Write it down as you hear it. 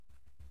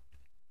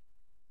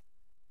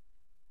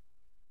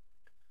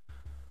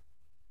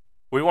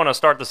We want to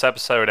start this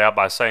episode out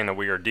by saying that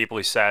we are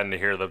deeply saddened to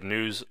hear the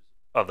news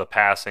of the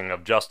passing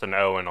of Justin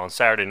Owen on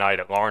Saturday night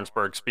at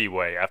Lawrenceburg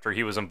Speedway after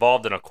he was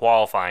involved in a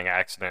qualifying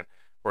accident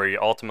where he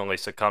ultimately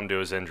succumbed to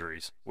his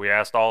injuries. We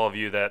asked all of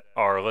you that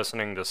are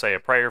listening to say a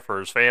prayer for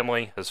his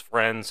family, his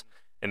friends,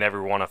 and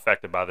everyone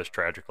affected by this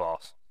tragic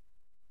loss.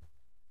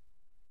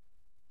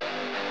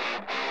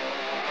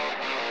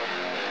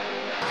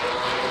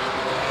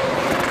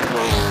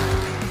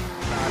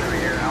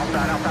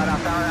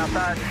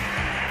 Outside.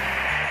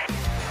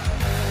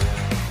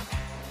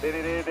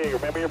 Dig.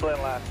 Remember your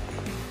blend line.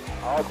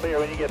 All clear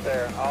when you get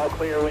there. All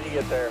clear.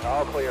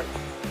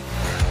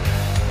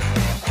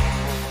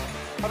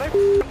 I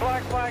think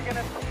black flagging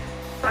it.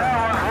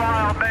 That was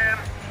wild, man.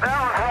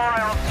 That was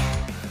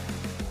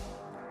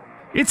wild.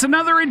 It's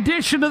another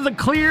edition of the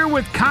Clear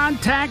with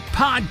Contact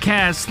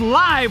podcast,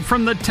 live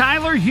from the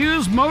Tyler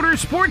Hughes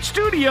Motorsports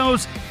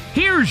Studios.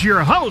 Here's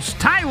your hosts,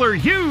 Tyler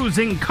Hughes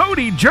and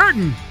Cody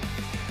Jordan.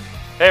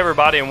 Hey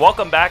everybody, and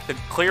welcome back to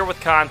Clear with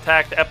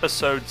Contact,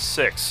 episode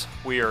 6.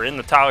 We are in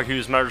the Tyler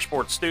Hughes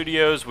Motorsports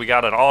Studios. We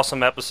got an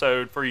awesome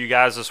episode for you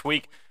guys this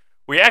week.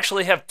 We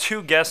actually have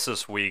two guests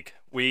this week.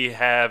 We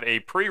have a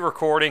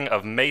pre-recording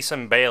of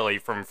Mason Bailey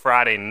from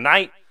Friday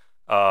night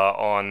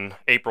on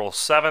April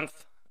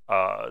 7th.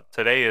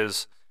 Today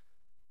is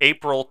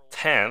April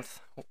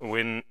 10th,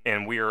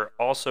 and we are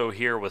also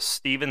here with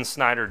Steven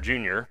Snyder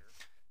Jr.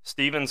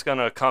 Steven's going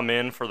to come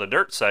in for the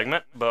dirt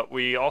segment, but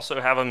we also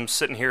have him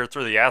sitting here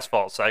through the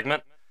asphalt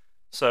segment.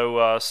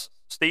 So,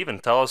 Steven,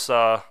 tell us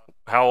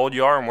how old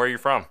you are and where you're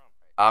from.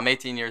 I'm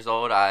 18 years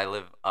old. I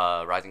live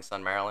Rising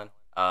Sun, Maryland.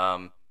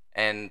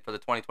 And for the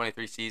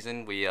 2023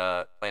 season, we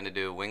plan to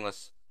do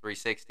wingless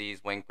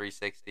 360s, wing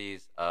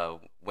 360s,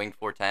 wing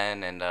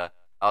 410, and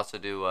also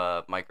do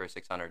micro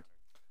 600s.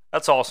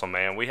 That's awesome,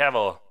 man. We have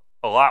a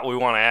lot we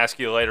want to ask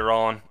you later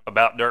on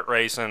about dirt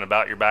racing,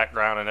 about your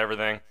background and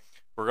everything.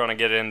 We're going to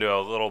get into that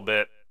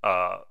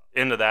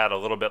a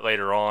little bit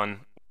later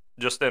on,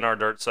 just in our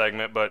dirt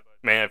segment. But,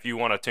 man, if you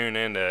want to tune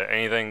in to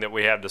anything that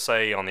we have to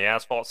say on the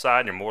asphalt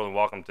side, you're more than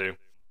welcome to.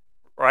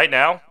 Right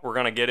now, we're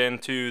going to get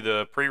into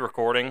the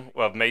pre-recording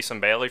of Mason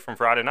Bailey from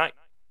Friday night.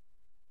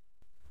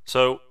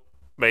 So,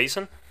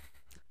 Mason,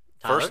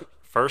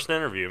 first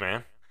interview,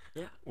 man.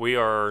 Yeah. We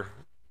are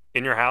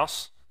in your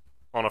house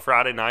on a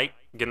Friday night,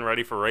 getting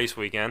ready for race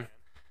weekend.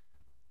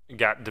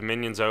 Got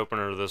Dominion's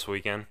opener this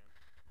weekend.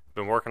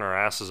 Been working our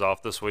asses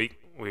off this week.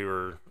 We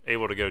were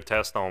able to go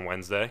test on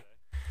Wednesday.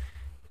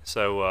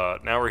 So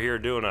now we're here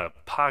doing a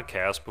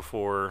podcast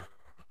before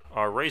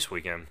our race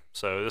weekend.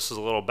 So this is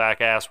a little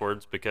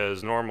back-asswards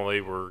because normally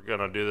we're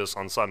going to do this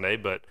on Sunday,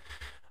 but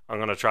I'm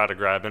going to try to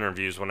grab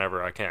interviews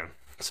whenever I can.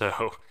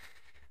 So,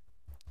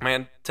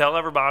 man, tell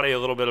everybody a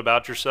little bit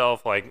about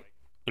yourself. Like,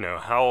 you know,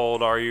 how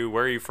old are you?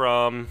 Where are you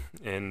from?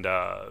 And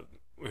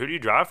who do you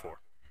drive for?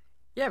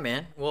 Yeah,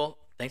 man. Well,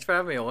 thanks for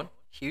having me on.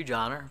 Huge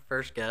honor.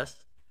 First guest.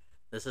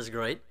 This is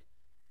great.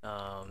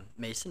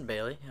 Mason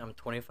Bailey. I'm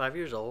 25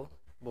 years old.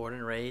 Born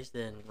and raised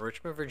in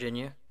Richmond,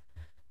 Virginia.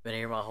 Been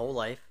here my whole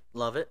life.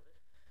 Love it.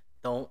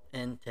 Don't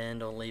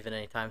intend on leaving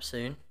anytime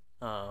soon.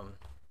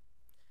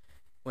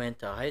 Went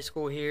to high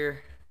school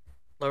here,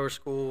 lower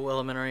school,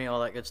 elementary,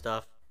 all that good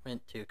stuff.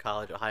 Went to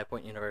college at High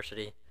Point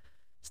University.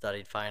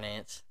 Studied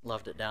finance.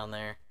 Loved it down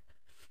there.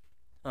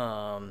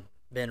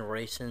 Been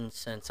racing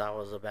since I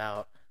was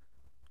about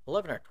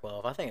 11 or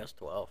 12. I think it was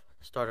 12.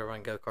 Started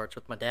running go-karts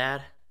with my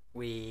dad.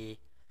 We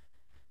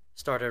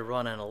started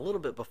running a little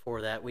bit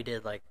before that. We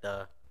did like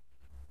the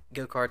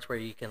go-karts where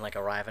you can like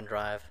arrive and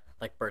drive,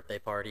 like birthday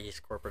parties,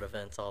 corporate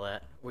events, all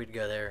that. We'd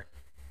go there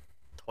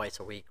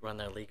twice a week, run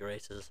their league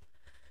races.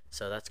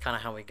 So that's kind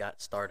of how we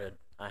got started.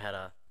 I had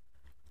a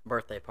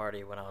birthday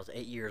party when I was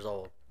 8 years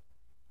old.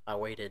 I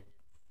waited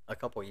a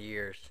couple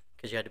years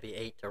because you had to be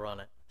 8 to run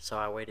it. So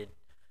I waited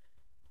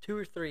 2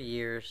 or 3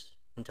 years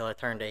until I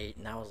turned 8,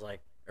 and that was like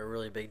a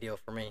really big deal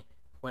for me.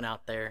 Went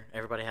out there,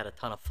 everybody had a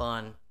ton of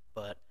fun,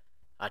 but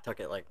I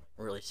took it like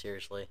really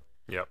seriously.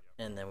 Yep.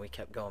 And then we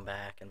kept going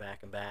back and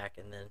back and back,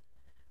 and then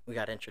we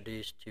got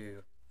introduced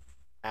to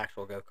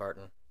actual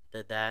go-karting.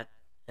 Did that,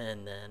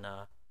 and then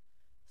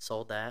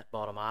sold that,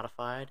 bought a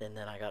modified, and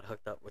then I got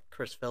hooked up with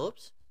Chris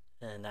Phillips,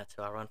 and that's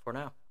who I run for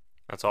now.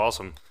 That's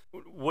awesome.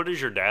 What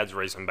is your dad's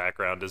racing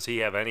background? Does he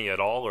have any at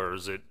all, or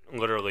is it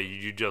literally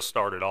you just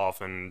started off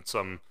in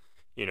some,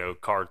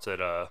 karts at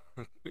a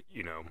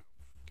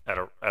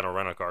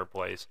rent-a-car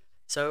place?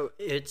 So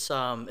it's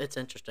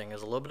interesting.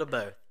 There's a little bit of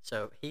both.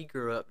 So he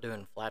grew up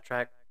doing flat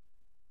track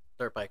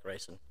dirt bike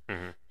racing.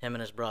 Mm-hmm. Him and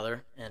his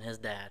brother and his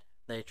dad.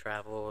 They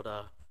traveled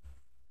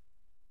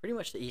pretty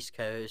much the East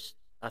Coast.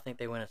 I think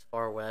they went as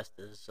far west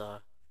as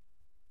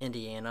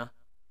Indiana,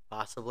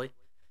 possibly.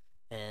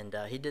 And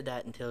he did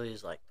that until he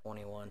was like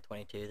 21,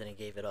 22. Then he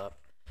gave it up.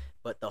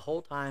 But the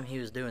whole time he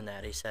was doing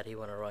that, he said he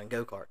wanted to run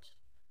go-karts.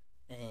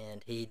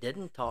 And he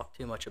didn't talk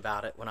too much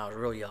about it when I was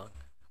real young.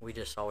 We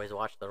just always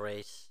watched the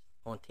race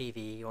on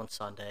TV, on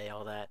Sunday,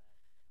 all that.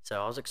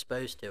 So I was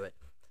exposed to it.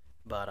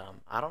 But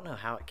I don't know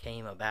how it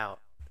came about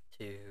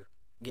to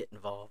get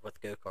involved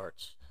with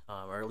go-karts,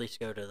 or at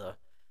least go to the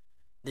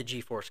the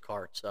G-Force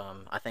karts.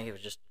 I think it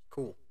was just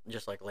cool,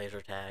 just like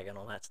laser tag and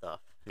all that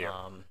stuff.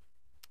 Yeah.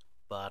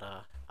 But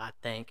I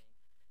think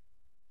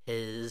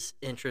his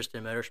interest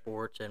in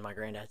motorsports and my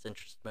granddad's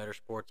interest in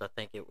motorsports, I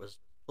think it was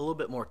a little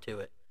bit more to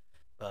it.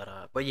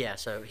 But yeah,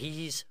 so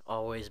he's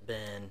always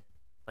been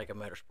like a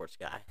motorsports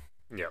guy.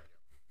 Yep.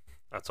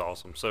 That's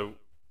awesome. So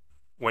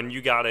when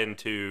you got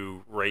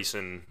into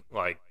racing,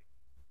 like,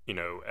 you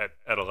know,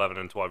 at 11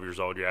 and 12 years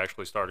old, you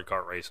actually started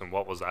kart racing.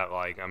 What was that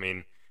like? I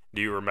mean,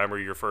 do you remember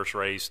your first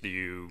race? Do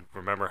you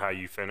remember how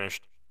you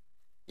finished?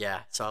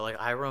 Yeah, so like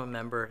I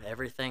remember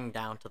everything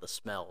down to the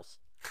smells.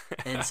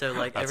 And so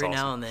like That's every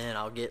now awesome. and then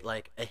I'll get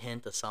like a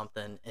hint of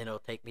something and it'll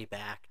take me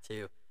back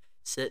to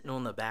sitting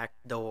on the back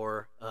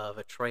door of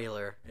a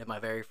trailer at my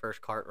very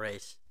first kart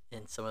race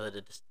and some of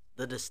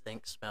the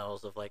distinct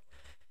smells of like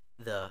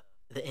the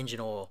engine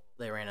oil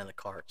they ran in the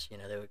karts. You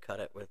know, they would cut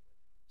it with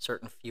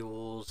certain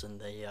fuels and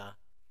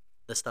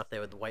the stuff they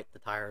would wipe the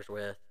tires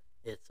with.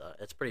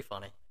 It's pretty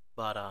funny.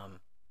 But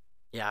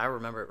yeah, I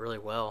remember it really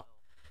well.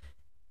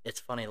 It's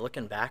funny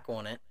looking back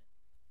on it.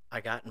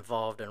 I got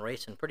involved in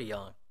racing pretty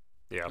young.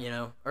 Yeah. You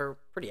know, or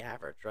pretty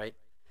average, right?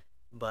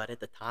 But at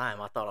the time,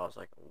 I thought I was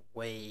like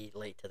way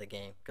late to the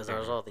game because there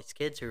was all these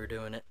kids who were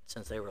doing it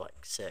since they were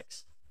like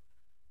 6.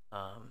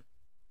 But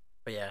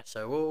yeah,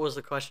 so what was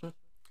the question?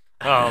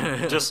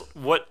 Just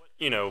what,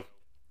 you know,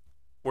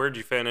 where'd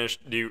you finish?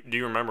 Do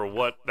you remember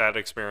what that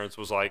experience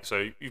was like?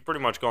 So you've pretty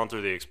much gone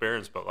through the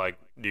experience, but like,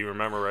 do you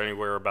remember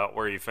anywhere about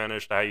where you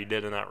finished, how you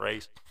did in that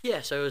race?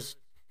 Yeah, so it was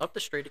up the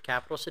street at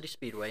Capital City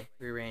Speedway.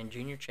 We ran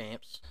junior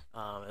champs.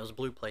 It was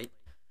blue plate.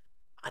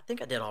 I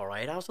think I did all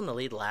right. I was on the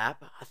lead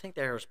lap. I think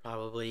there was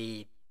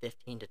probably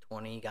 15 to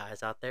 20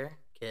 guys out there,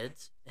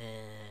 kids,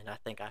 and I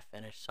think I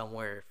finished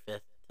somewhere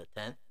 5th to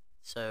 10th.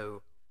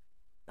 So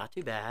not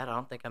too bad. I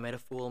don't think I made a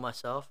fool of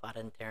myself. I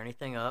didn't tear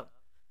anything up.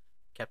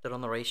 Kept it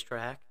on the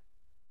racetrack.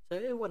 So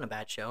it wasn't a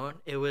bad showing.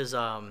 It was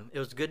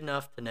good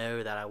enough to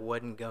know that I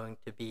wasn't going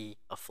to be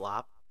a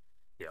flop.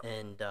 Yeah.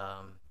 And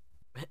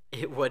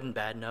it wasn't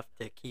bad enough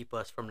to keep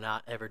us from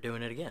not ever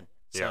doing it again.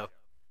 So Yeah.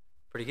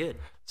 pretty good.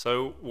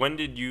 So when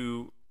did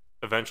you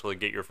eventually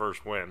get your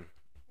first win?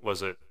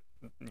 Was it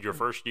your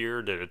first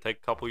year? Did it take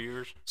a couple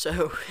years?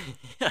 So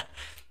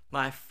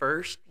my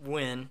first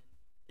win,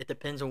 it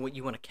depends on what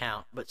you want to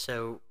count. But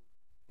so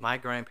my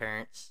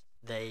grandparents,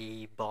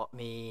 they bought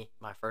me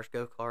my first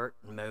go-kart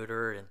and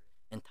motor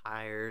and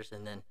tires.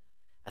 And then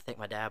I think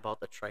my dad bought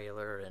the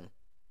trailer. And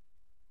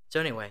so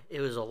anyway, it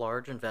was a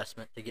large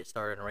investment to get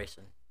started in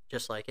racing,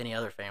 just like any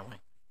other family.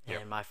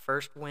 Yep. And my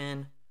first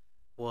win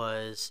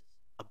was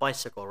a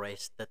bicycle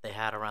race that they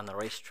had around the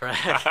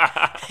racetrack.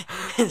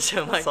 And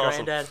so my That's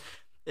awesome. granddad,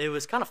 it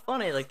was kind of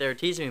funny. Like they were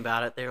teasing me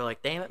about it. They were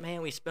like, "Damn it,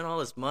 man, we spent all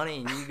this money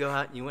and you go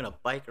out and you win a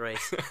bike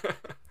race."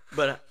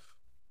 But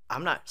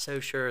I'm not so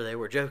sure they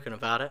were joking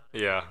about it.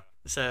 Yeah.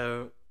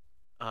 So,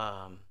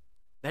 but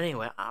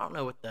anyway, I don't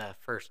know what the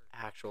first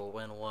actual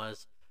win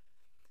was.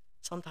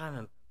 Sometime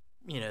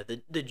in, you know,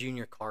 the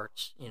junior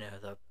karts, you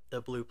know,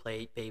 the blue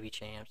plate baby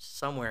champs,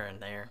 somewhere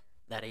in there,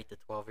 that 8 to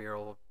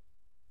 12-year-old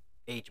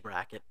age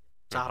bracket.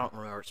 So I don't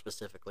remember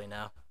specifically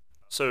now.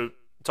 So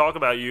talk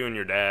about you and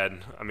your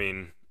dad. I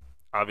mean,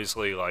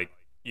 obviously, like,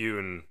 you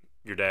and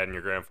your dad and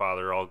your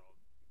grandfather all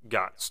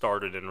got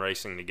started in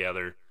racing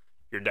together.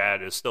 Your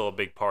dad is still a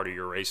big part of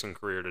your racing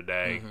career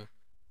today. Mm-hmm.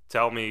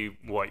 Tell me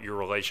what your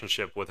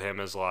relationship with him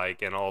is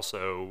like, and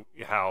also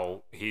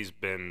how he's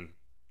been,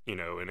 you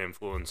know, an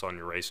influence on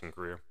your racing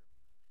career.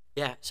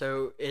 Yeah,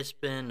 so it's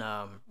been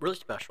really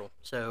special.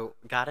 So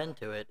got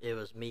into it. It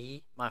was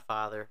me, my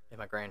father, and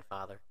my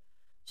grandfather.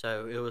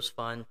 So it was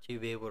fun to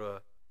be able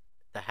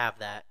to have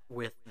that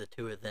with the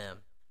two of them,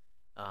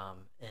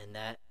 and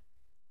that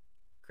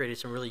created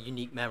some really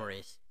unique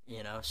memories.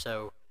 You know,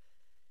 so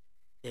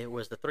it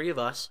was the three of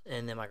us,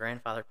 and then my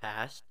grandfather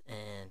passed,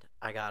 and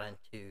I got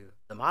into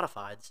the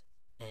modifieds,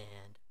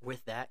 and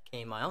with that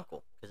came my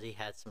uncle because he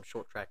had some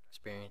short track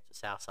experience at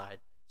Southside.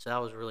 So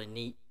that was really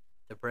neat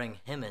to bring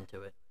him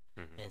into it.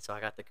 Mm-hmm. And so I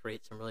got to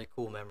create some really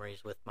cool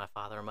memories with my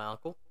father and my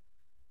uncle.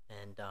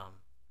 And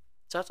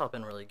so that's all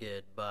been really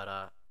good.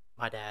 But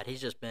my dad,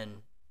 he's just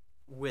been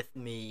with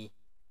me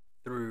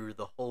through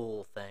the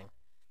whole thing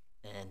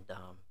and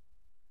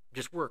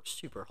just worked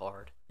super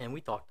hard. And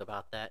we talked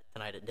about that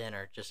tonight at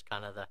dinner, just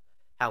kind of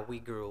how we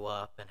grew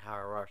up and how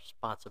our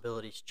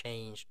responsibilities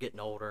changed getting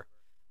older,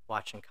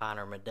 watching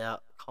Connor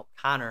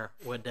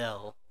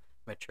Waddell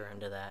mature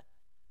into that.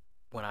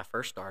 When I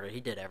first started, he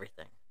did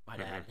everything. My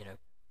dad, you know,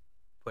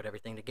 put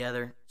everything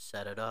together,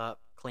 set it up,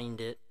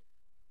 cleaned it,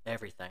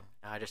 everything.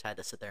 I just had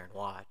to sit there and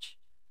watch.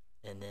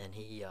 And then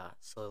he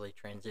slowly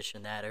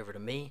transitioned that over to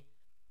me.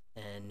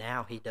 And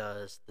now he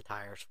does the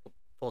tires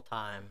full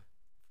time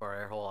for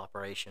our whole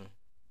operation.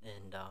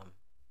 And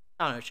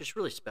I don't know, it's just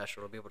really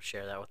special to be able to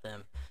share that with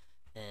him.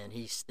 And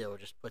he still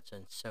just puts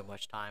in so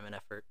much time and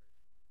effort.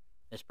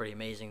 It's pretty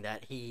amazing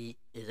that he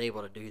is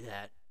able to do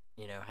that,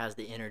 you know, has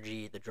the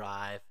energy, the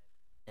drive,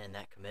 and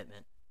that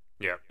commitment.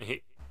 Yeah,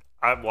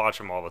 I watch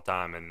him all the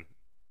time, and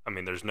I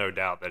mean, there's no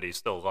doubt that he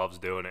still loves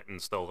doing it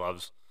and still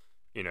loves,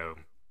 you know,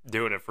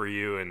 doing it for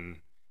you and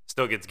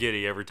still gets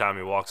giddy every time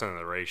he walks into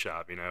the race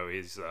shop. You know,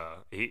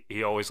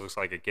 he always looks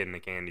like a kid in a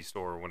candy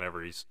store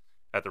whenever he's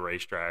at the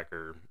racetrack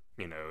or,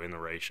 you know, in the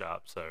race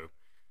shop. So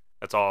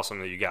that's awesome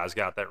that you guys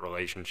got that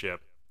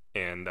relationship,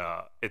 and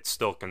it's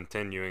still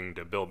continuing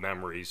to build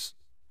memories,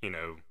 you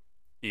know,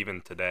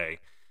 even today.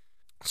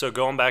 So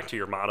going back to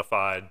your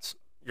modified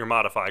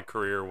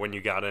career, when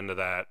you got into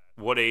that,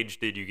 what age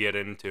did you get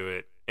into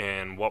it,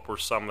 and what were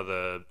some of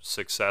the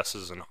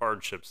successes and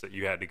hardships that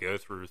you had to go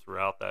through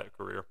throughout that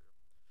career?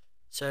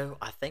 So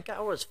I think I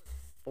was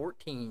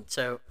 14.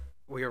 So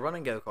we were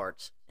running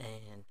go-karts,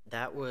 and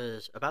that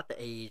was about the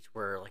age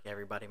where like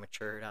everybody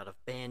matured out of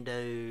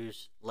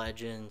bandos,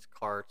 legends,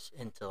 karts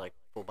into like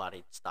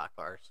full-bodied stock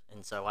cars.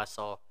 And so I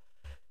saw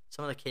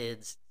some of the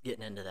kids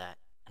getting into that,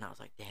 and I was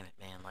like, damn it,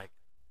 man, like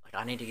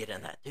I need to get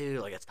in that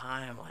too. Like, it's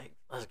time. Like,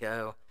 let's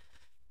go.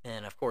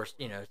 And of course,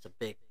 you know, it's a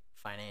big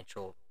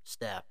financial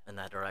step in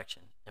that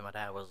direction. And my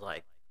dad was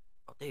like,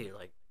 oh, dude,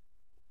 like,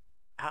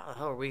 how the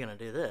hell are we gonna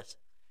do this?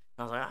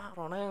 I was like, I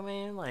don't know,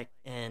 man. Like,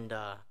 and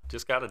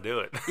just got to do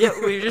it. yeah,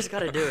 we just got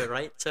to do it,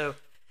 right? So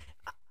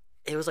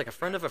it was like a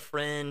friend of a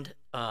friend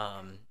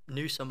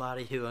knew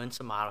somebody who owned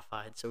some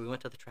modified, so we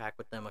went to the track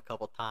with them a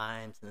couple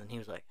times, and then he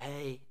was like,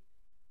 hey,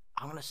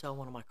 I want to sell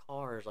one of my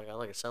cars. Like, I'd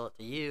like to sell it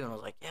to you. And I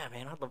was like, yeah,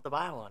 man, I'd love to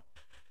buy one.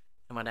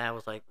 And my dad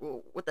was like,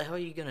 well, what the hell are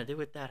you gonna do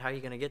with that? How are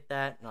you gonna get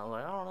that? And I was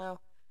like, I don't know.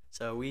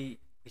 So we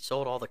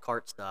sold all the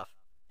kart stuff,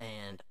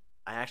 and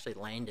I actually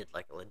landed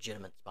like a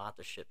legitimate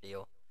sponsorship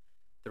deal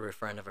through a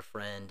friend of a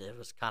friend. It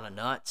was kind of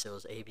nuts. It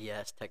was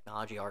ABS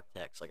Technology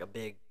Architects, like a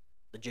big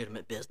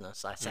legitimate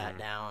business. I sat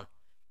down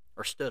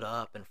or stood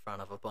up in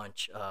front of a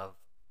bunch of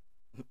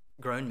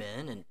grown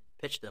men and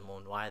pitched them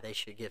on why they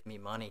should give me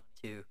money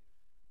to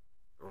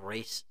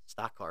race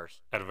stock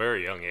cars. At a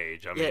very young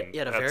age. I mean,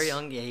 at a very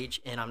young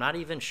age, and I'm not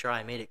even sure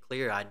I made it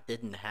clear I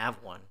didn't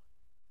have one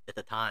at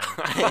the time.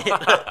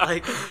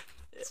 Like,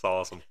 it's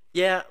awesome.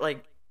 Yeah,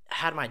 like,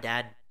 had my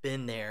dad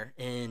been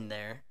in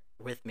there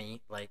with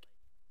me, like,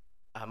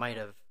 I might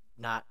have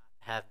not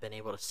have been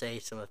able to say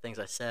some of the things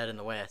I said and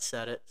the way I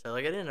said it. So,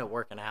 like, it ended up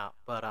working out.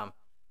 But,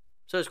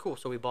 so it was cool.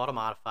 So we bought a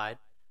modified,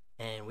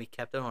 and we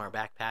kept it on our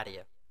back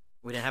patio.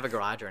 We didn't have a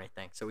garage or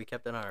anything, so we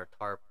kept it on our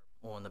tarp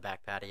on the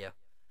back patio.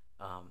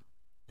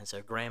 And so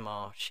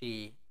Grandma,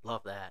 she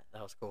loved that.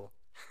 That was cool.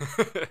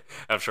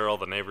 I'm sure all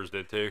the neighbors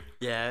did too.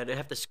 Yeah, they'd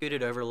have to scoot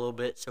it over a little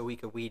bit so we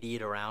could weed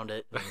eat around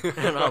it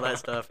and all that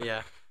stuff,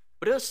 yeah.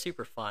 But it was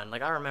super fun.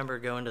 Like, I remember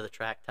going to the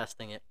track,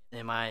 testing it,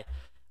 and I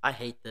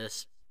hate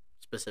this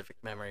specific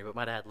memory, but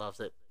my dad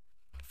loves it.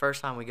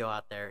 First time we go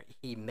out there,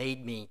 he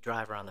made me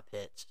drive around the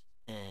pits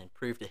and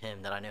prove to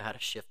him that I knew how to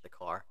shift the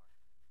car.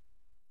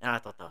 And I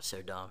thought that was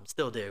so dumb.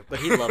 Still do, but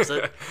he loves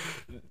it.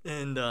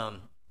 And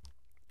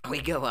we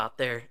go out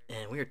there,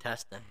 and we were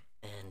testing,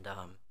 and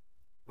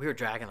we were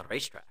dragging the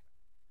racetrack,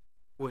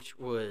 which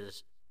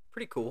was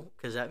pretty cool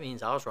because that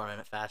means I was running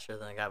it faster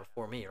than the guy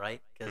before me,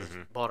 right? Because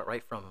bought it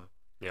right from him.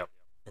 Yep.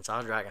 And so I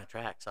was dragging the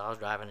track, so I was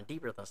driving it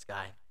deeper than this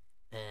guy.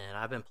 And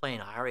I've been playing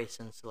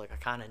iRacing, so like I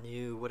kind of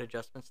knew what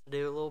adjustments to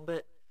do a little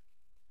bit.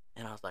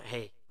 And I was like,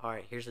 hey, all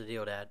right, here's the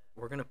deal, Dad.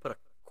 We're going to put a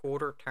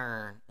quarter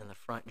turn in the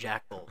front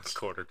jack bolts.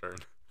 Quarter turn.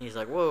 He's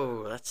like,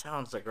 whoa, that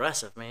sounds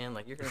aggressive, man.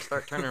 Like, you're going to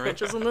start turning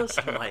wrenches on this?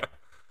 I'm like,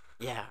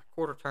 yeah,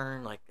 quarter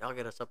turn, like, I'll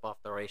get us up off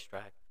the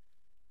racetrack.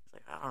 He's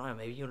like, I don't know,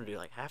 maybe you want to do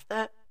like half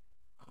that?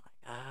 I'm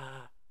like,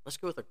 let's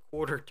go with a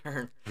quarter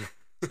turn.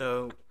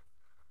 So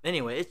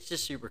anyway, it's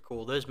just super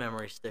cool. Those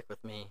memories stick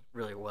with me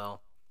really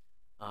well.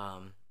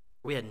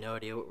 We had no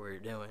idea what we were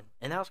doing,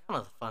 and that was kind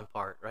of the fun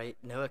part, right?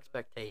 No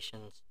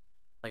expectations.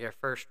 Like, our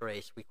first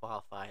race, we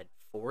qualified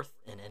 4th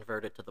and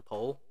inverted to the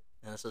pole,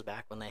 and this was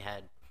back when they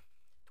had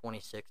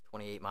 26,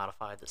 28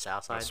 modified the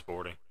south side. That's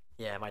sporty.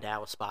 Yeah, my dad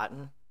was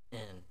spotting,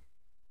 and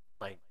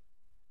like,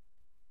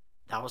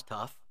 that was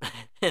tough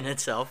in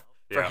itself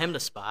for him to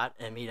spot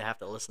and me to have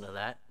to listen to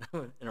that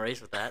and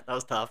race with that. That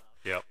was tough.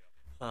 Yep.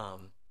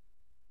 And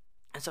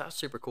so that was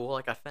super cool.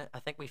 Like, I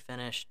think we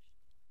finished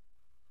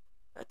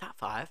top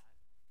 5,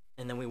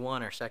 and then we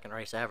won our second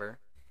race ever.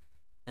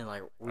 And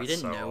like, we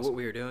didn't know what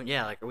we were doing.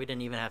 Yeah, like, we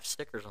didn't even have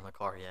stickers on the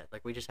car yet.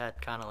 Like, we just had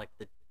kind of like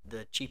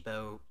the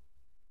cheapo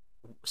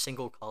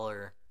single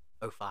color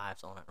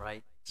 05s on it,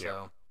 right?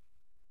 So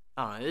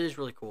I don't know. It is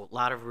really cool. A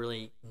lot of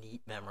really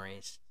neat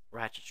memories.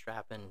 Ratchet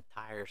strapping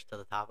tires to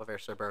the top of our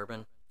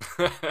Suburban,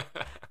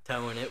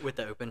 towing it with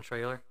the open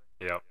trailer.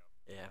 Yep.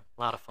 Yeah,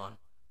 a lot of fun.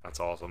 That's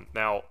awesome.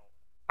 Now,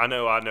 I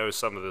know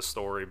some of this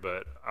story,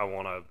 but I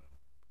want to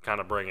kind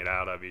of bring it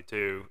out of you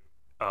too.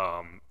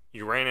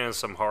 You ran into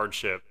some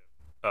hardship.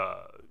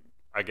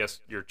 I guess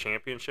your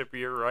championship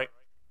year, right?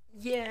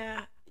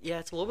 Yeah,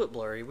 it's a little bit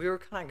blurry. We were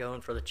kind of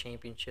going for the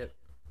championship.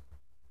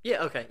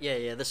 Yeah, okay.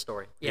 Yeah, this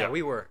story. Yeah,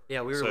 we were.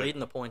 Yeah, we were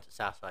leading the points at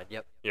Southside.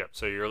 Yep. Yep.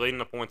 So you're leading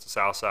the points at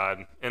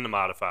Southside in the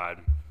modified,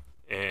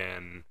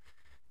 and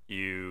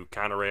you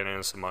kind of ran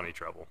into some money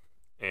trouble.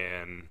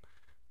 And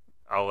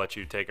I'll let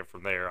you take it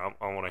from there.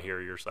 I want to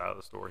hear your side of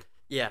the story.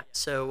 Yeah,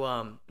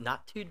 so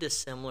not too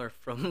dissimilar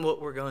from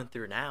what we're going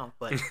through now,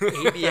 but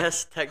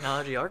ABS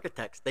Technology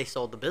Architects, they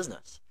sold the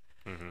business.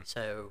 Mm-hmm.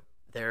 So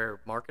their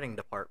marketing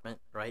department,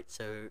 right?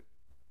 So,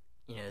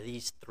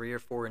 these 3 or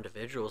 4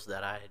 individuals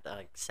that I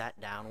sat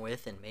down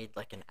with and made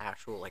like an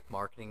actual like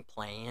marketing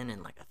plan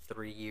and like a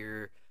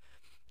 3-year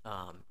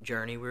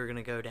journey we were going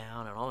to go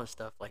down and all this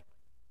stuff, like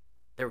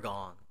they were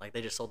gone. Like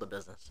they just sold the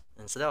business.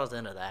 And so that was the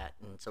end of that.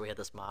 And so we had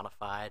this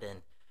modified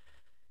and,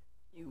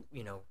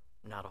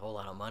 not a whole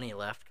lot of money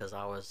left because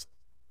I was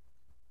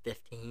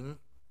 15,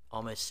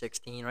 almost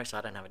 16, right? So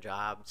I didn't have a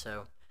job.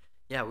 So,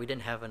 yeah, we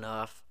didn't have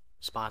enough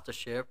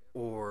sponsorship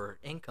or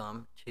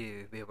income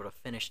to be able to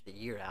finish the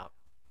year out.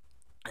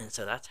 And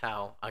so that's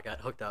how I got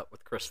hooked up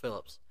with Chris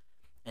Phillips.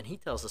 And he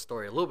tells the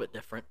story a little bit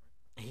different.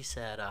 He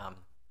said,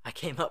 I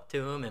came up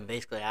to him and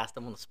basically asked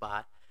him on the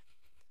spot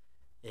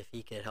if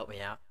he could help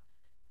me out.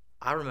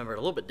 I remember it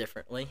a little bit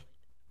differently.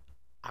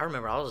 I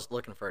remember I was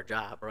looking for a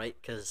job, right?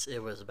 Because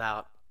it was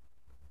about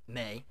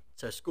May,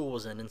 so school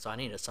was ending, so I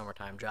needed a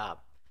summertime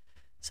job.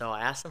 So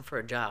I asked him for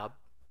a job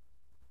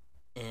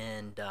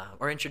and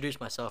or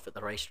introduced myself at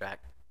the racetrack.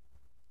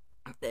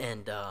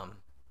 And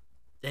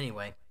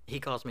anyway, he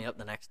calls me up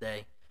the next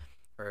day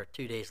or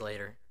 2 days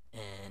later,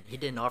 and he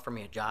didn't offer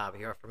me a job.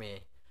 He offered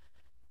me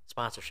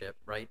sponsorship,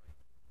 right?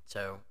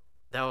 So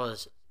that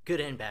was good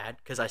and bad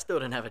because I still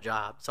didn't have a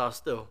job, so I was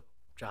still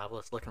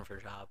jobless, looking for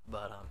a job.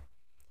 But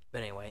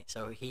anyway,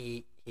 so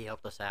he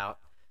helped us out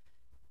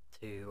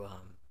to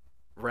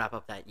wrap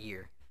up that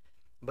year.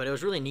 But it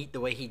was really neat the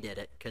way he did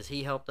it because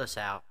he helped us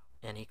out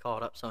and he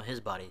called up some of his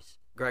buddies,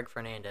 Greg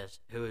Fernandez,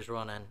 who was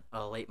running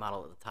a late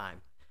model at the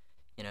time.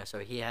 So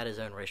he had his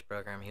own race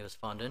program he was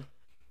funding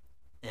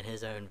and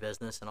his own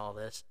business and all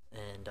this,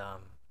 and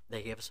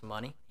they gave us some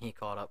money. He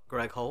called up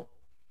Greg Holt.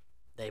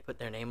 They put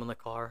their name on the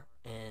car,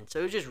 and so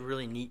it was just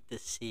really neat to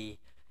see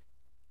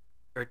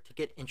or to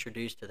get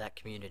introduced to that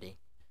community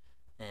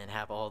and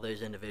have all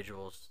those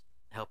individuals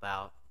help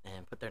out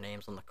and put their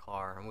names on the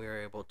car, and we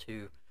were able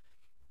to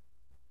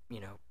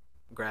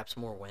grab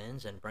some more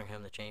wins and bring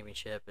home the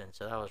championship, and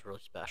so that was really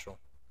special.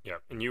 Yeah,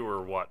 and you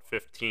were,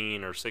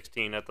 15 or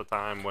 16 at the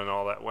time when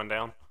all that went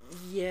down?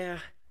 Yeah,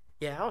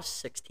 I was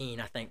 16,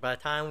 I think. By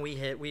the time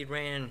we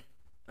ran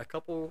a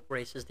couple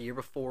races the year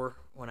before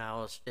when I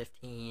was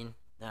 15.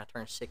 Then I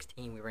turned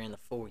 16. We ran the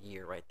full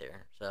year right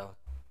there. So,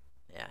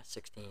 yeah,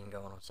 16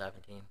 going on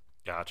 17.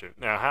 Gotcha.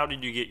 Now, how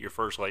did you get your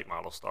first late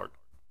model start?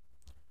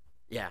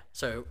 Yeah,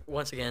 so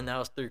once again, that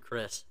was through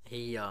Chris.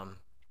 He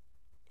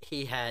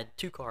had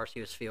 2 cars he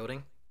was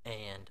fielding,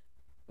 and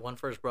one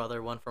for his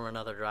brother, one from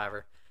another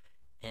driver,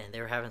 and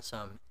they were having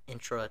some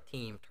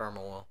intra-team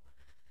turmoil.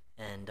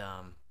 And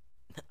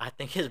I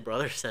think his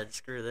brother said,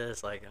 screw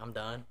this, like, I'm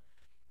done,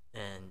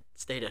 and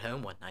stayed at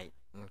home one night.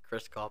 And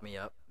Chris called me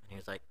up, and he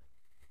was like,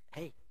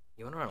 hey,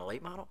 you want to run a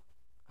late model?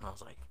 And I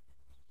was like,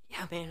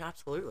 yeah, man,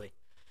 absolutely.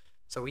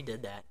 So we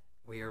did that.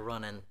 We were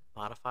running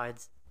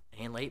modifieds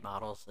and late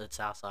models at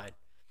Southside.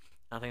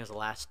 I think it was the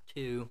last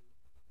 2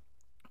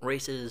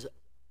 races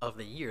of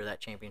the year, that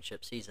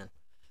championship season.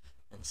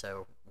 And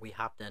so we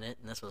hopped in it,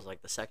 and this was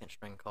like the second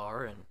string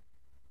car, and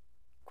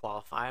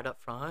qualified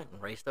up front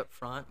and raced up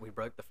front. We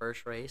broke the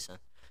first race, and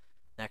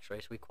next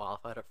race we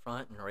qualified up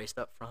front and raced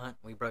up front.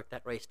 We broke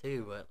that race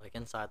too, but like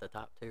inside the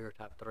top 2 or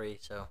top 3,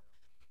 so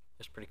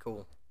it's pretty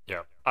cool.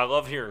 Yeah, I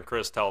love hearing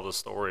Chris tell the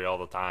story all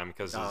the time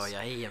because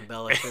he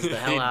embellishes the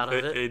hell out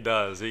of it. He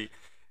does.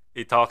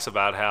 He talks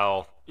about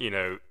how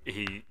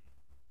he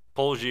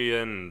pulls you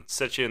in and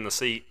sits you in the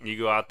seat, and you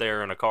go out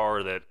there in a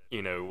car that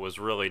was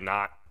really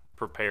not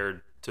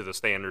prepared to the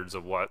standards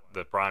of what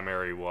the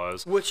primary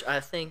was. Which I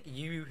think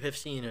you have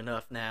seen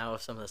enough now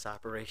of some of this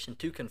operation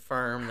to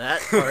confirm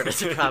that part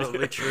is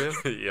probably true.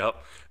 Yep,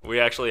 we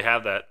actually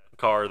have that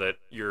car that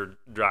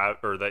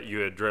that you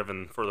had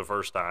driven for the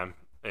first time,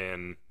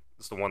 and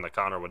it's the one that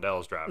Connor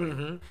Waddell's driving.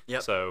 Mm-hmm.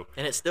 Yep. So,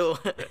 and it's still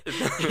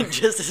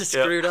just as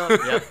screwed up.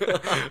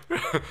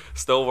 Yep.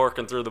 Still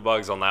working through the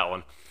bugs on that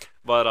one.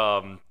 But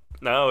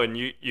no, and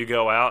you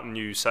go out and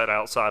you set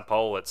outside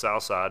pole at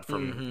Southside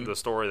from the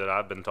story that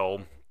I've been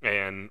told,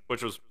 and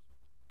which was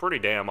pretty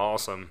damn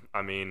awesome.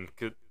 I mean,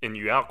 and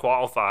you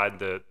out-qualified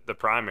the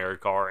primary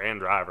car and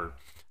driver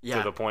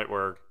to the point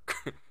where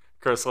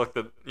Chris looked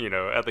at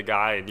the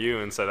guy and you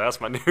and said,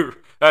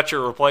 that's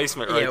your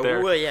replacement right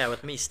there. Well, yeah,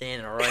 with me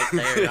standing right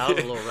there, I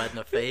was a little red in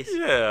the face.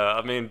 Yeah,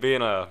 I mean,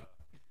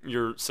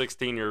 you're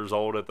 16 years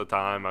old at the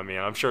time. I mean,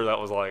 I'm sure that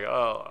was like,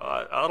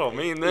 oh, I don't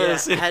mean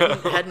this. Yeah,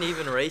 hadn't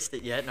even raced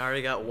it yet, and I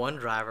already got one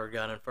driver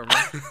gunning for me.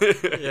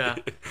 Yeah,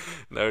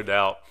 no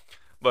doubt.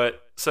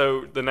 But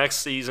so the next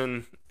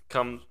season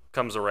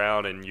comes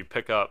around, and you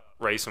pick up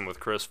racing with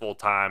Chris full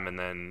time, and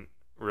then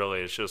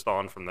really it's just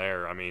on from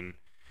there. I mean,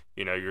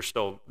 you're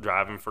still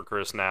driving for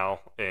Chris now,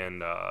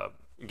 and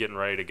getting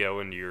ready to go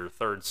into your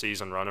 3rd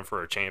season running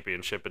for a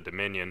championship at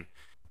Dominion.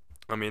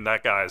 I mean,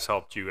 that guy has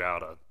helped you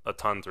out a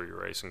ton through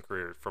your racing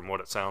career, from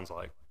what it sounds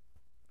like.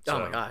 So, oh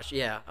my gosh,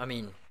 yeah. I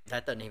mean,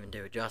 that doesn't even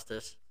do it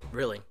justice,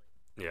 really.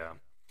 Yeah.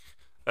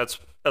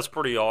 That's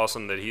pretty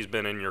awesome that he's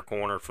been in your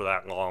corner for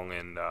that long,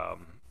 and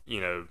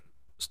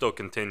still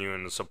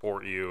continuing to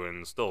support you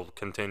and still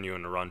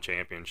continuing to run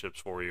championships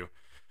for you.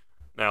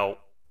 Now,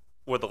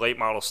 with the late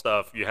model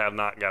stuff, you have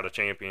not got a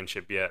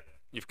championship yet.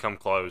 You've come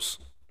close.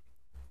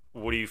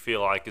 What do you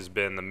feel like has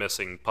been the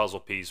missing puzzle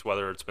piece,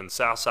 whether it's been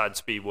Southside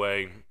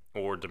Speedway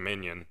or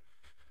Dominion?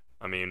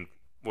 I mean,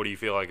 what do you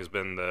feel like has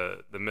been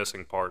the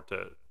missing part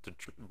to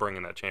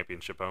bringing that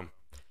championship home?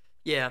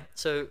 Yeah,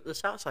 so the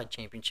Southside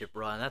Championship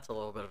run, that's a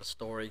little bit of a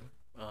story.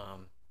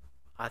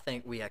 I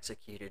think we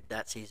executed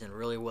that season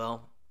really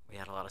well. We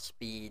had a lot of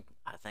speed.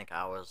 I think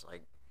I was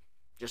like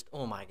just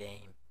on my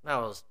game. That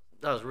was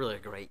really a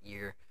great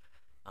year,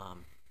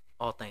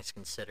 all things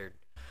considered.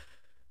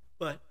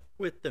 But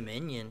with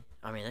Dominion,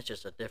 I mean, it's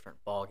just a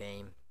different ball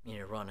game.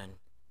 Running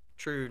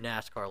true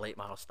NASCAR late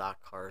model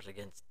stock cars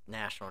against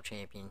national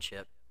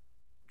championship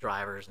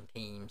drivers and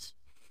teams,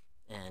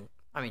 and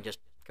I mean just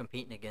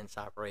competing against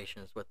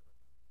operations with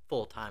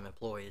full-time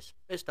employees.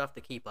 It's tough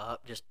to keep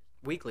up just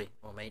weekly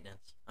on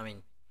maintenance. I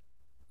mean,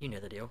 you know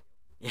the deal.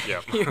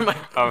 Yeah.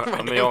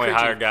 I'm the only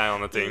hired guy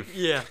on the team.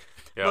 Yeah.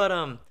 Yep. But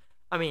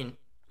I mean,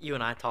 you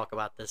and I talk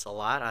about this a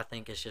lot. I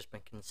think it's just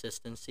been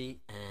consistency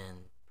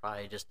and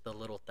probably just the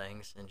little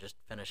things and just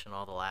finishing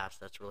all the laps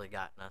that's really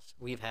gotten us.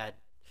 We've had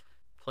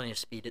plenty of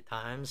speed at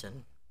times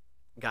and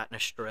gotten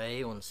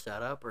astray on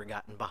setup or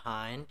gotten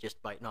behind,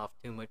 just biting off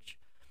too much,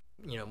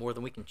 more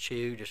than we can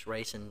chew, just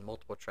racing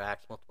multiple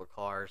tracks, multiple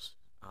cars.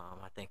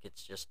 I think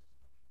it's just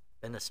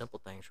been the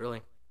simple things,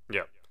 really.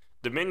 Yeah.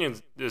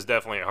 Dominion is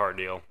definitely a hard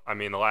deal. I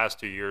mean, the last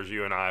 2 years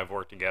you and I have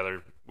worked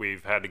together,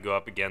 we've had to go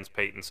up against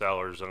Peyton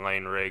Sellers and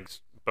Lane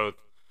Riggs, both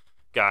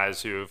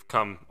guys who have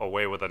come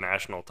away with a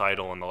national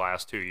title in the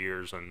last 2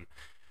 years. And,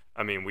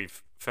 I mean,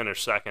 we've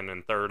finished second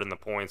and third in the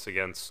points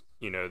against,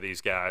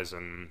 these guys.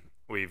 And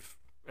we've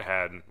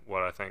had,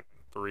 what I think,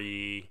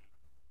 three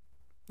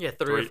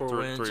or four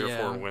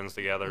wins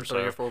together.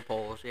 Three or four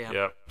poles, yeah.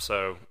 Yep.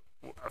 So,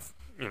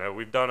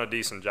 we've done a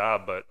decent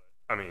job, but,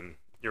 I mean,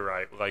 you're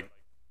right. Like,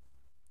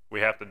 we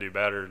have to do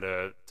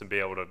better to be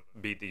able to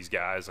beat these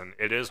guys, and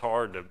it is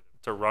hard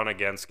to run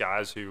against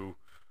guys who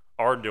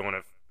are doing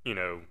it,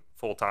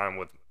 full time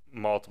with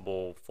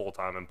multiple full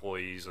time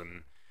employees,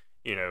 and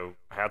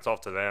hats off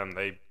to them.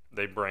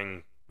 They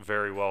bring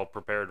very well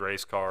prepared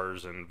race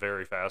cars and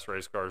very fast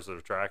race cars to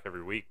the track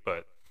every week,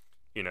 but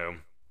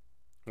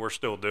we're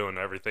still doing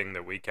everything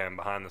that we can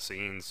behind the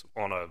scenes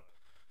on a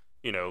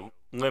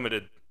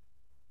limited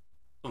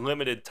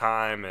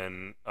time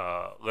and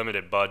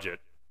limited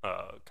budget.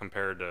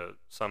 Compared to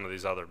some of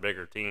these other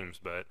bigger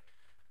teams. But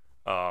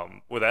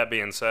with that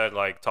being said,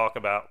 like, talk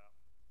about,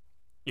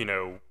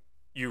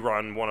 you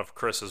run one of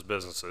Chris's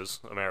businesses,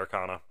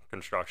 Americana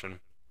Construction,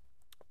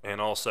 and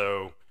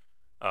also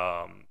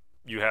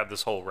you have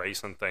this whole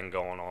racing thing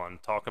going on.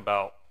 Talk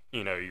about,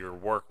 your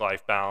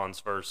work-life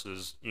balance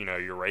versus,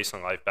 your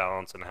racing life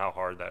balance and how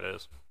hard that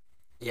is.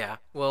 Yeah,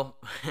 well,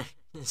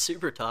 it's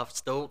super tough.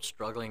 Still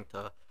struggling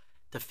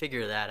to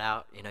figure that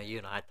out. You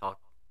and I talk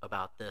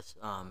about this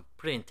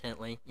pretty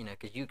intently,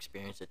 because you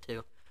experience it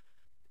too.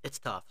 It's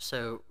tough.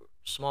 So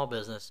small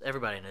business,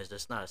 everybody knows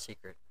this, not a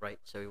secret, right?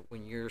 So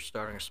when you're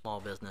starting a small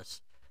business,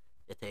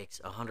 it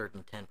takes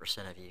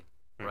 110% of you,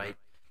 right?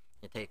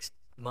 It takes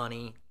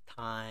money,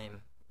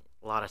 time,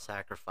 a lot of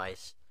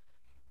sacrifice,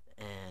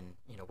 and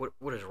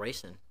what does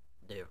racing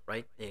do,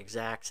 right? The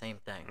exact same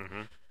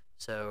thing.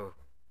 So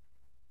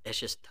it's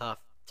just tough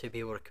to be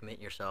able to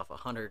commit yourself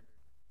 110%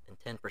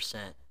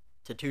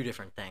 to two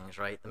different things,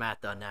 right? The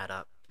math doesn't add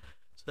up.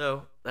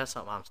 So that's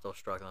something I'm still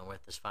struggling with,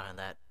 is finding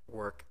that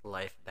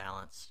work-life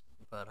balance.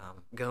 But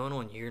going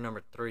on year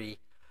number 3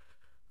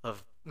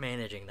 of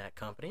managing that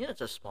company,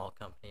 it's a small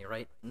company,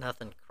 right?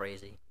 Nothing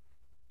crazy.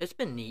 It's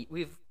been neat.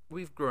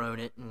 We've grown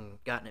it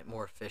and gotten it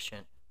more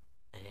efficient,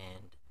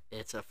 and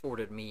it's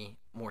afforded me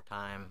more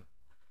time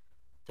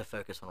to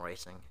focus on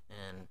racing.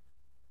 And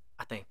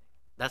I think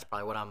that's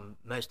probably what I'm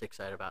most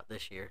excited about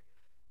this year,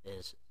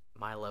 is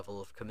my level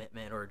of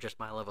commitment, or just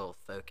my level of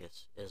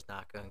focus, is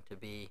not going to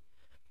be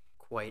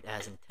quite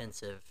as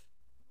intensive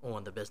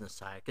on the business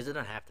side, because it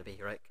doesn't have to be,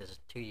 right? Because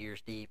 2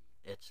 years deep,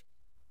 it's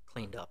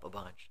cleaned up a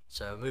bunch.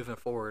 So moving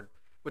forward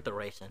with the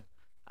racing,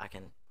 I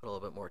can put a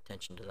little bit more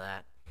attention to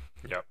that.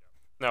 Yep.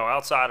 Now,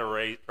 outside of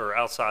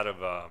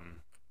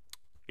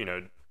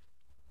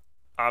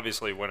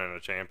obviously winning a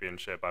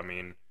championship, I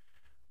mean,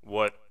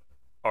 what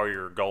are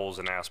your goals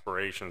and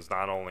aspirations,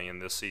 not only in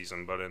this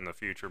season but in the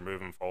future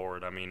moving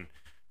forward? I mean,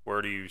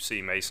 where do you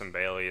see Mason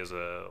Bailey as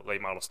a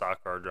late model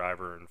stock car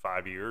driver in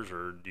 5 years,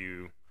 or do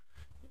you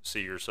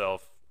see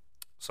yourself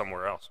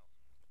somewhere else?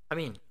 I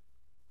mean,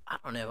 I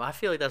don't know. I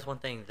feel like that's one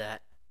thing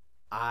that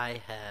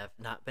I have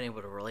not been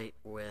able to relate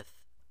with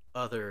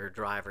other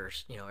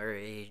drivers, our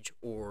age,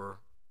 or,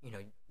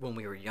 when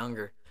we were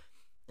younger,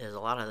 is a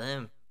lot of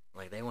them,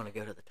 like, they want to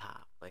go to the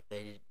top. Like,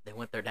 they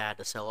want their dad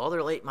to sell all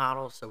their late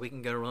models so we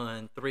can go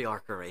run 3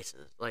 ARCA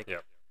races. Like,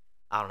 yep.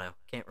 I don't know.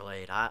 Can't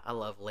relate. I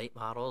love late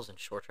models and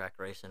short track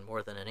racing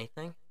more than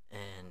anything.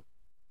 And,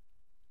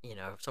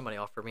 if somebody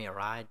offered me a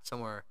ride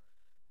somewhere,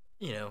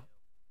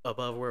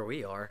 above where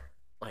we are,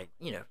 like,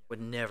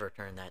 would never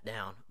turn that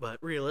down. But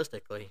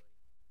realistically,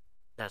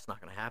 that's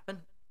not going to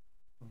happen.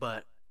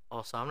 But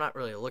also, I'm not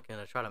really looking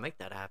to try to make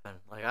that happen.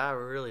 Like, I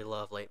really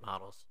love late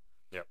models.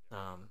 Yep.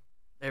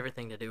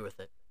 Everything to do with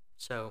it.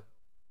 So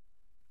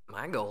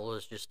my goal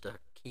is just to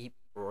keep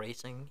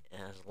racing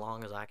as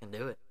long as I can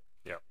do it.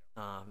 Yep.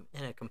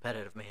 In a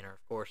competitive manner,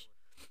 of course.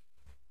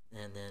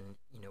 And then,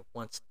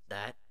 once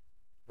that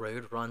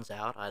road runs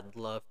out, I'd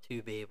love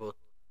to be able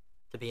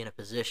to be in a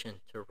position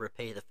to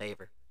repay the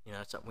favor.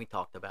 It's something we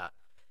talked about,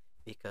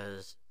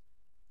 because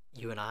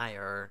you and I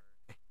are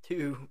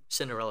two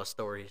Cinderella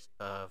stories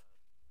of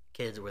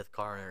kids with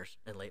car owners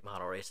in late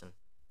model racing.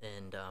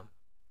 And,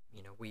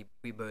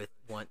 we both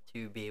want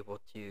to be able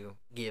to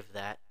give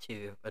that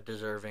to a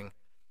deserving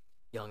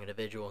young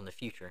individual in the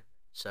future.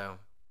 So,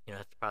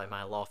 that's probably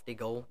my lofty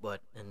goal,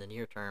 but in the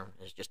near term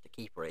is just to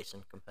keep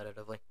racing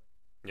competitively.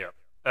 Yeah.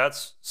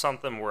 That's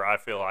something where I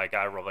feel like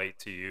I relate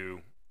to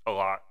you a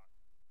lot,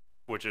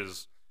 which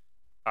is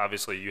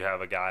obviously you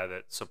have a guy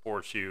that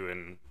supports you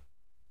and,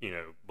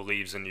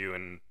 believes in you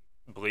and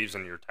believes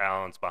in your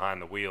talents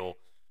behind the wheel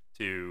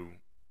to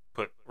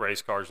put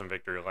race cars in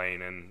victory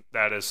lane. And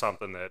that is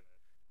something that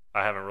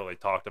I haven't really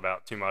talked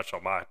about too much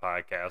on my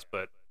podcast,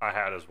 but I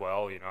had as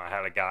well. I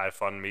had a guy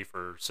fund me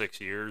for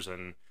 6 years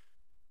and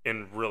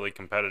in really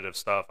competitive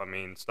stuff. I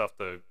mean, stuff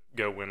to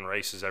go win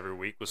races every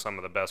week with some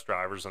of the best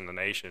drivers in the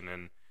nation.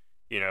 And,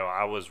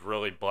 I was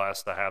really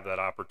blessed to have that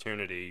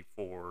opportunity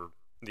for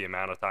the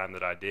amount of time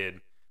that I did.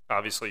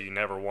 Obviously, you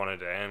never want it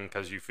to end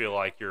because you feel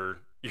like you're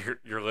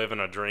living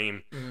a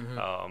dream.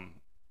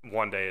 Mm-hmm.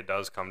 One day it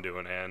does come to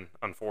an end,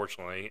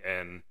 unfortunately,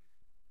 and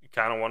you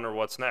kind of wonder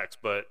what's next.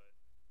 But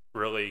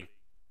really,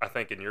 I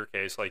think in your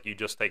case, like, you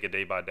just take it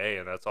day by day,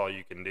 and that's all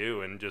you can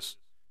do. And just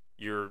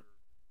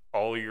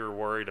all you're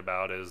worried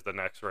about is the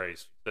next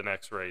race,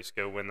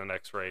 go win the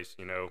next race.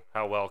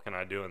 How well can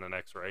I do in the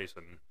next race?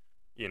 And,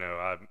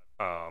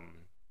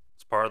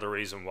 it's part of the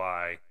reason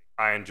why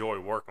I enjoy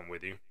working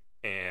with you,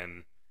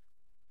 and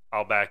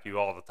I'll back you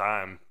all the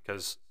time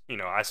because,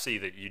 I see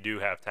that you do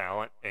have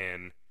talent,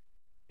 and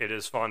it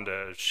is fun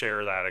to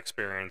share that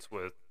experience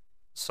with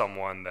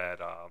someone that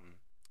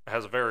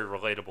has a very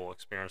relatable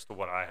experience to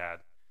what I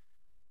had.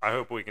 I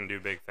hope we can do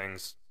big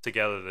things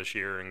together this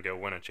year and go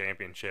win a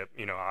championship.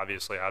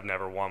 Obviously I've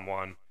never won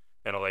one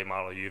in a late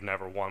model. You've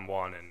never won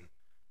one. And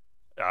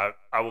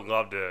I would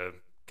love to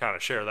kind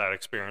of share that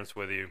experience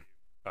with you,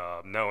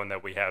 knowing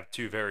that we have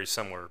two very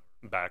similar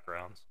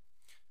backgrounds.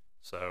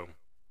 So,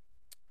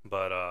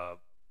 but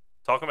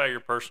talking about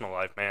your personal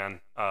life, man,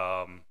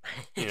 not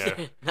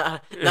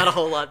a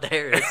whole lot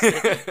there.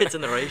 It's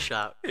in the race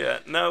shop. Yeah,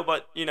 no,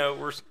 but,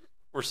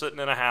 we're sitting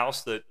in a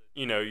house that,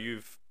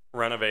 you've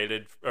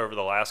renovated over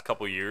the last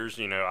couple of years.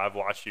 I've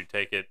watched you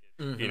take it,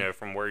 Mm-hmm.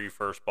 From where you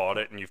first bought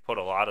it, and you've put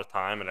a lot of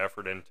time and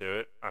effort into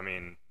it. I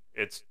mean,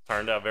 it's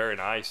turned out very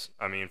nice.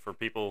 I mean, for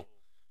people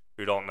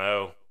who don't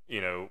know,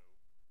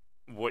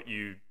 what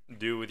you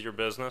do with your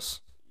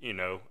business,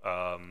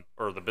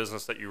 or the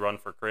business that you run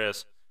for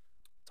Chris,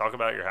 talk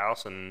about your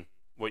house and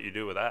what you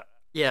do with that.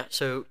 Yeah,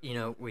 so,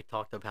 we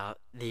talked about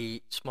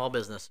the small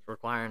business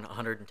requiring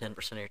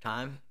 110% of your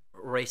time,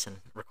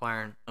 racing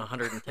requiring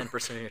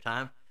 110% of your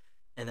time,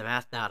 and the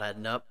math not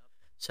adding up.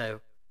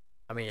 So,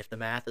 I mean, if the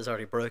math is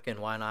already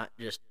broken, why not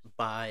just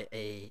buy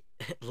a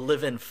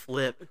live-in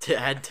flip to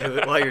add to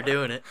it while you're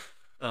doing it?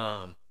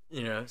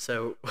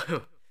 So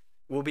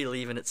we'll be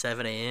leaving at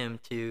 7 a.m.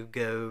 to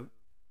go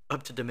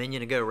up to Dominion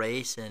to go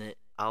race, and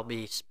I'll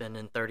be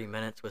spending 30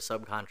 minutes with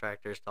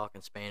subcontractors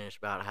talking Spanish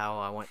about how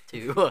I want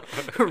to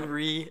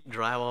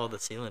re-drywall the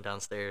ceiling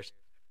downstairs.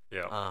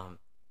 Yeah. I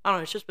don't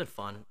know. It's just been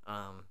fun.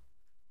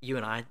 You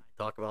and I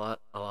talk a lot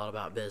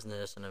about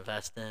business and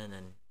investing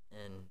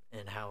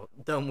and how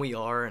dumb we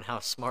are and how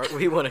smart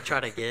we want to try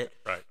to get.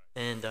 Right.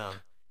 And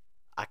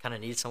I kind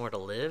of need somewhere to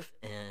live,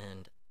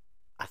 and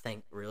I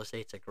think real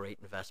estate's a great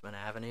investment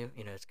avenue.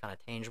 It's kind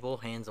of tangible,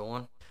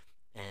 hands-on,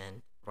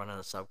 and running a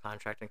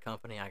subcontracting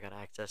company, I got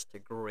access to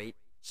great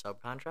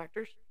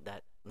subcontractors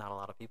that not a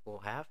lot of people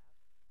have.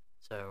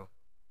 So,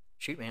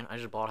 shoot, man, I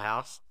just bought a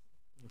house.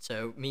 And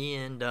so me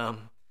and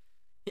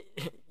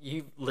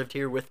you lived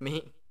here with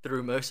me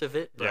through most of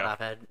it, but Yeah. I've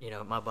had,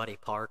 my buddy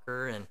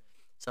Parker and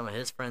some of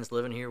his friends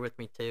living here with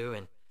me too,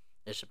 and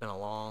it's just been a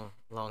long,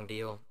 long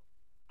deal.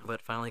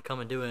 But finally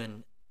coming to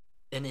an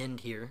end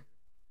here,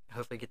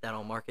 hopefully get that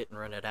on market and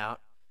rent it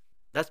out.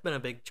 That's been a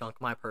big chunk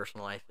of my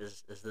personal life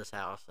is this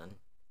house, and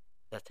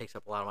that takes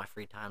up a lot of my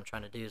free time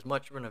trying to do as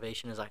much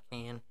renovation as I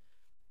can.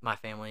 My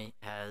family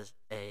has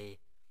a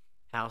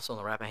house on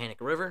the Rappahannock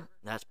River.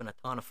 That's been a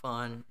ton of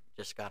fun.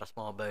 Just got a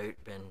small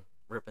boat, been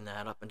ripping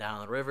that up and down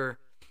the river,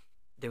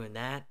 doing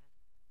that.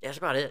 Yeah, that's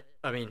about it.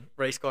 I mean,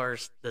 race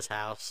cars, this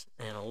house,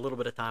 and a little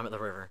bit of time at the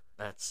river.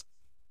 That's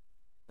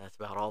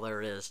about all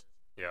there is.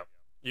 Yeah.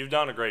 You've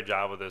done a great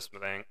job with this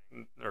thing,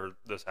 or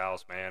this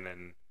house, man,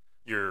 and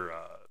you're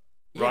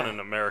running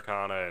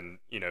Americana and,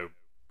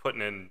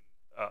 putting in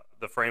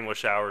the frameless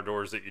shower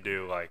doors that you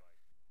do. Like,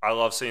 I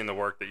love seeing the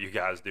work that you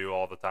guys do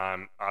all the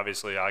time.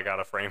 Obviously, I got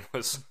a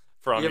frameless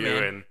from Yeah, you,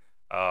 man.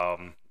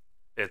 and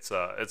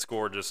it's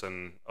gorgeous,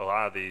 and a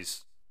lot of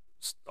these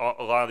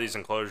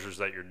enclosures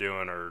that you're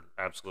doing are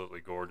absolutely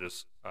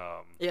gorgeous.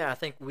 Yeah, I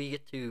think we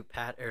get to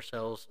pat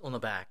ourselves on the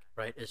back,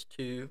 right? As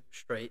two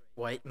straight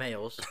white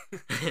males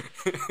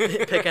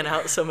picking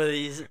out some of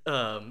these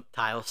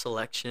tile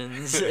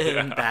selections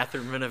and Yeah.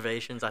 bathroom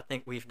renovations. I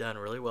think we've done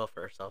really well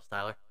for ourselves,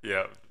 Tyler.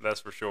 Yeah, that's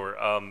for sure.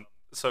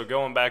 So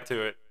going back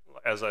to it,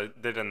 as I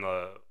did in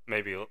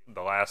maybe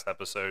the last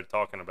episode,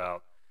 talking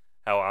about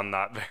how I'm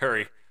not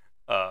very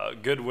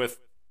good with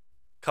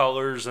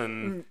colors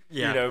and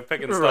Yeah,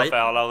 picking stuff right.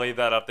 out. I'll leave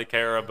that up to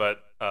Kara,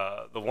 but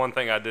the one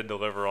thing I did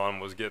deliver on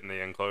was getting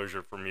the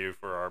enclosure from you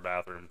for our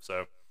bathroom.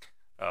 So,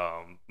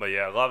 but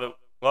yeah, love it.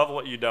 Love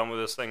what you've done with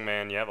this thing,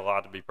 man. You have a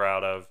lot to be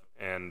proud of,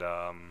 and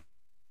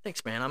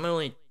Thanks, man. I'm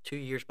only 2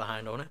 years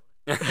behind on it.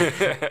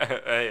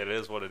 hey, it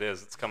is what it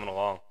is. It's coming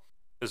along.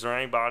 Is there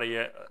anybody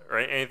or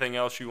anything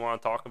else you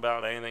want to talk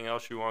about? Anything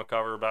else you want to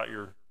cover about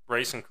your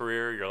racing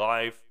career, your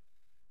life?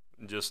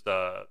 Just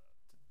to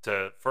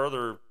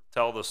further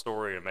tell the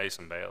story of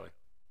Mason Bailey.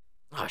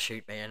 Oh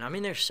shoot, man. I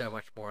mean, there's so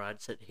much more I'd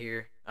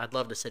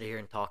love to sit here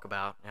and talk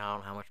about. I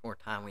don't know how much more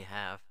time we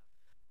have.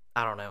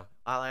 I don't know.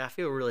 I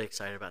feel really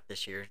excited about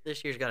this year.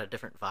 This year's got a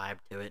different vibe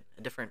to it,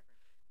 a different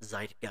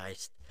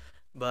zeitgeist.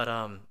 But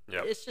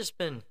Yep. it's just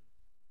been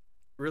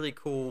really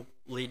cool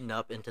leading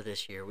up into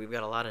this year. We've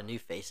got a lot of new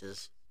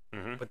faces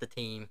Mm-hmm. with the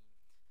team.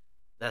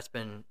 That's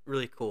been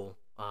really cool.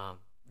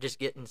 Just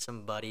getting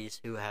some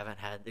buddies who haven't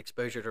had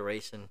exposure to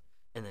racing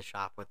in the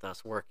shop with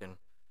us, working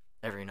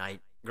every night,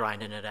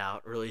 grinding it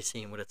out, really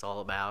seeing what it's all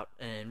about,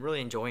 and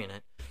really enjoying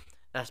it.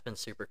 That's been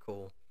super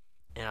cool.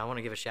 And I want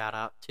to give a shout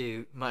out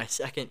to my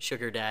second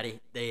sugar daddy,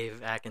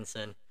 Dave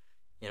Atkinson.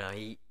 You know,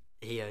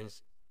 he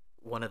owns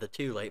one of the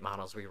two late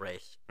models we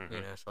race. Mhm. You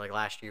know, so like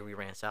last year we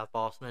ran South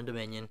Boston and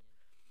Dominion.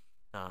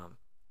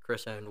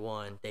 Chris owned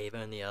one, Dave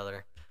owned the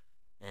other,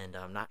 and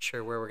I'm not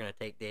sure where we're gonna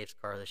take Dave's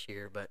car this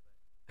year, but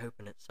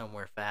hoping it's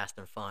somewhere fast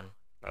and fun.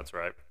 That's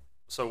right.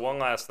 So one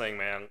last thing,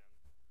 man.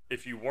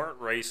 If you weren't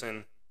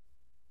racing,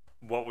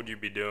 what would you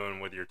be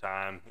doing with your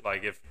time?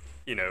 Like if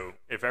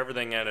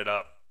everything ended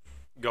up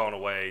going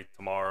away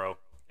tomorrow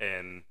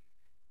and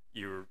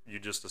you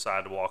just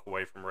decide to walk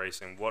away from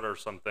racing, what are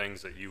some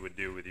things that you would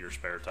do with your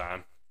spare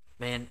time?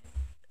 Man,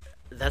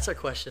 that's a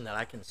question that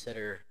I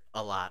consider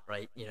a lot,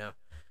 right? You know,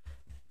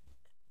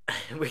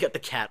 we got the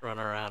cat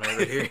running around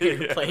over here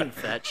Yeah. playing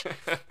fetch.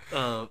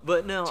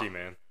 But no,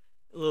 G-man.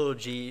 little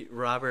G,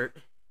 Robert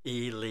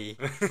E. Lee,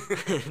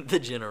 the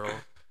general.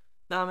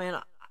 No,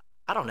 man,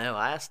 I don't know.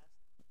 I asked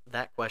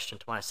that question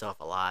to myself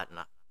a lot, and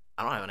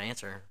I don't have an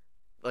answer.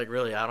 Like,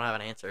 really, I don't have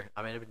an answer.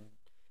 I mean, I've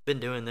been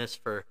doing this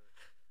for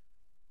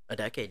a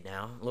decade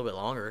now, a little bit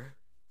longer.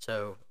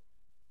 So,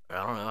 I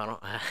don't know.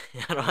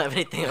 I don't have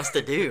anything else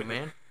to do,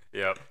 man.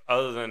 Yep.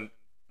 Other than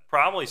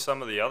probably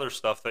some of the other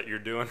stuff that you're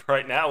doing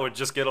right now would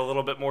just get a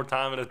little bit more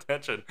time and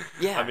attention.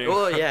 Yeah. I mean,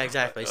 Well, yeah,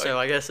 exactly. So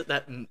I guess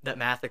that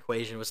math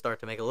equation would start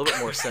to make a little bit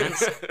more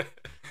sense.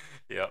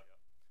 Yep,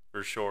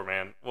 for sure,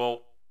 man.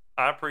 Well,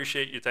 I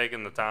appreciate you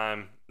taking the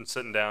time and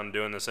sitting down and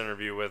doing this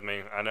interview with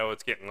me. I know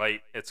it's getting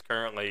late. It's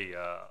currently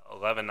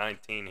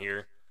 11:19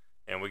 here,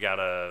 and we got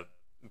to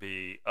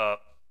be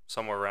up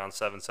somewhere around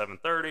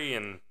 7:30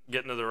 and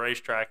getting to the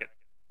racetrack at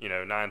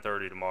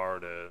 9:30 tomorrow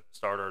to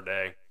start our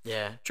day.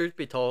 Yeah. Truth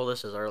be told,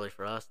 this is early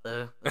for us,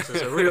 though. This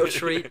is a real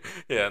treat.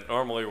 Yeah,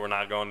 normally we're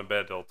not going to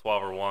bed till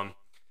 12 or 1.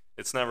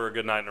 It's never a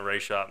good night in a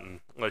race shop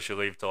unless you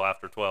leave till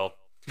after 12.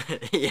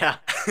 Yeah.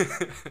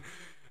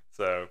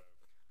 So,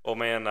 well,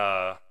 man,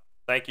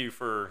 thank you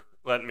for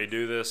letting me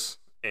do this,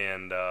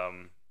 and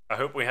I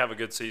hope we have a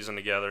good season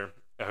together.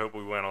 I hope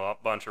we win a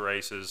bunch of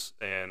races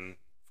and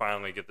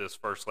finally get this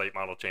first late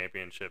model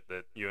championship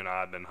that you and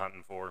I have been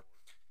hunting for.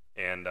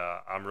 And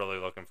I'm really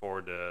looking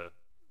forward to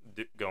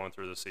going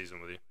through the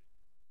season with you.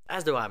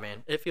 As do I,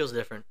 man. It feels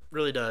different.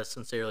 Really does,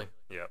 sincerely.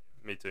 Yeah,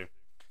 me too.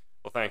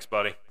 Well, thanks,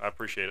 buddy. I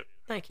appreciate it.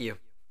 Thank you.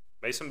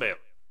 Mason Bailey.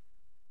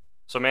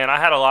 So, man, I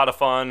had a lot of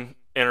fun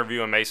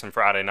interviewing Mason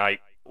Friday night.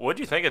 What'd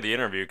you think of the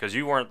interview? Because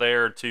you weren't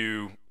there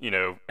to,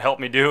 help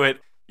me do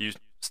it. You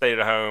stayed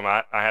at home.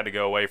 I had to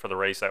go away for the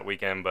race that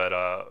weekend.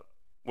 But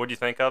what'd you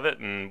think of it?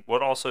 And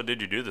what also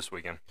did you do this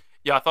weekend?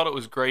 Yeah, I thought it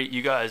was great.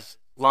 You guys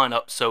line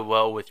up so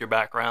well with your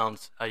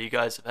backgrounds. You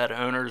guys have had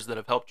owners that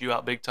have helped you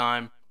out big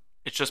time.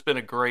 It's just been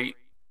a great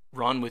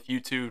run with you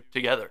two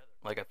together.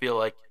 Like, I feel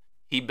like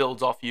he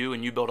builds off you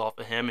and you build off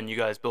of him, and you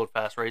guys build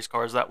fast race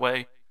cars that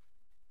way.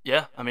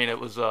 Yeah, I mean, it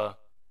was a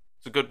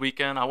good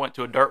weekend. I went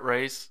to a dirt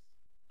race,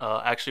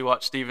 actually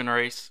watched Steven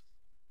race,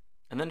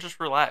 and then just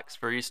relax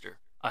for Easter.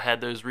 I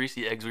had those Reese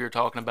eggs we were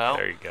talking about.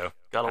 There you go.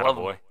 Gotta love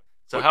them.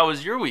 So how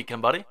was your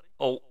weekend, buddy?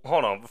 Oh,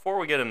 hold on. Before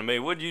we get into me,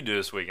 what'd you do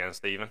this weekend,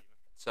 Steven?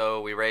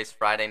 So we raced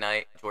Friday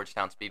night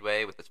Georgetown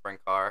Speedway with the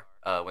sprint car,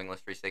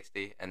 wingless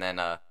 360, and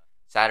then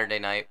Saturday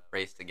night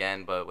raced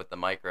again, but with the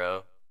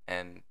micro,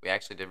 and we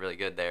actually did really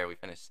good there. We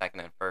finished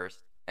second and first,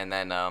 and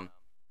then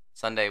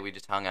Sunday we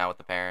just hung out with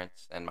the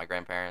parents and my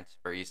grandparents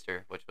for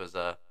Easter, which was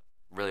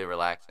really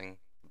relaxing.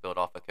 Build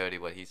off of Cody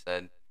what he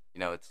said,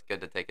 it's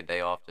good to take a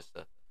day off just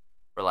to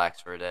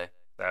relax for a day.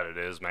 That it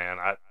is, man.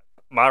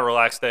 My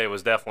relaxed day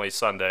was definitely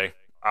Sunday.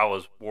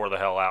 I wore the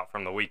hell out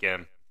from the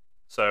weekend.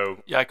 So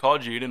Yeah, I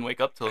called you. You didn't wake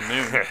up till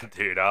noon.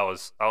 dude, I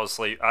was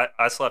asleep.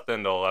 I slept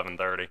until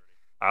 11:30.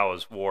 I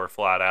was wore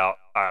flat out.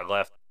 I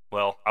left.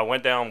 Well, I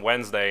went down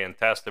Wednesday and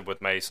tested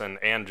with Mason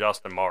and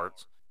Justin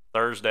Martz.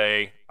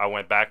 Thursday, I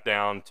went back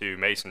down to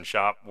Mason's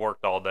shop,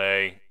 worked all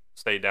day,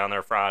 stayed down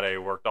there Friday,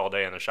 worked all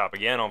day in the shop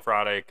again on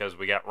Friday because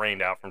we got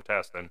rained out from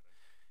testing.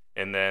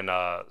 And then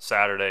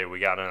Saturday, we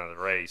got into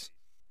the race.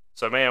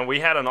 So, man,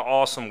 we had an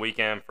awesome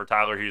weekend for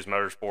Tyler Hughes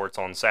Motorsports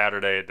on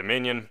Saturday at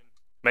Dominion.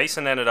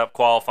 Mason ended up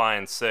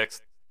qualifying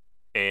 6th,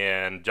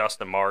 and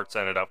Justin Martz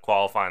ended up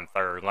qualifying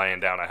 3rd, laying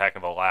down a heck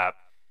of a lap.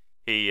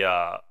 He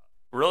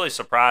really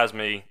surprised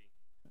me.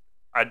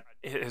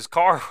 His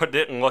car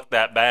didn't look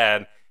that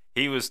bad.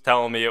 He was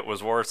telling me it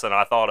was worse than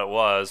I thought it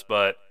was,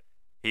 but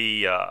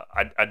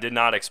I did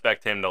not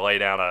expect him to lay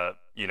down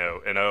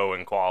an O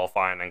in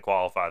qualifying and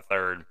qualify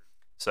 3rd.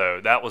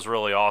 So that was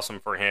really awesome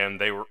for him.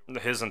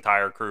 His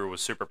entire crew was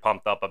super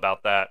pumped up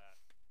about that.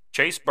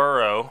 Chase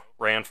Burrow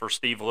ran for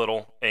Steve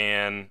Little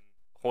and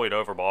Hoyt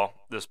Overbaugh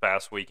this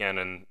past weekend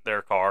in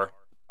their car.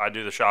 I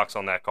do the shocks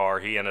on that car.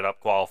 He ended up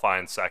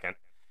qualifying 2nd,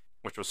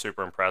 which was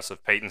super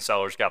impressive. Peyton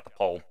Sellers got the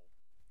pole.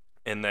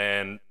 And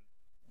then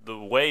the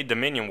way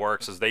Dominion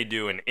works is they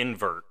do an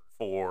invert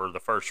for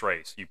the first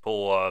race. You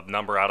pull a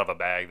number out of a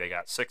bag. They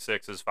got 6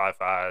 6s, 5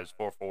 5s,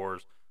 4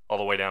 4s, all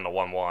the way down to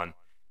 1 1.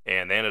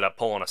 And they ended up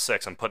pulling a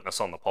 6 and putting us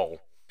on the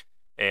pole.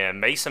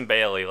 And Mason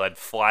Bailey led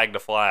flag to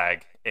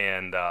flag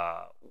and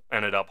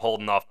ended up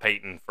holding off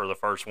Peyton for the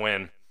first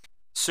win.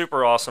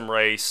 Super awesome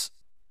race.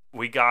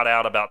 We got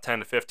out about 10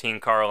 to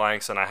 15 car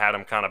lengths, and I had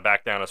him kind of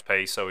back down his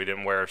pace so he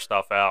didn't wear his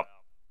stuff out.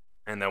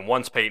 And then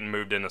once Peyton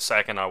moved into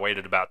 2nd, I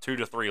waited about 2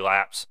 to 3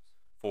 laps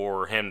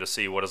for him to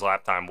see what his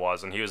lap time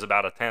was. And he was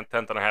about a tenth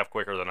and a half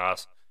quicker than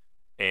us.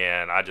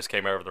 And I just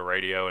came over the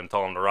radio and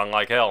told him to run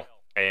like hell.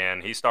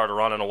 And he started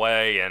running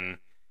away, and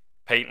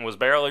Peyton was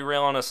barely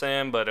reeling us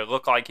in, but it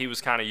looked like he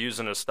was kind of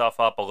using his stuff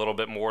up a little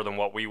bit more than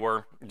what we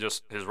were.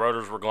 Just his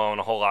rotors were glowing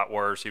a whole lot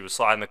worse. He was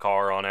sliding the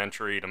car on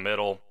entry to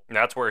middle. And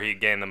that's where he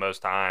gained the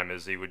most time,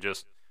 is he would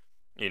just,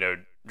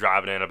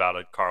 drive it in about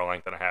a car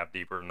length and a half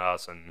deeper than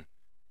us and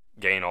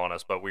gain on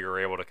us. But we were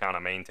able to kind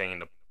of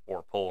maintain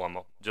or pull him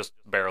just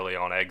barely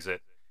on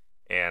exit.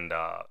 And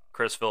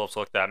Chris Phillips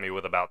looked at me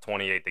with about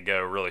 28 to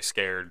go, really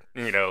scared,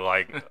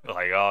 like,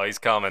 oh, he's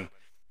coming.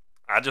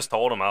 I just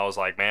told him, I was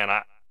like, man,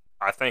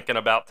 I think in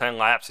about 10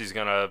 laps he's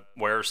going to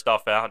wear his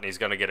stuff out and he's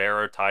going to get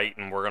aero tight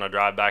and we're going to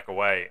drive back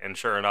away. And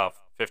sure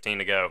enough, 15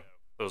 to go.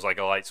 It was like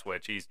a light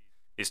switch.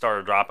 He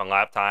started dropping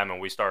lap time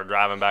and we started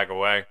driving back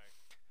away.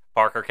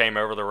 Parker came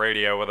over the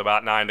radio with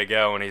about 9 to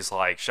go and he's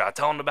like, should I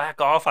tell him to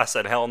back off? I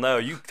said, hell no.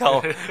 You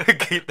tell him,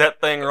 keep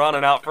that thing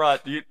running out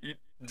front. You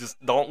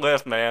just don't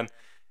lift, man.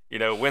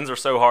 Wins are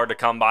so hard to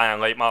come by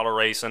in late model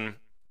racing.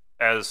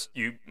 As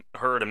you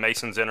heard in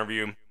Mason's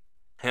interview,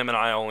 him and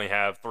I only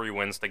have 3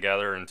 wins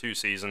together in 2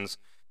 seasons.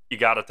 You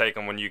got to take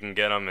them when you can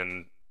get them.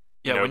 And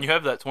when you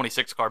have that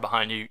 26 car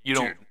behind you,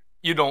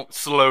 you don't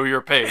slow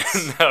your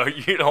pace. No,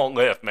 you don't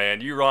lift, man.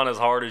 You run as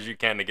hard as you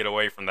can to get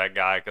away from that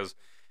guy because,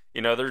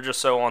 they're just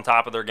so on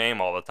top of their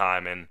game all the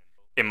time. And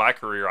in my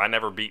career, I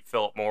never beat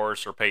Philip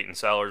Morris or Peyton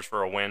Sellers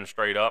for a win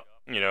straight up,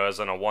 as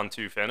in a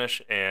 1-2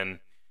 finish. And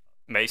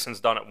Mason's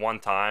done it one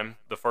time,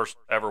 the first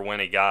ever win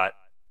he got.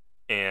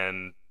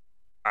 And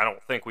I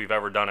don't think we've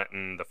ever done it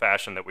in the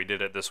fashion that we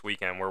did it this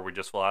weekend where we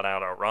just flat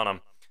out outrun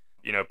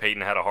them.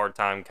 Peyton had a hard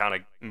time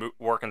kind of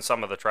working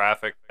some of the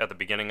traffic at the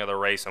beginning of the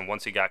race, and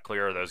once he got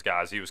clear of those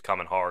guys, he was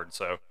coming hard.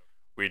 So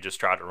we just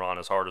tried to run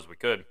as hard as we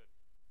could.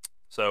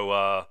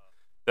 So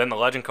then the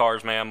Legend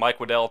Cars, man, Mike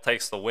Waddell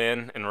takes the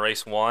win in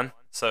race 1.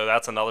 So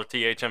that's another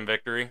THM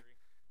victory.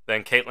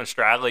 Then Caitlin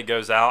Stradley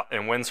goes out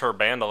and wins her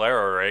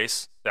Bandolero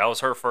race. That was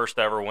her first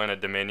ever win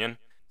at Dominion.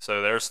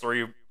 So there's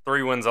three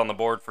wins on the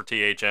board for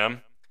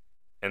THM.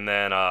 And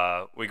then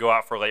we go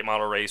out for a late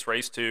model race.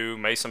 Race 2,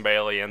 Mason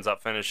Bailey ends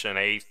up finishing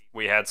 8th.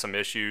 We had some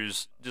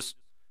issues. Just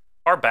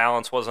our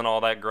balance wasn't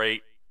all that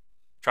great.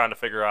 Trying to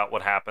figure out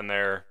what happened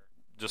there.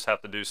 Just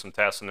have to do some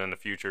testing in the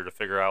future to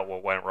figure out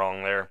what went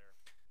wrong there.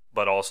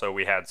 But also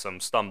we had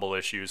some stumble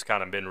issues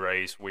kind of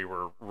mid-race. We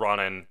were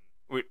running.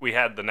 We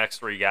had the next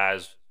 3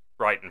 guys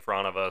right in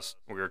front of us.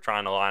 We were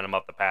trying to line them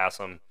up to pass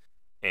them.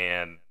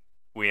 And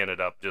we ended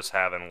up just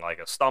having like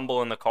a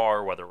stumble in the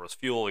car, whether it was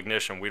fuel,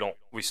 ignition.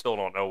 We still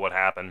don't know what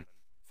happened.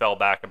 Fell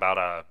back about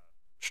a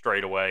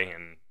straightaway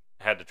and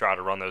had to try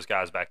to run those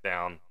guys back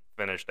down.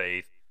 Finished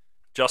 8th.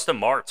 Justin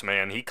Martz,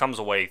 man, he comes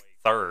away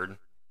 3rd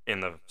in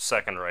the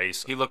second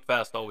race. He looked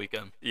fast all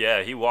weekend.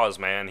 Yeah, he was,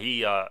 man.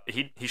 He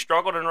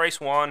struggled in race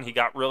 1. He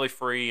got really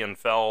free and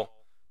fell.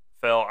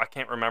 I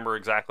can't remember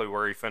exactly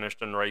where he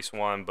finished in race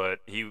 1, but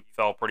he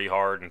fell pretty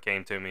hard and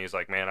came to me. He's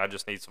like, man, I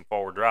just need some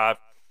forward drive.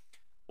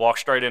 Walked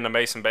straight into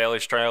Mason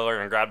Bailey's trailer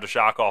and grabbed a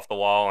shock off the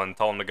wall and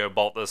told him to go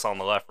bolt this on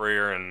the left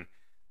rear. And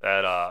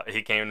that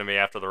he came to me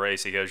after the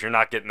race. He goes, "You're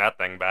not getting that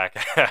thing back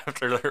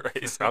after the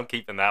race. I'm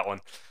keeping that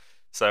one."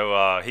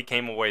 So he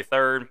came away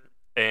third,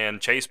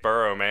 and Chase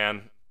Burrow,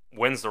 man,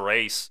 wins the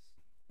race,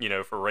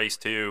 for race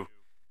 2.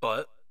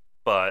 But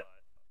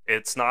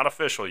it's not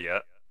official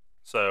yet.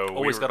 So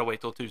always got to wait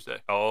till Tuesday.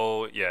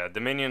 Oh, yeah.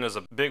 Dominion is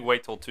a big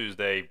wait till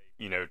Tuesday,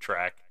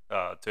 track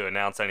to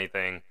announce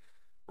anything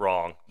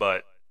wrong.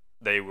 But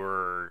they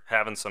were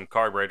having some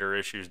carburetor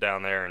issues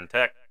down there in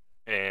Tech,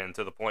 and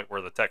to the point where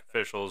the Tech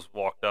officials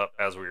walked up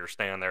as we were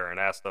standing there and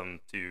asked them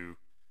to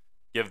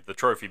give the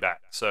trophy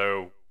back.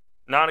 So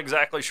not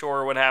exactly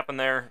sure what happened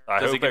there.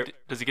 Does he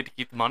get to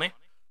keep the money?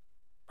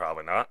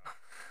 Probably not.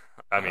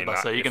 I mean,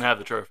 so you can have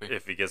the trophy.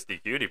 If he gets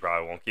DQ'd, he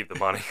probably won't keep the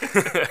money.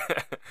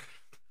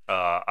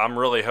 I'm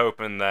really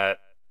hoping that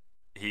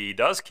he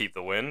does keep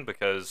the win,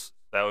 because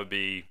that would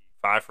be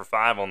 5 for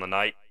 5 on the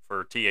night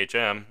for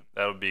THM.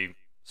 That would be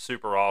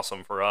super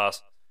awesome for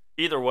us.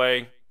 Either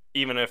way,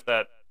 even if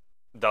that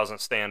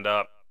doesn't stand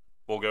up,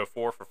 we'll go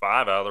 4 for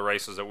 5 out of the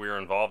races that we were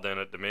involved in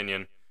at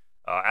Dominion.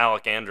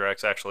 Alec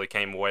Andrex actually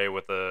came away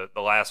with the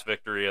last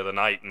victory of the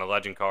night in the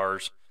Legend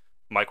Cars.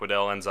 Mike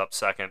Waddell ends up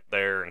second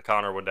there, and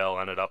Connor Waddell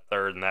ended up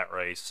third in that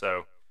race.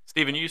 So,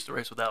 Steven, you used to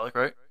race with Alec,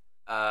 right?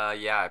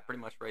 Yeah, I pretty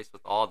much raced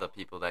with all the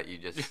people that you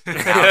just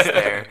announced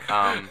there.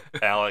 Alec,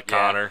 yeah,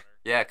 Connor.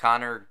 Yeah,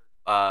 Connor,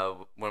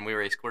 when we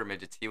raced quarter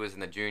midgets, he was in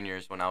the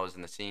juniors when I was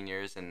in the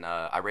seniors. And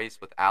I raced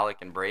with Alec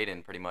and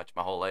Braden pretty much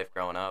my whole life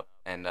growing up.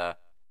 And, I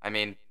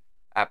mean,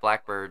 at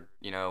Blackbird,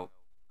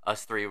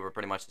 us three were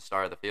pretty much the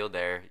star of the field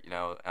there.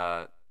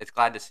 It's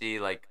glad to see,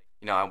 like,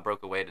 I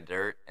broke away to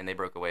dirt and they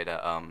broke away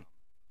to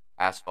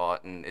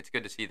asphalt. And it's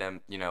good to see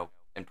them,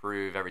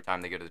 improve every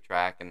time they go to the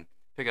track and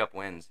pick up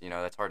wins.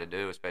 That's hard to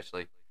do,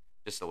 especially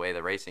just the way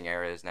the racing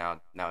era is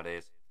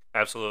nowadays.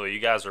 Absolutely. You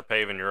guys are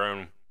paving your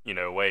own,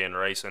 way in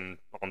racing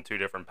on 2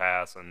 different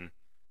paths, and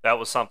that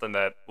was something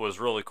that was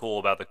really cool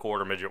about the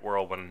quarter midget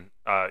world when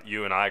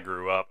you and I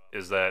grew up,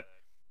 is that,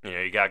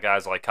 you got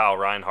guys like Kyle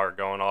Reinhardt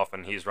going off,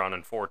 and he's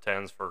running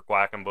 410s for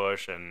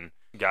Quackenbush, and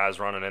guys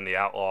running in the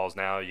Outlaws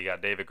now. You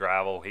got David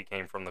Gravel. He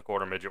came from the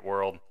quarter midget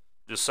world.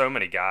 Just so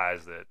many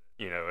guys that,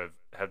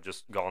 have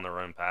just gone their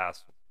own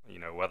paths,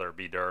 whether it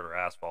be dirt or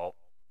asphalt.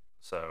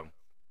 So,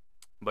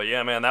 but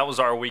yeah, man, that was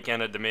our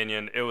weekend at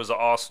Dominion. It was an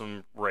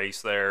awesome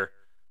race there.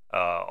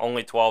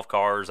 Only 12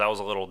 cars. That was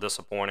a little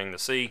disappointing to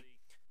see.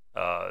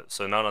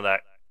 So none of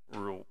that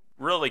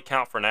really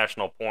count for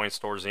national points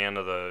towards the end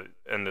of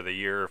the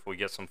year if we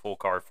get some full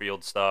car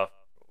field stuff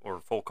or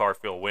full car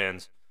field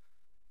wins.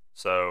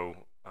 So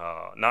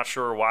not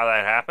sure why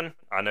that happened.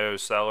 I know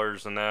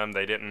Sellers and them,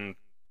 they didn't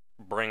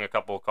bring a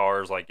couple of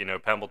cars like,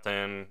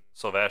 Pembleton,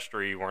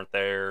 Silvestri weren't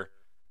there.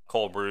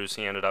 Cole Bruce,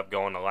 he ended up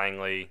going to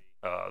Langley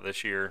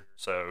this year.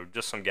 So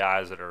just some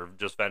guys that are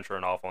just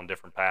venturing off on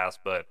different paths,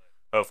 but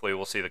hopefully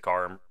we'll see the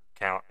car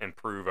count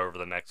improve over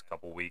the next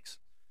couple weeks.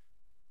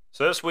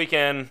 So this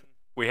weekend,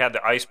 we had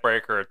the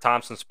icebreaker at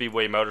Thompson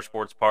Speedway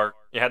Motorsports Park.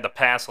 You had the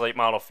Pass late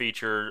model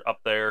feature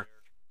up there.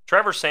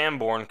 Trevor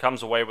Sanborn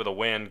comes away with a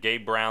win.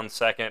 Gabe Brown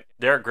second.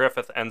 Derek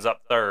Griffith ends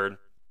up third.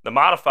 The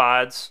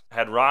modifieds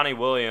had Ronnie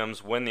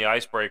Williams win the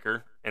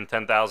icebreaker and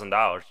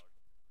 $10,000.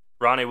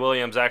 Ronnie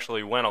Williams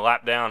actually went a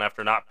lap down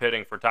after not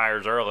pitting for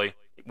tires early.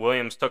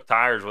 Williams took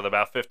tires with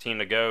about 15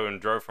 to go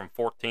and drove from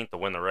 14th to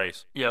win the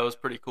race. Yeah, it was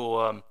pretty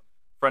cool.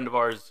 Friend of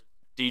ours,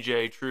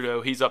 DJ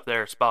Trudeau, he's up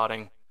there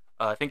spotting.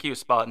 I think he was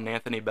spotting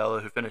Anthony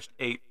Bella, who finished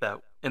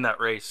 8th in that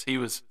race.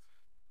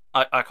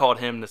 I called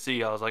him to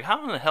see. I was like,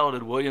 how in the hell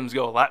did Williams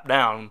go a lap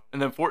down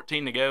and then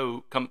 14 to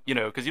go?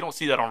 Because you don't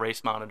see that on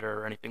Race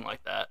Monitor or anything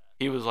like that.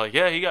 He was like,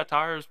 yeah, he got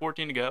tires,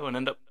 14 to go, and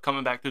ended up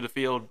coming back through the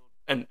field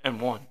and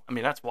won. I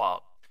mean, that's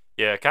wild.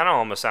 Yeah, it kind of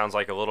almost sounds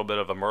like a little bit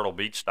of a Myrtle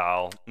Beach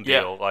style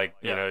deal.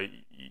 Yeah.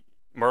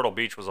 Myrtle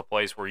Beach was a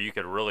place where you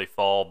could really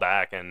fall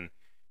back and,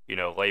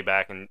 lay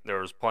back, and there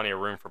was plenty of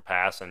room for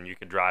pass, and you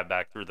could drive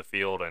back through the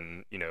field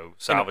and,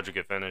 salvage a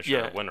good finish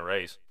or win a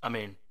race. I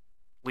mean,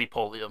 Lee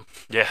Polium.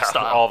 Yeah,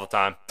 style. All the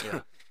time.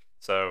 Yeah.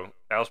 So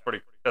that's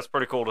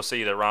pretty cool to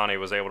see that Ronnie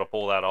was able to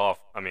pull that off.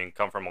 I mean,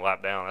 come from a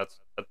lap down.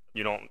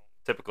 You don't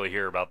typically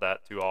hear about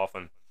that too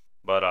often.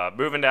 But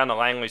moving down to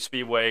Langley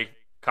Speedway,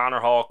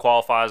 Connor Hall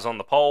qualifies on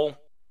the pole,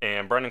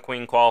 and Brendan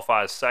Queen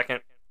qualifies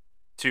second.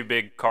 2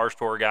 big Cars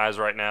Tour guys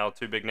right now,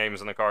 2 big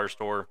names in the Cars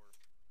Tour.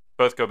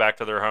 Both go back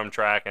to their home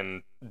track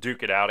and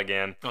duke it out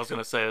again. I was going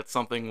to say, it's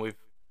something we've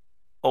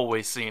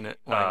always seen at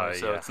Langley,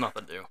 so it's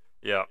nothing new.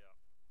 Yeah.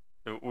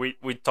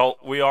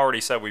 We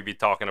already said we'd be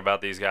talking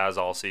about these guys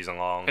all season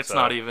long. It's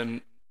not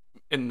even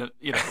in the,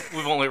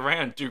 we've only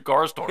ran 2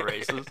 Cars Tour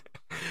races.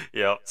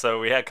 Yeah. So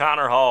we had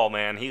Connor Hall,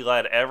 man. He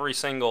led every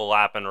single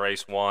lap in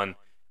race 1.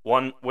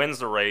 Wins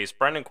the race.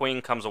 Brendan Queen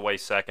comes away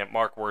second.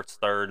 Mark Wirtz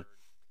third.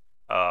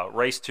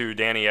 Race 2,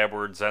 Danny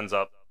Edwards ends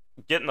up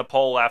getting the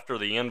pole after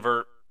the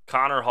invert.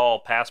 Connor Hall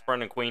passed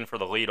Brendan Queen for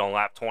the lead on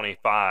lap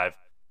 25.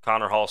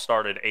 Connor Hall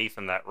started 8th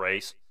in that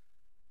race.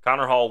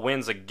 Connor Hall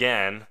wins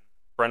again.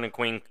 Brendan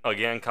Queen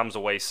again comes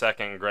away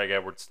second, and Greg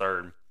Edwards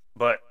third.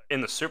 But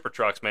in the Super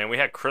Trucks, man, we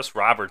had Chris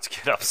Roberts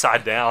get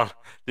upside down.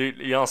 Dude,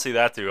 you don't see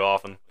that too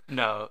often.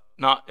 No,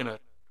 not in a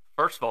 –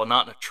 first of all,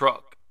 not in a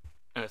truck,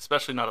 and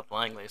especially not at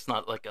Langley. It's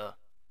not like a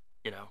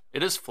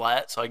it is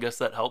flat, so I guess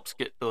that helps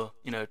get the,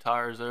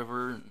 tires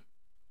over. And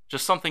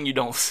just something you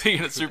don't see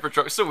in a super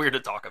truck. It's so weird to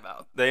talk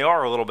about. They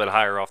are a little bit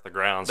higher off the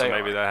ground, so They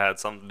maybe are. that had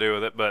something to do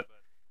with it. But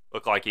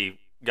looked like he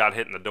got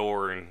hit in the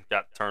door and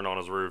got turned on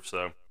his roof.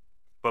 So,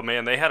 but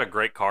man, they had a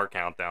great car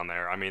count down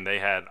there. I mean, they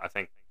had, I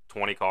think,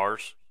 20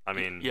 cars. I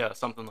mean, Yeah,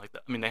 something like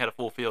that. I mean, they had a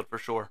full field for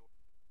sure.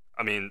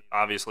 I mean,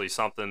 obviously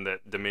something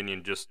that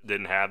Dominion just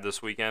didn't have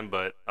this weekend,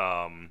 but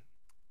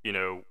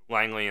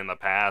Langley in the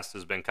past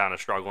has been kind of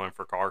struggling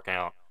for car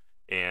count,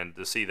 and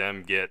to see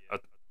them get a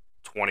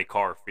 20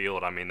 car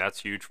field, I mean,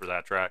 that's huge for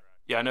that track.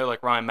 Yeah, I know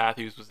like Ryan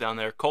Matthews was down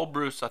there. Cole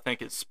Bruce, I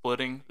think, is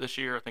splitting this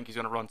year. I think he's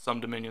going to run some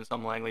Dominion,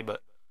 some Langley,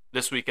 but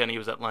this weekend he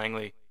was at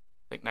Langley.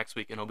 I think next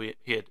weekend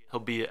he'll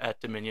be at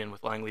Dominion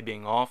with Langley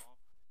being off.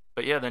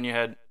 But yeah, then you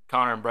had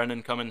Connor and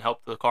Brendan come and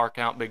help the car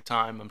count big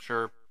time. I'm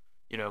sure,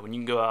 when you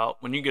can go out,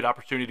 when you get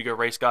opportunity to go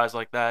race guys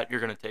like that, you're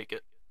going to take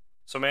it.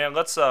 So man,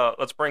 let's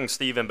bring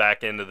Steven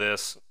back into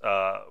this.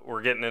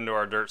 We're getting into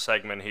our dirt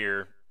segment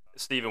here.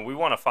 Steven, we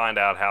want to find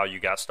out how you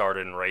got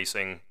started in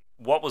racing.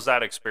 What was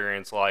that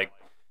experience like?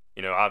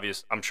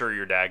 I'm sure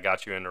your dad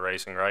got you into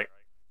racing, right?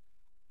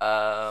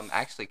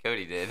 Actually,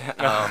 Cody did.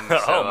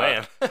 Oh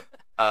man.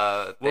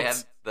 They had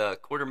the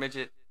quarter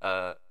midget.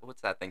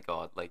 What's that thing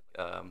called? Like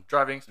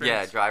Driving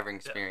experience? Yeah, driving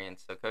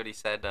experience. So Cody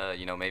said,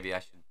 maybe I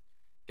should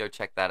go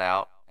check that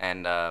out.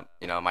 And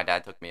my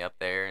dad took me up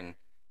there, and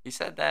he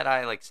said that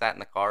I like sat in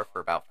the car for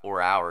about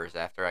 4 hours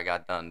after I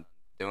got done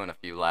doing a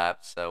few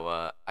laps.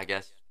 So I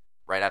guess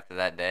right after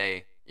that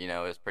day, it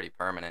was pretty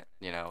permanent.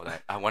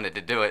 That I wanted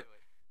to do it.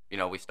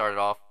 We started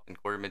off in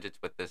quarter midgets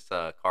with this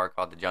car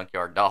called the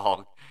Junkyard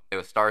Dog. It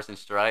was Stars and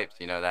Stripes.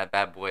 That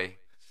bad boy,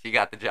 she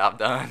got the job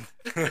done.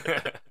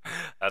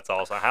 That's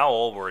awesome. How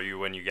old were you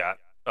when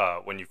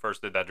you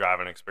first did that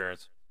driving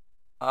experience?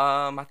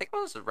 I think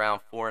I was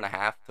around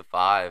 4.5 to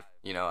 5.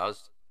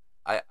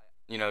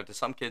 To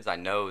some kids I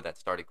know that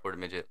started quarter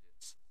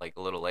midgets like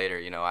a little later.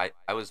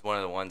 I was one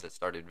of the ones that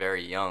started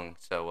very young.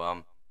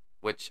 So,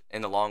 which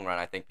in the long run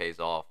I think pays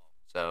off.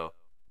 So,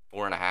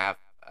 4.5.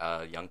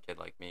 A young kid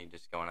like me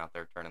just going out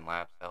there turning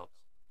laps helps.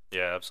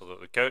 Yeah,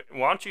 absolutely.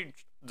 Why don't you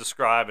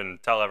describe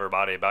and tell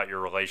everybody about your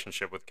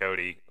relationship with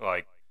Cody?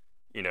 Like,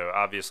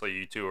 obviously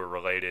you two are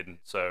related.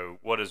 So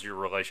what has your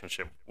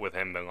relationship with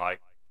him been like?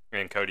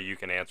 And Cody, you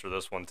can answer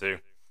this one too.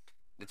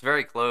 It's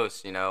very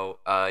close.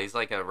 He's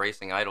like a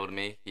racing idol to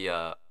me. He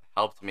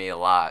helped me a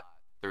lot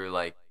through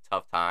like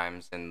tough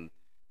times and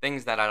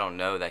things that I don't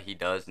know that he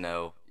does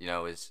know.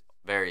 Is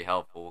very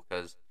helpful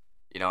because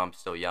I'm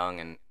still young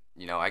and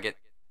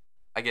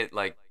I get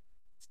like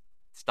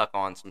stuck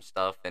on some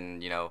stuff,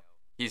 and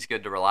he's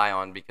good to rely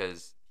on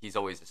because he's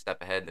always a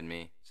step ahead than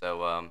me.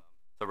 So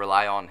to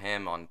rely on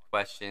him on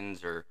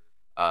questions or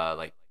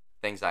like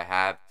things I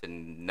have to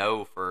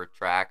know for a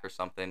track or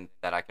something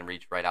that I can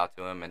reach right out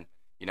to him, and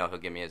he'll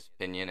give me his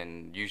opinion,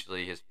 and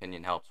usually his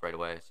opinion helps right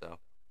away. So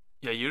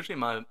yeah, usually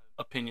my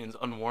opinion's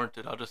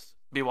unwarranted. I'll just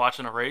be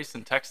watching a race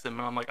and text him,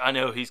 and I'm like, I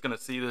know he's gonna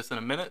see this in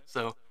a minute,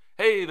 so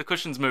hey, the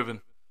cushion's moving,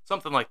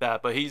 something like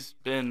that. But his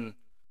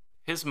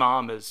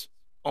mom is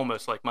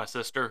almost like my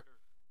sister,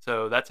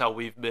 so that's how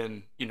we've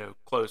been,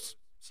 close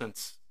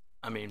since,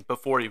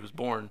 before he was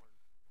born.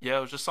 Yeah,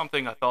 it was just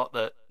something I thought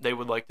that they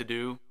would like to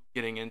do,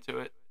 getting into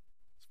it.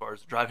 As far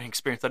as the driving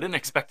experience, I didn't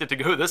expect it to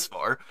go this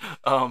far,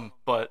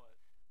 but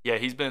yeah,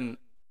 he's been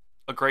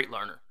a great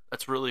learner.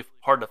 That's really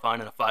hard to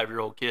find in a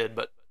 5-year-old kid,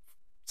 but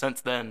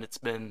since then,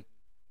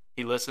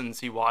 he listens,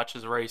 he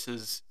watches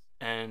races,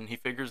 and he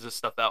figures this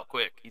stuff out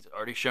quick. He's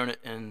already shown it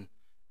in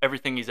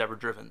everything he's ever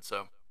driven,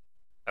 so.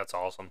 That's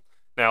awesome.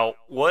 Now,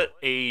 what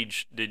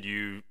age did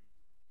you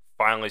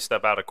finally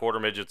step out of quarter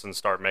midgets and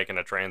start making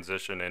a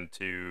transition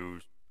into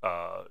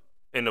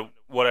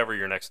whatever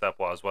your next step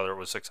was, whether it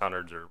was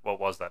 600s or what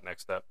was that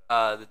next step?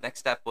 The next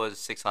step was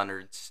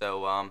 600s.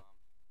 So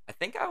I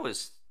think I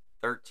was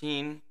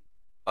 13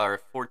 or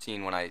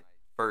 14 when I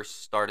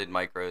first started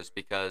micros,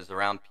 because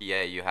around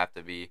PA you have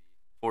to be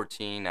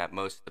 14 at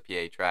most of the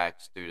PA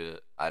tracks due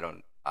to I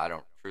don't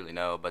truly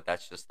know, but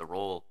that's just the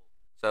rule.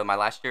 So my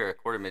last year at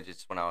quarter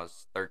midgets, when I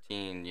was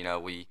 13,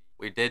 we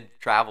did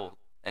travel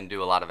and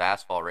do a lot of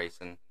asphalt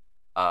racing,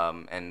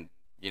 and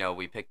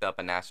we picked up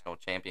a national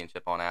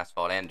championship on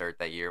asphalt and dirt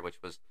that year,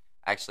 which was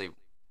actually,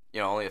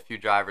 only a few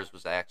drivers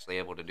was actually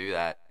able to do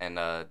that, and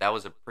that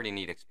was a pretty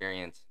neat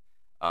experience.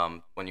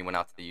 When you went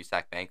out to the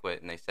USAC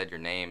banquet and they said your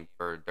name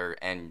for dirt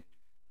and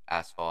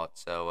asphalt.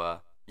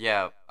 So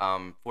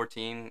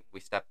 14,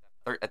 we stepped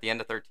at the end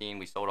of 13,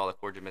 we sold all the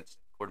quarter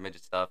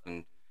midget stuff,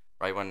 and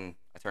right when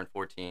I turned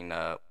 14,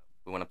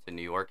 we went up to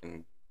New York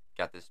and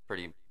got this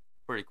pretty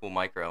cool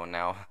micro, and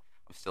now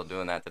I'm still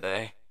doing that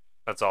today.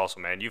 That's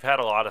awesome, man. You've had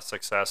a lot of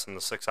success in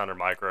the 600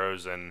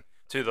 micros, and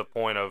to the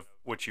point of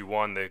which you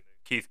won the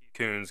Keith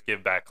Coons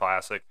Give Back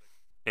Classic,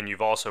 and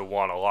you've also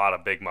won a lot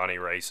of big money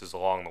races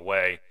along the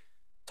way.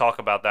 Talk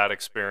about that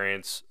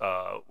experience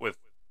with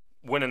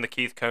winning the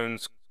Keith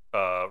Coons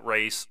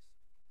race,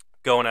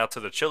 going out to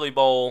the Chili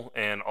Bowl,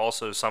 and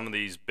also some of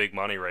these big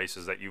money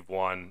races that you've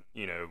won.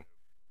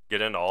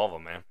 Get into all of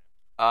them, man.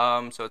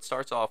 So it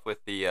starts off with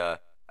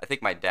I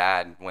think my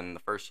dad, when the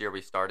first year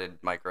we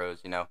started micros,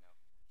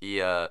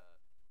 he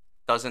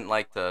doesn't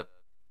like to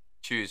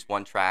choose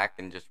one track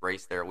and just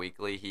race there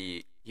weekly.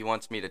 He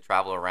wants me to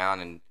travel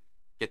around and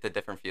get the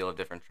different feel of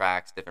different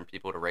tracks, different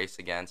people to race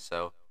against.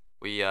 So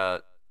we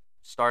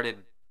started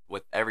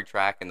with every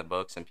track in the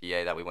books in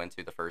PA that we went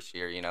to the first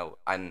year.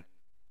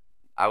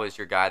 I was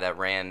your guy that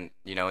ran,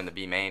 in the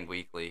B main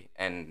weekly,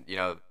 and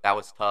that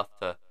was tough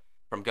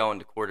from going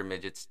to quarter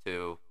midgets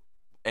to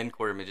end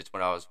quarter midgets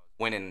when I was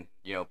winning,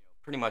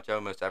 pretty much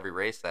almost every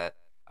race that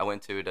I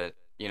went to,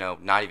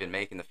 not even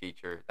making the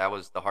feature. That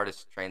was the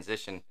hardest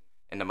transition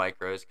into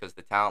micros because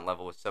the talent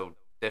level was so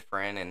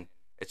different and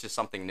it's just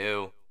something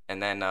new.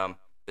 And then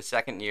the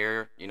second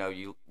year,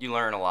 you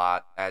learn a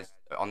lot as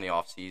on the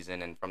off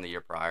season and from the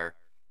year prior.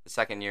 The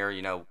second year,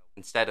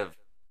 instead of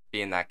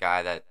being that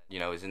guy that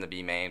is in the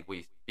B main,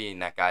 we being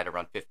that guy to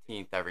run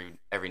 15th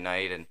every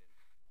night, and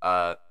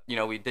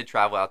we did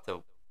travel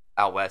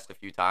out west a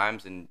few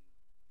times, and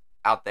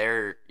out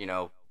there,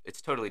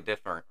 it's totally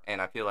different.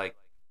 And I feel like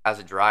as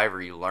a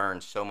driver, you learn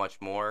so much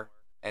more,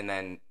 and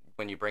then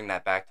when you bring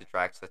that back to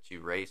tracks that you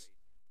race,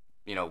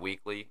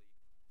 weekly,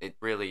 it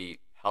really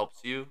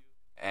helps you.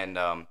 And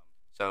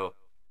so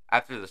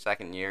after the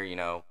second year,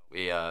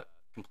 we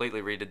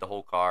completely redid the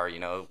whole car.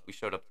 We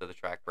showed up to the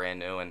track brand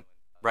new, and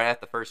right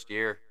after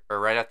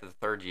the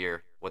third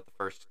year with the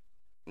first,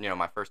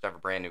 my first ever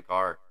brand new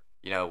car,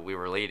 we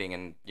were leading,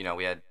 and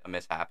we had a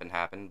mishap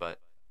happen. But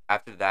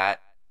after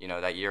that,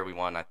 that year we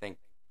won, I think,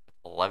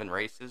 11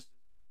 races.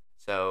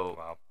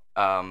 So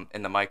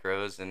in the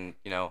micros, and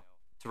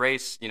to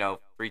race,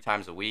 3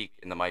 times a week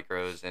in the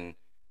micros and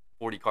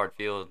 40 card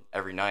field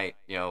every night,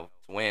 to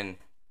win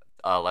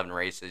 11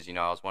 races,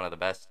 I was one of the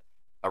best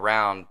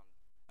around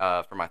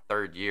for my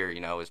third year.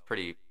 It was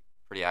pretty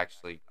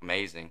actually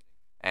amazing.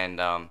 And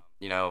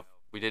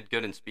we did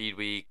good in Speed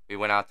Week. We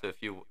went out to a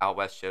few out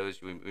west shows.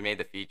 We made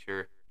the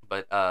feature.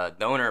 But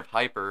the owner of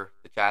Hyper,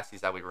 the chassis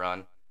that we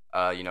run,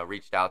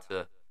 reached out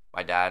to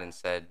my dad and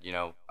said,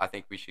 I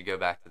think we should go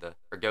to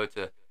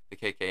the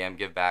KKM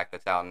Give Back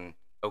that's out in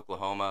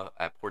Oklahoma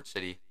at Port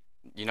City.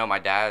 My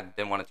dad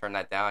didn't want to turn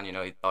that down.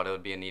 He thought it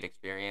would be a neat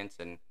experience.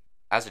 And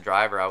as a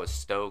driver, I was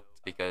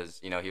stoked because,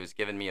 he was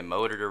giving me a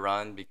motor to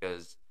run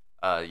because,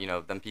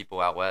 them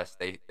people out west,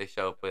 they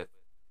show up with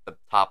the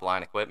top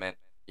line equipment.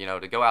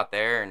 To go out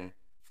there and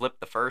flip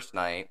the first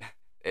night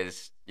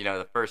is,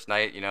 the first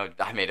night,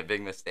 I made a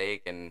big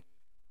mistake and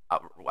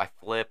I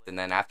flipped. And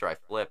then after I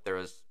flipped, there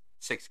was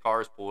 6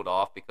 cars pulled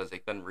off because they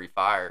couldn't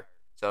refire.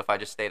 So if I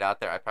just stayed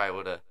out there, I probably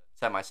would have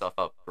set myself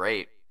up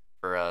great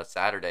for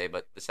Saturday.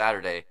 But the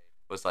Saturday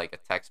was like a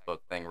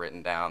textbook thing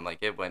written down. Like,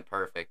 it went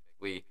perfect.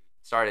 We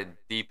started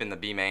deep in the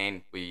B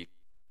main. We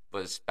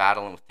was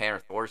battling with Tanner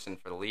Thorson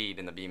for the lead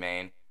in the B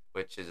main,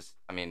 which is,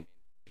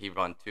 he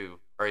won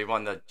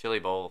the Chili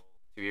Bowl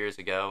 2 years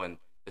ago, and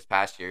this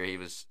past year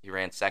he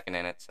ran second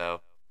in it.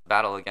 So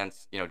battle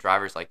against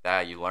drivers like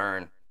that, you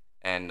learn.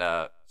 And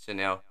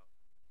so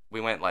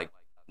we went like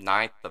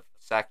 9th to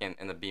 2nd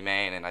in the B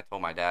main, and I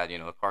told my dad,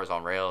 the car's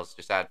on rails,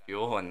 just add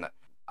fuel and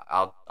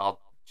I'll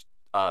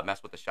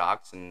mess with the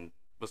shocks and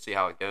we'll see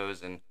how it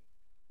goes. And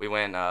we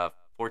went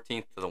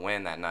 14th to the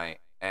win that night,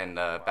 and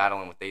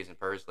battling with Dazen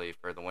Pursley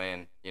for the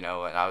win, and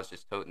I was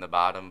just toting the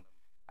bottom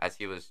as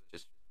he was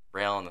just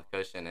railing the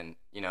cushion. And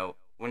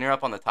when you're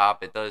up on the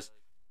top,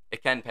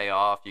 it can pay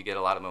off. You get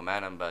a lot of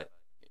momentum, but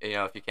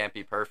if you can't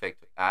be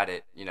perfect at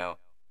it,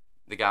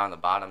 the guy on the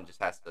bottom just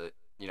has to,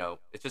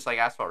 it's just like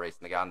asphalt racing.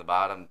 The guy on the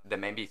bottom that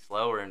may be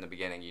slower in the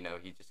beginning,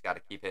 he just got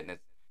to keep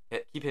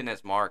hitting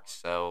his marks.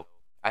 So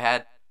I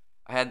had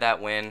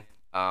that win,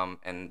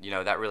 and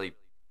that really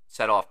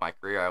set off my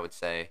career, I would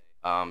say,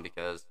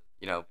 because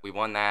we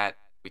won that.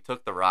 We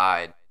took the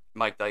ride.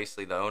 Mike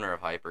Dicely, the owner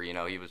of Hyper,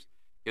 he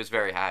was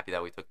very happy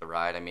that we took the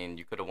ride.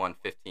 You could have won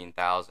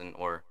 15,000,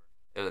 or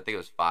I think it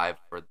was 5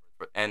 for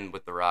end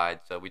with the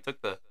ride. So we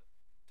took the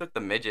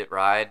midget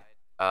ride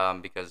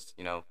because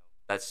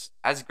that's,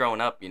 as growing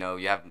up,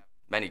 you have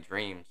many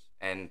dreams,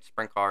 and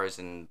sprint cars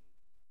and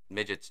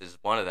midgets is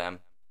one of them.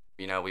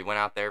 We went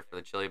out there for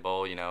the Chili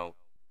Bowl.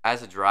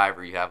 As a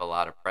driver, you have a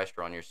lot of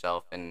pressure on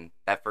yourself, and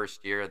that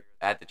first year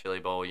at the Chili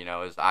Bowl, it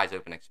was an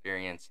eyes-open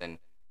experience. And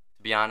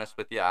to be honest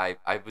with you, I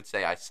would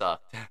say I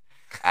sucked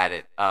at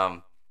it.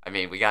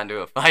 We got into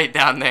a fight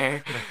down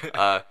there.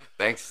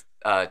 Thanks,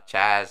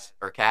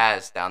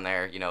 Kaz down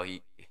there.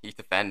 He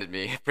defended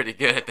me pretty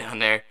good down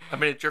there.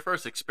 It's your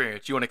first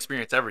experience. You want to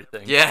experience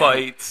everything. Yeah.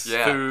 Fights,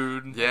 Yeah.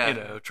 food,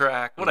 Yeah.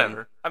 track,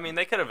 whatever.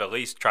 They could have at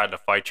least tried to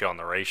fight you on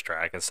the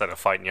racetrack instead of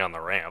fighting you on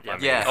the ramp.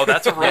 Yeah. Oh,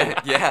 that's a rule.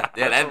 Yeah.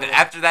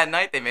 After that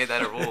night, they made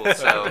that a rule.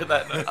 So, After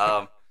that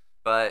night.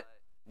 But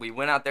we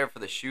went out there for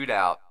the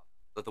shootout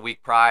the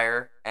week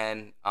prior,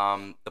 and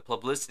the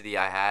publicity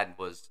I had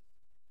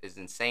is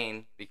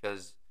insane,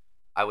 because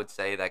I would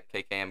say that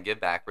KKM Give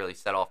Back really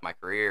set off my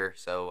career.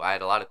 So I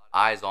had a lot of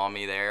eyes on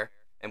me there,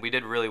 and we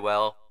did really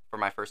well for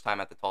my first time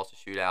at the Tulsa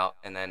shootout.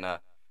 And then,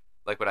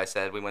 like what I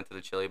said, we went to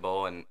the Chili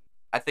Bowl, and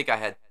I think I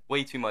had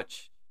way too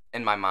much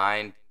in my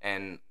mind,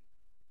 and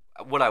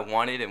what I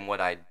wanted and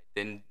what I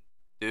didn't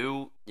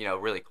do,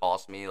 really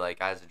cost me. Like,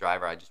 as a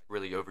driver, I just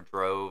really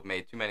overdrove,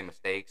 made too many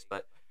mistakes.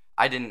 But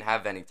I didn't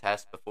have any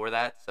tests before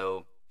that,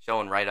 so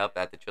showing right up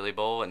at the Chili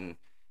Bowl and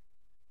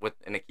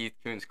in a Keith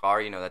Kunz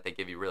car, that they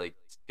give you really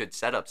good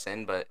setups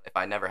in. But if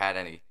I never had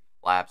any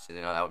laps,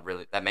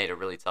 that made it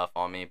really tough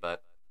on me.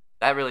 But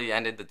that really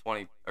ended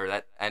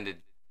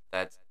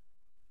that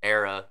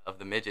era of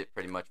the midget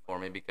pretty much for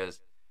me, because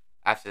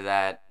after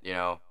that,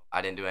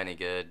 I didn't do any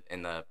good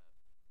in the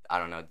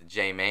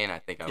J main. I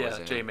think I was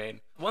in. Yeah, J main.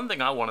 One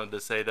thing I wanted to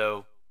say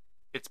though,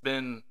 it's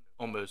been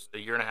almost a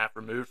year and a half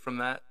removed from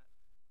that.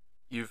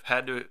 You've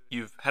had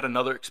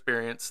another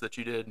experience that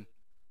you did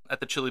at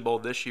the Chili Bowl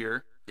this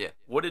year. Yeah.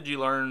 What did you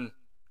learn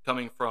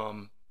coming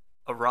from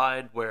a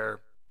ride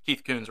where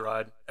Keith Kunz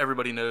ride,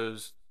 everybody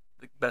knows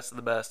the best of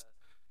the best,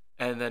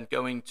 and then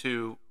going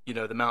to,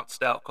 the Mount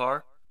Stout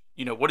car?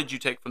 What did you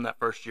take from that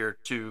first year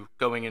to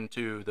going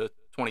into the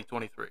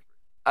 2023?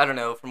 I don't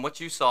know. From what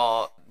you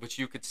saw, which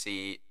you could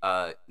see,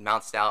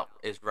 Mount Stout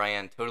is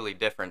ran totally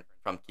different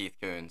from Keith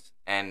Kunz.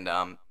 And,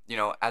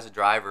 as a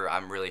driver,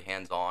 I'm really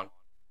hands-on.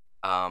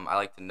 I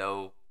like to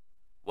know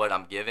what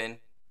I'm given.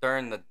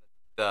 During the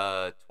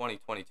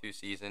 2022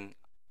 season,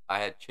 I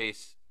had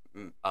Chase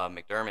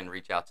McDermott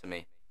reach out to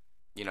me,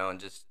 and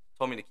just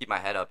told me to keep my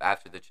head up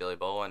after the Chili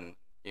Bowl. And,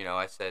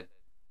 I said,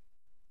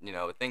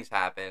 things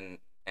happen,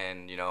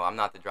 and, I'm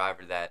not the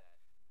driver that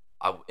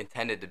I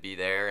intended to be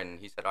there. And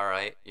he said, all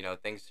right,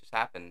 things just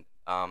happen.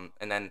 And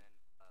then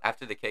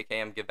after the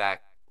KKM give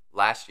back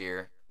last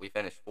year, we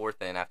finished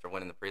 4th in after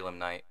winning the prelim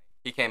night.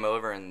 He came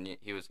over and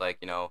he was like,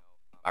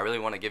 I really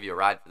want to give you a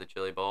ride for the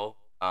Chili Bowl.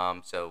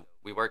 So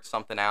we worked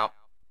something out.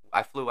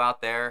 I flew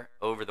out there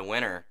over the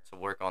winter to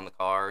work on the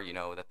car.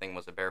 The thing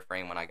was a bare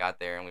frame when I got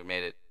there, and we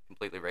made it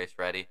completely race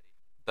ready.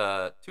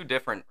 The two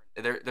different,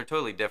 they're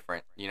totally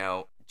different.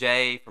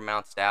 Jay from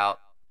Mount Stout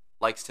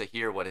likes to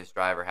hear what his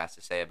driver has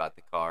to say about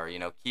the car.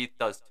 Keith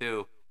does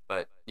too,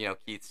 but,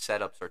 Keith's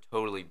setups are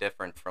totally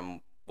different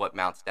from what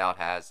Mount Stout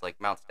has.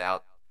 Like, Mount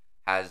Stout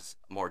has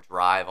more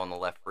drive on the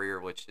left rear,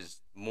 which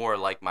is more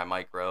like my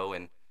micro,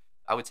 and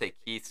I would say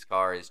Keith's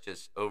car is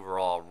just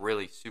overall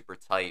really super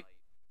tight.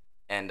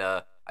 And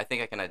I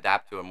think I can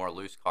adapt to a more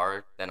loose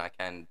car than I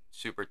can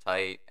super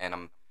tight,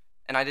 and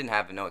I didn't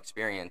have no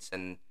experience.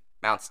 And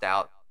Mount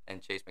Stout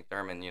and Chase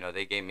McDermott,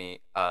 they gave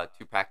me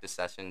 2 practice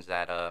sessions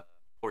at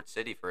Port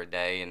City for a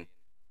day, and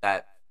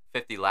that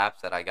 50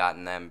 laps that I got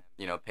in them,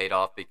 paid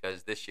off,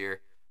 because this year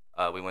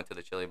we went to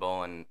the Chili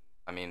Bowl, and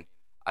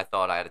I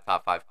thought I had a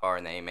top 5 car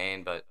in the A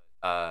main, but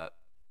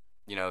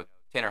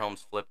Tanner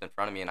Holmes flipped in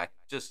front of me, and I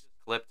just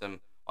clipped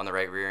him on the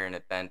right rear, and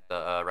it bent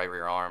the right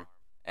rear arm.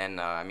 And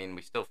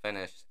we still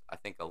finished, I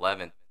think,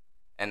 11th,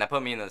 and that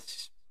put me in the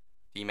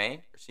D main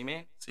or C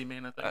main. C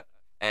main, I think.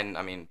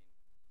 And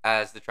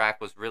as the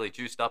track was really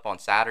juiced up on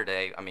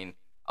Saturday,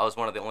 I was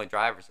one of the only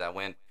drivers that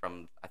went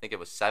from, I think it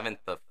was 7th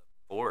to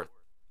 4th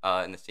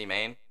in the C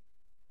main.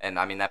 And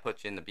that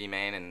puts you in the B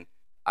main. And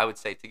I would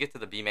say to get to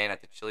the B main at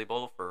the Chili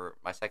Bowl for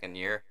my second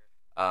year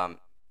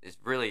is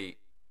really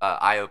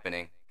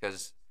eye-opening,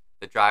 because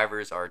the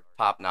drivers are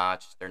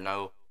top-notch. There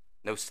are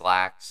no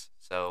slacks.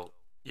 So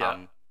yeah,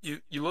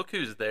 you look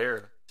who's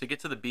there. To get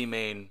to the B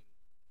main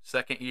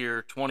second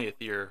year, 20th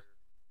year,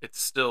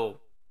 it's still,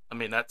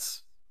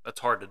 that's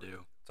hard to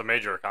do. It's a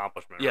major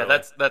accomplishment. Yeah,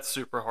 really. that's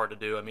super hard to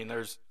do.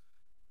 There's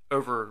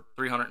over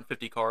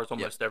 350 cars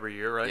almost every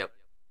year, right?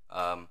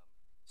 Yep.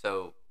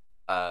 So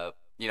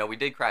we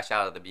did crash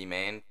out of the B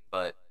main,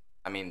 but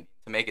to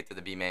make it to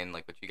the B main,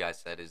 like what you guys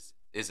said,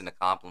 is an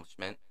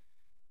accomplishment.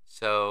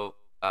 So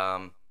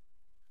the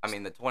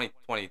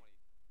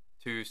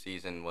 2022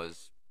 season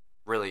was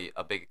really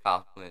a big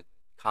accomplishment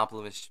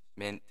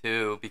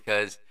too,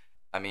 because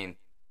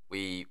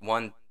we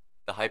won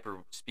the Hyper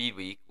Speed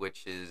Week,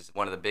 which is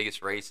one of the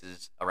biggest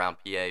races around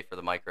PA for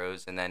the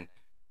micros, and then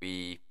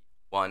we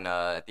won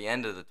at the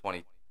end of the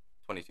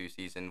 2022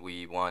 season,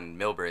 we won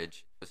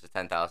Millbridge, which is a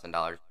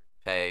 $10,000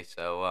 pay.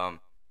 So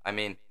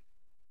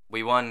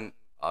we won.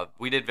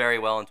 We did very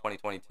well in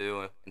 2022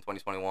 and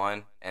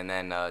 2021, and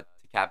then to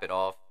cap it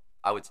off,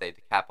 I would say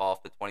to cap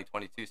off the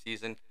 2022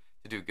 season,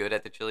 to do good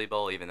at the Chili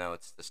Bowl, even though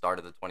it's the start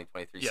of the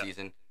 2023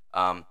 season.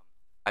 To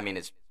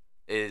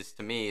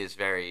me is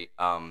very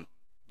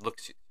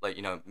looks like,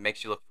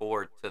 makes you look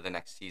forward to the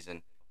next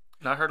season.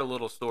 And I heard a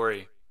little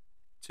story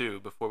too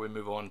before we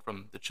move on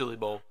from the Chili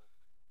Bowl,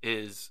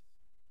 is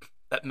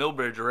that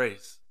Millbridge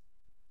race.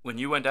 When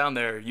you went down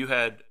there, you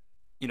had,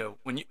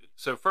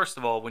 so first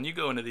of all, when you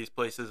go into these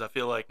places, I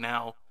feel like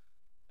now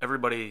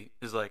everybody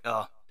is like,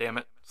 oh, damn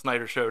it,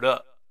 Snyder showed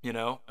up.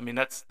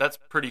 That's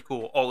pretty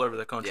cool all over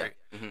the country.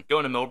 Yeah. Mm-hmm.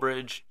 Going to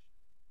Millbridge,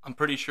 I'm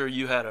pretty sure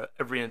you had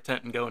every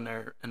intent in going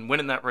there and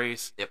winning that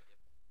race. Yep.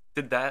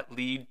 Did that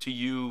lead to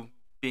you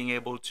being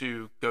able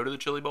to go to the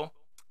Chili Bowl?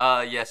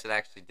 Yes, it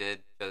actually did,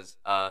 because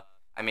the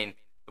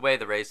way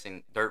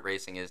the dirt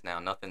racing is now,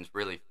 nothing's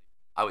really,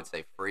 I would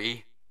say,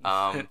 free.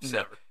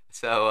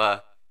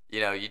 So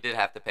you did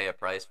have to pay a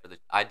price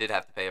I did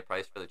have to pay a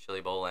price for the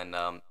Chili Bowl, and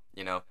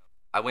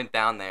I went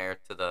down there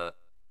to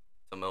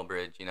to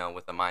Millbridge,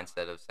 with the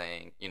mindset of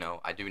saying,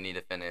 I do need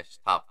to finish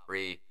top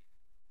 3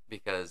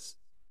 because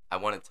I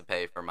wanted to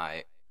pay for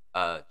my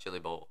chili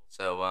bowl.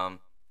 So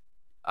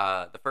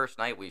the first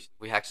night we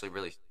actually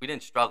we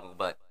didn't struggle,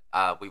 but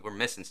we were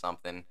missing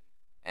something,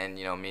 and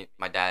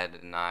my dad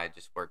and I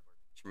just worked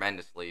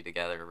tremendously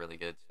together, really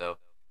good. So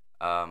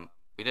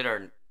we did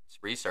our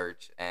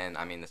research, and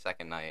I mean the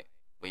second night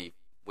we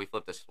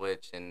flipped a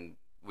switch, and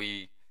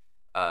we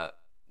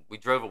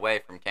drove away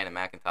from Cannon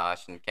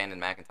McIntosh, and Cannon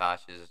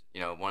McIntosh is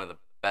one of the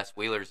best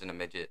wheelers in a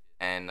midget,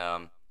 and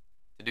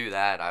to do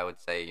that, I would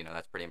say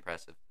that's pretty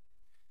impressive.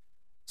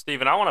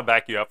 Steven, I want to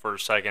back you up for a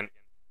second,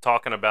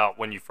 talking about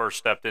when you first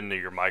stepped into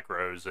your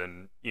micros,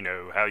 and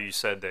how you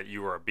said that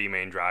you were a B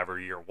main driver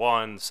year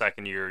 1,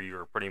 second year you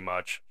were pretty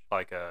much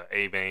like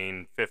a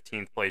main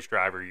 15th place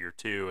driver year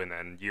 2, and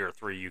then year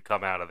 3 you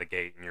come out of the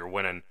gate and you're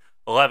winning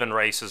 11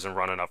 races and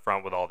running up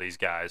front with all these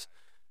guys.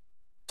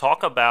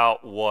 Talk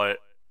about what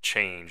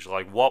changed.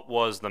 Like, what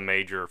was the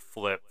major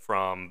flip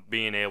from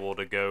being able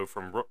to go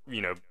from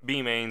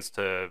B mains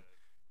to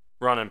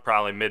running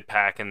probably mid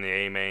pack in the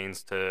A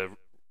mains to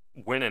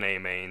winning A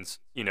mains?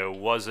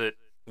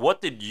 What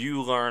did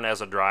you learn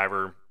as a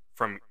driver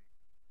from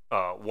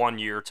 1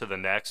 year to the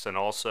next? And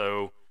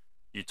also,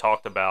 you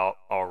talked about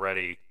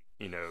already,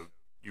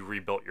 you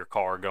rebuilt your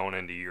car going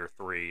into year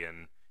 3,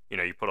 and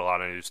you put a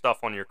lot of new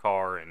stuff on your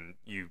car, and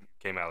you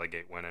came out of the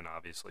gate winning,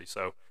 obviously.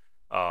 So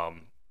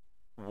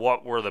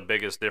what were the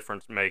biggest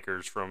difference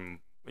makers from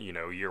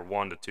year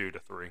 1 to 2 to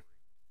 3?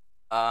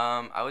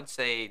 I would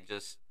say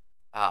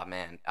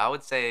I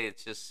would say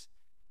it's just,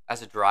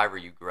 as a driver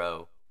you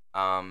grow.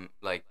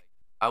 Like,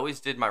 I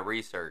always did my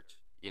research,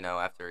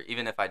 after,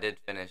 even if I did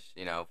finish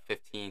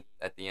 15th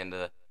at the end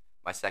of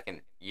my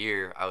second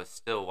year, I was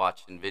still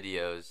watching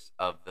videos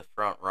of the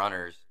front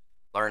runners,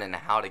 learning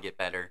how to get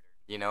better.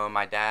 And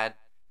my dad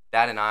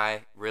and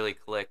I really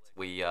clicked.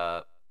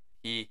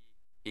 He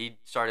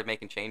started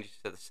making changes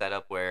to the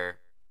setup where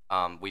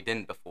we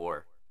didn't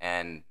before.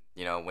 And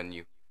when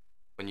you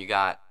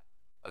got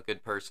a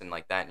good person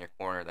like that in your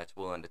corner that's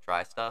willing to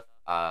try stuff,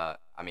 I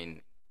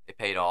mean, it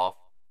paid off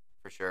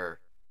for sure.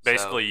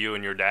 Basically, you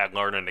and your dad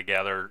learning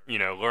together,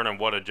 learning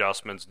what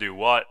adjustments do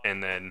what,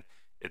 and then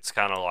it's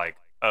kind of like,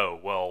 oh,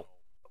 well,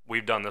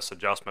 we've done this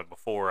adjustment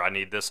before. I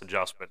need this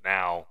adjustment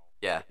now.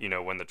 Yeah.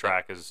 When the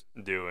track is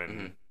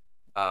doing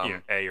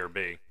A or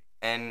B.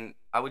 And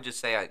I would just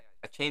say I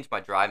changed my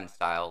driving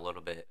style a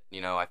little bit.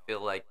 I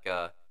feel like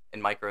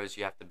in micros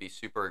you have to be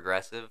super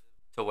aggressive,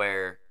 to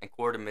where in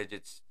quarter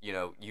midgets,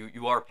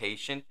 you are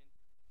patient,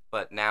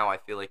 but now I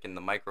feel like in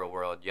the micro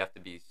world you have to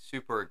be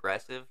super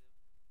aggressive,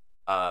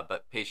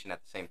 but patient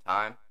at the same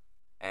time.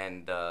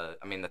 And I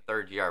mean, the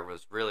third year I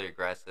was really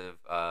aggressive.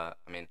 I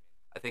mean,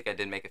 I think I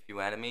did make a few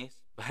enemies,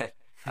 but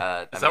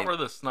is that where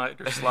the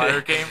Snyder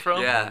slider came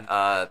from?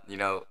 Yeah,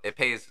 it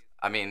pays.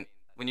 I mean,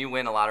 when you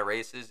win a lot of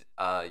races,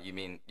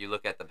 you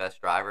look at the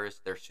best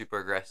drivers, they're super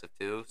aggressive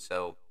too.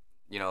 So,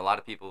 a lot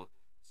of people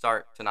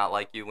start to not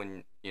like you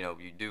when,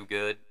 you do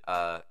good.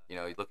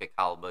 You look at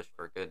Kyle Busch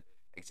for a good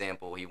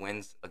example. He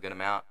wins a good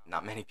amount.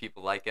 Not many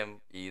people like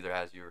him. He either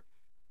has your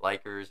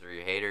likers or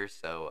your haters.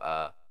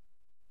 So,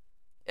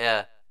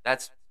 yeah,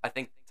 that's, I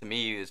think, to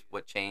me, is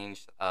what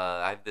changed.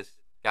 I have this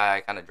guy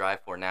I kind of drive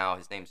for now.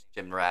 His name's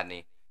Jim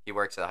Radney. He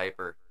works at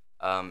Hyper.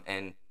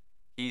 And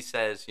he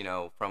says,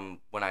 from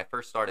when I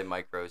first started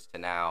micros to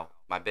now,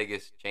 my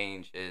biggest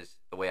change is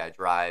the way I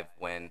drive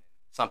when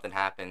something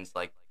happens.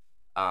 Like,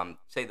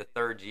 say the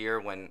third year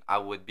when I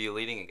would be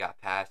leading and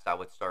got passed, I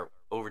would start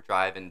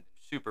overdriving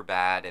super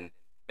bad and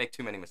make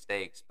too many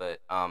mistakes.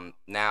 But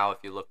now, if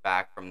you look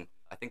back from,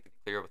 I think, the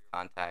Clear with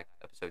Contact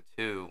episode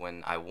 2,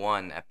 when I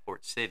won at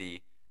Port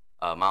City,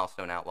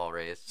 Milestone Outlaw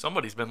race.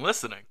 Somebody's been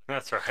listening.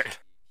 That's right.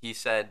 He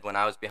said when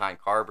I was behind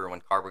Carver, when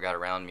Carver got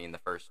around me in the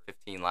first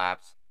 15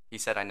 laps, he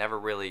said I never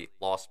really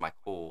lost my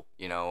cool.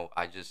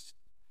 I just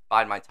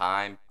bide my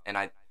time, and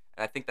I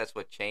think that's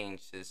what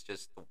changed, is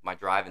just my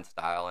driving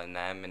style and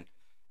them. And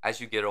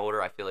as you get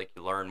older, I feel like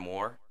you learn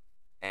more,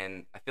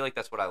 and I feel like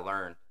that's what I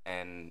learned.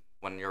 And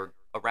when you're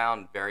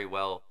around very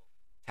well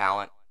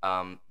talent,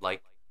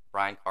 like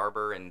Brian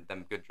Carver and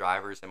them good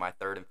drivers in my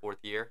third and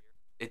fourth year,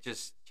 it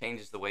just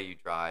changes the way you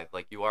drive.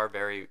 Like, you are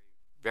very,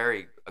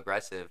 very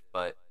aggressive,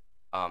 but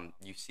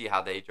you see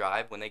how they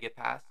drive when they get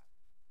passed.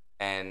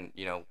 And,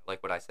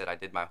 like what I said, I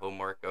did my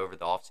homework over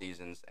the off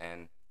seasons,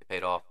 and it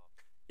paid off.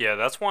 Yeah,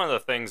 that's one of the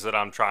things that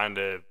I'm trying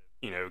to,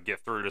 get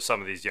through to some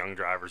of these young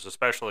drivers,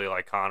 especially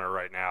like Connor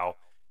right now.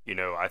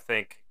 I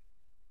think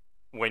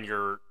when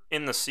you're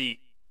in the seat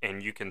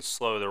and you can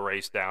slow the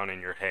race down in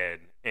your head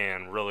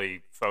and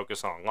really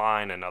focus on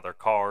line and other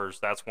cars,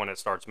 that's when it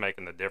starts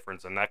making the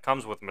difference. And that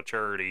comes with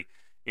maturity,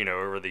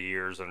 over the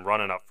years, and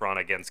running up front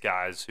against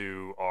guys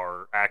who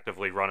are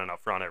actively running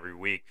up front every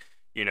week.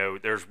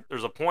 There's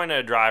a point at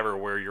a driver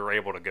where you're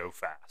able to go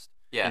fast.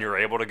 Yeah. And you're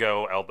able to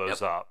go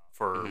elbows up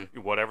for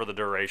whatever the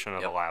duration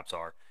of the laps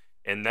are.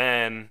 And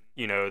then,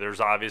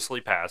 there's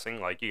obviously passing.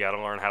 Like, you got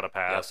to learn how to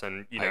pass,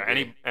 and,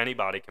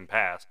 anybody can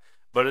pass.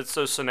 But it's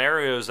those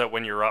scenarios that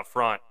when you're up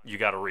front, you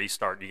got to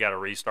restart. You got to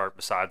restart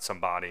beside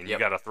somebody, and you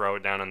got to throw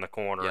it down in the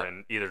corner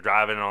and either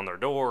drive it in on their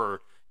door,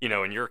 or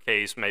in your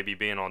case, maybe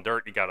being on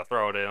dirt, you got to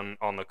throw it in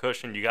on the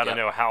cushion. You got to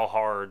know how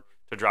hard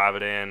to drive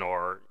it in,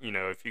 or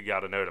if you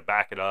got to know to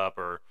back it up,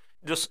 or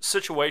just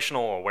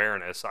situational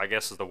awareness, I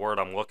guess is the word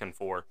I'm looking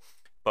for.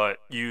 But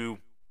you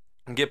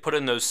get put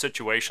in those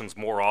situations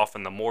more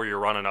often the more you're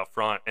running up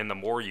front, and the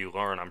more you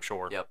learn, I'm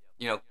sure. Yep.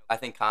 I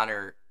think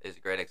Connor is a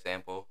great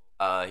example.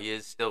 He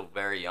is still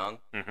very young.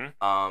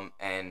 And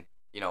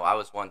I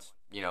was once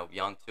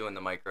young too in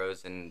the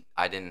micros, and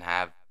I didn't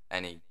have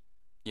any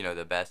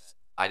the best.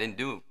 I didn't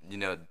do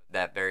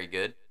that very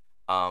good.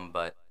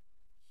 But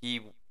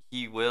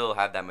he will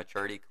have that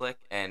maturity click,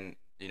 and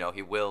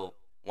he will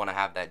want to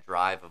have that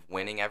drive of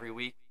winning every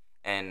week.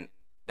 And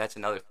that's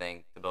another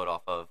thing to build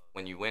off of.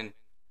 When you win,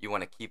 you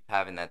want to keep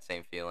having that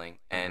same feeling,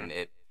 and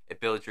it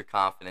builds your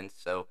confidence.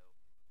 So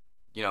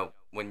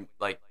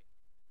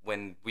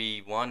when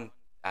we won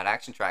at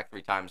Action Track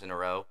 3 times in a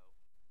row,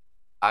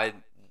 I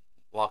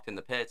walked in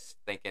the pits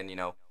thinking,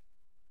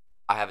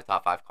 I have a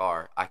top 5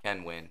 car. I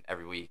can win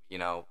every week,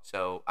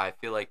 So I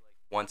feel like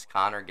once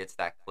Connor gets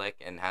that click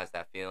and has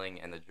that feeling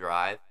and the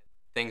drive,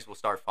 things will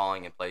start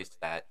falling in place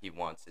that he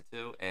wants it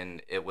to,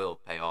 and it will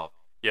pay off.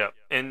 Yeah,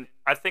 and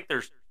I think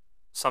there's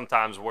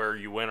sometimes where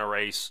you win a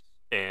race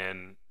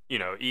and,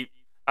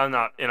 I'm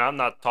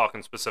not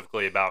talking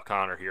specifically about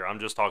Connor here. I'm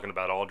just talking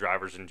about all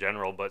drivers in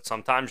general, but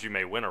sometimes you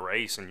may win a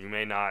race and you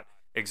may not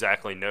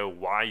exactly know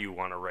why you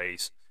won a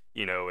race,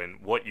 and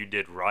what you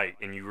did right.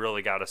 And you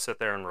really got to sit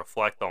there and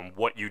reflect on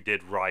what you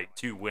did right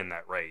to win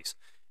that race.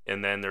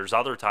 And then there's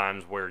other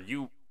times where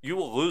you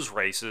will lose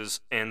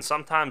races, and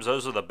sometimes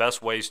those are the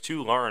best ways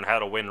to learn how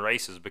to win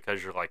races,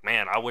 because you're like,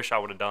 man, I wish I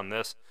would have done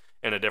this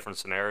in a different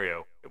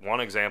scenario. One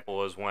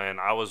example is when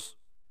I was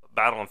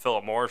battling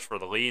Philip Morris for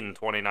the lead in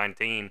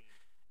 2019.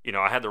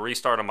 I had the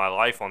restart of my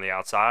life on the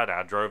outside.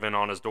 I drove in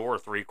on his door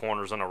 3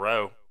 corners in a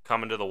row.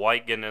 Coming to the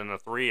white, getting in the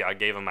 3, I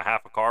gave him a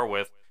half a car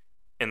width,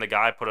 and the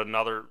guy put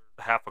another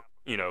half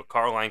a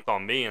car length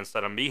on me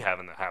instead of me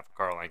having the half a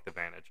car length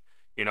advantage.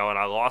 And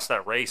I lost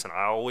that race, and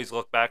I always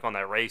look back on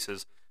that race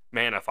as,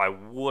 man, if I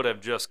would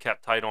have just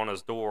kept tight on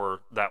his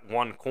door that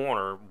one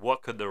corner,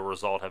 what could the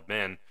result have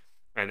been?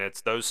 And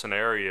it's those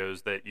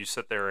scenarios that you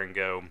sit there and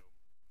go,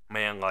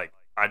 man, like,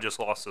 I just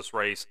lost this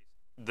race.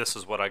 This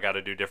is what I got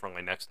to do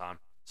differently next time.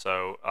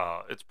 So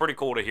it's pretty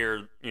cool to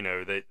hear,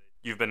 that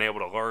you've been able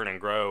to learn and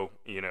grow,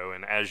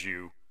 and as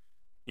you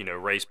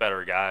race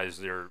better guys,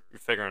 you're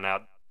figuring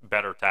out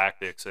better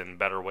tactics and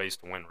better ways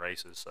to win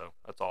races. So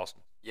that's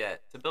awesome. Yeah,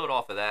 to build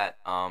off of that,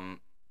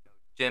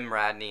 Jim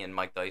Radney and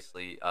Mike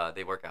Dicely,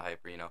 they work at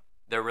Hyper,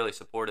 They're really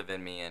supportive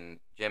in me, and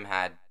Jim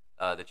had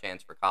the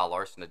chance for Kyle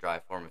Larson to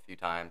drive for him a few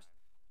times.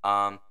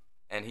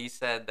 And he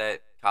said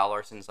that Kyle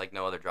Larson's like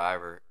no other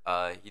driver.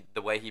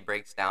 The way he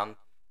breaks down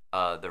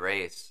the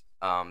race,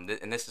 and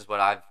this is what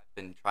I've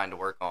been trying to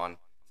work on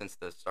since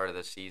the start of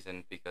the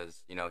season,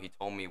 because he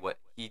told me what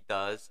he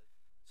does,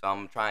 so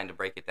I'm trying to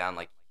break it down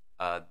like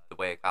the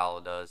way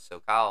Kyle does.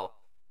 So Kyle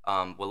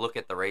will look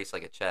at the race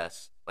like a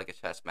chess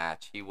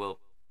match. He will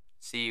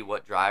see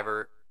what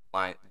driver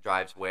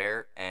drives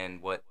where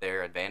and what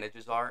their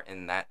advantages are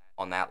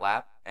on that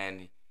lap,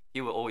 and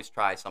he will always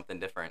try something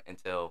different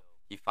until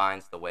he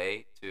finds the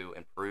way to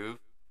improve.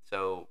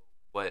 So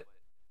what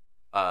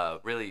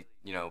really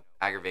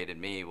aggravated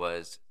me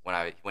was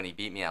when he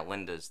beat me at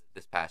Linda's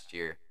this past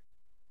year.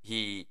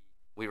 We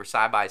were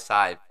side by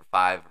side for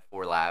 5 or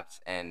 4 laps,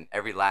 and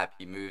every lap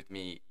he moved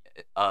me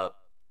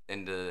up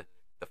into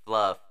the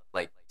fluff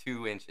like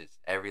 2 inches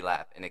every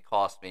lap, and it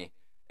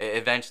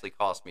eventually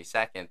cost me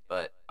second.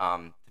 But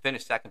to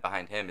finish second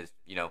behind him is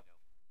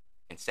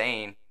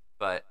insane.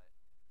 But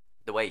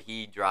the way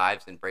he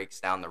drives and breaks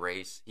down the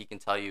race, he can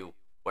tell you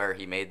where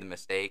he made the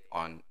mistake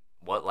on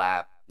what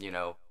lap,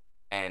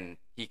 and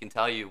he can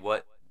tell you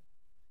what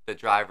the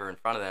driver in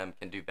front of them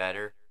can do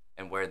better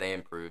and where they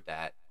improved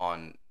at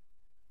on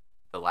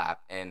the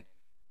lap. And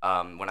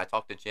when I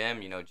talked to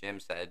Jim, Jim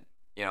said,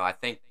 I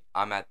think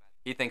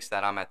he thinks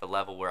that I'm at the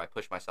level where I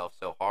push myself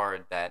so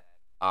hard that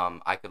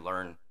I could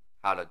learn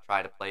how to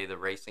try to play the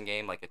racing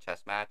game like a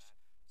chess match.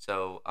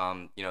 So,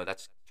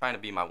 that's trying to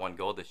be my one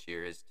goal this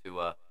year, is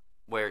to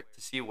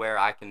see where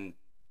I can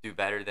do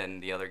better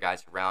than the other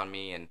guys around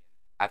me, and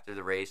after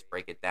the race,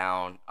 break it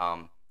down,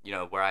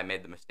 where I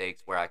made the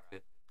mistakes, where I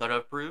could have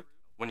improved.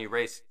 When you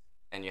race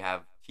and you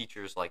have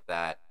teachers like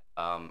that,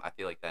 I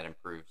feel like that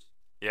improves.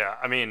 Yeah,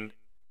 I mean,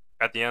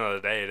 at the end of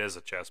the day, it is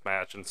a chess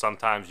match, and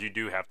sometimes you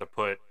do have to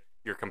put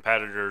your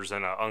competitors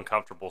in an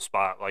uncomfortable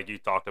spot. Like you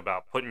talked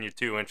about, putting you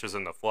 2 inches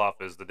in the fluff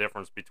is the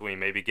difference between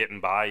maybe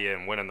getting by you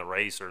and winning the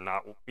race, or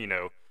not,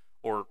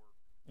 or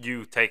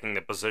you taking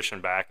the position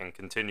back and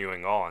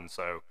continuing on.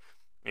 So,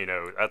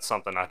 that's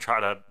something I try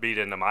to beat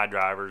into my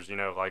drivers,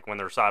 like when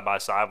they're side by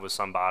side with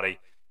somebody,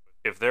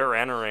 if they're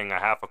entering a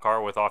half a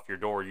car width off your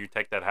door, you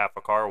take that half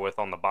a car width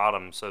on the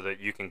bottom so that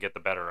you can get the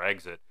better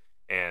exit.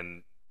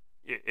 And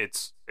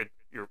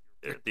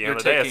at the end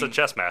of the day, it's a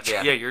chess match.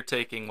 Yeah. You're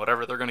taking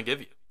whatever they're going to give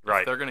you.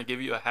 Right. If they're going to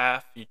give you a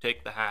half, you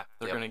take the half. If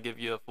they're Yep. going to give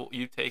you a full,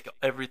 you take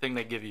everything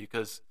they give you,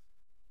 because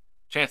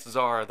chances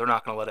are they're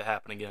not going to let it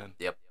happen again.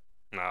 Yep.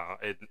 No,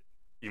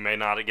 you may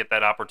not get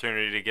that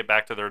opportunity to get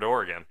back to their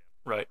door again.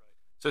 Right.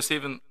 So,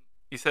 Steven,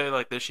 you say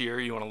like this year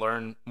you want to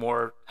learn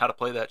more how to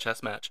play that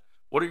chess match.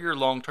 What are your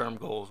long-term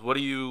goals? What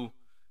do you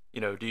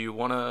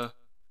want to,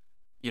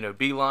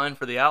 beeline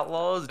for the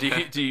Outlaws?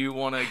 Do you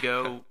want to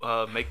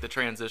go make the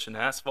transition to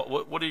asphalt?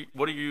 What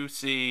do you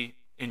see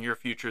in your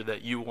future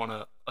that you want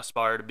to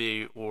aspire to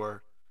be,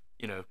 or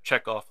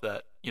check off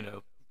that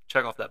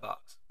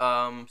box?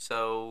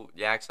 So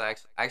yeah,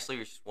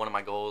 actually, one of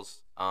my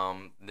goals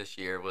this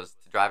year was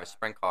to drive a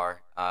sprint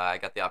car. I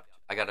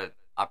got an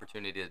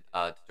opportunity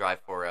to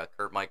drive for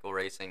Kurt Michael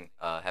Racing,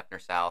 Hefner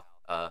South.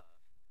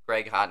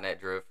 Greg Hotnet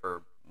drove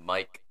for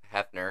Mike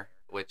Hefner,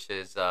 which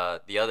is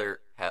the other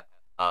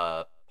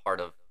part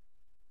of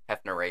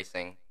Hefner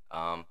Racing.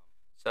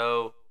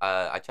 So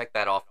I checked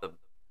that off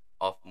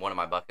one of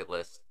my bucket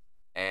lists,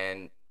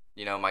 and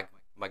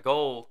my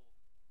goal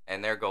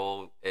and their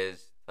goal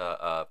is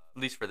to,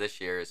 at least for this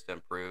year, is to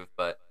improve.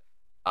 But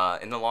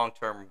in the long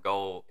term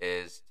goal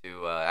is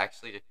to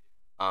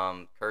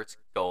Kurt's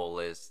goal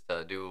is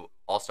to do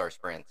all-star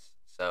sprints.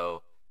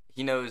 So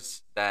he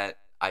knows that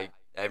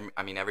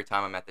every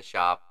time I'm at the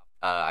shop,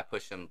 I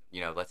push him,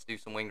 let's do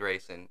some winged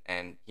racing,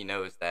 and he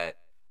knows that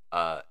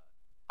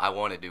I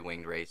want to do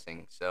winged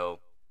racing. So,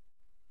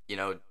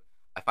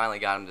 I finally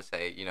got him to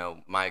say,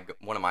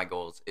 one of my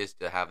goals is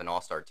to have an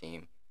all-star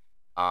team,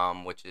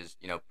 which is,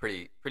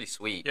 pretty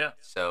sweet. Yeah.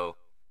 So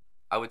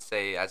I would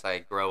say as I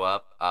grow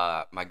up,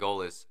 my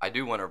goal is I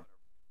do want to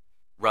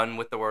run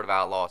with the World of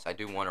Outlaws. I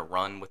do want to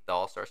run with the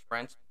all-star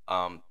sprints.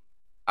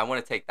 I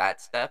want to take that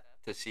step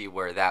to see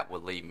where that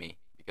would lead me,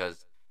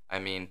 because, I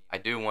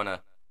do want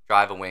to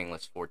drive a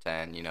wingless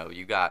 410.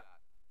 You got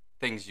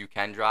things you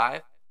can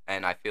drive,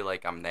 and I feel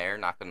like I'm there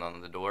knocking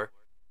on the door.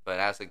 But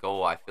as a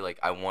goal, I feel like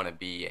I want to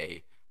be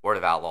a World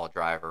of Outlaw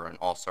driver, an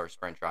all-star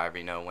sprint driver.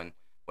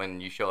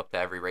 When you show up to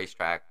every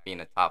racetrack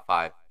being a top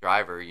 5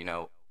 driver,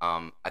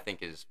 I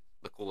think is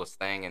the coolest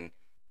thing, and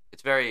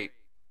it's very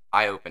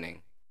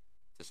eye-opening,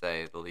 to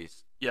say the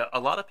least. Yeah, a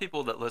lot of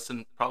people that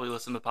probably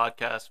listen to the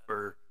podcast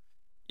for,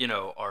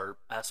 our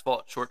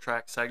asphalt short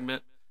track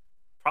segment,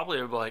 probably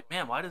are like,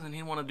 man, why doesn't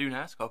he want to do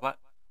NASCAR?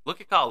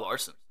 Look at Kyle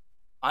Larson.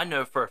 I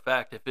know for a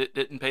fact if it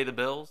didn't pay the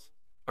bills,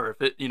 or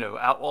if it,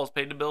 Outlaws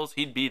paid the bills,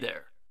 he'd be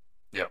there.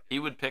 Yep. He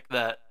would pick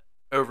that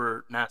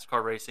over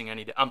NASCAR racing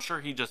any day. I'm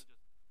sure he just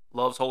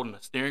loves holding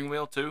a steering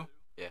wheel too.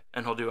 Yeah.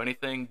 And he'll do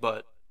anything,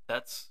 but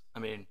it's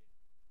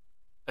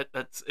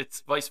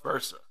vice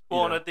versa.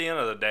 Well, and at the end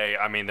of the day,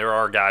 there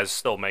are guys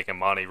still making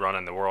money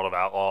running the World of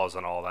Outlaws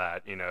and all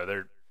that.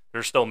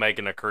 They're still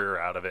making a career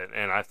out of it.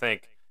 And I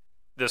think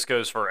this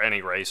goes for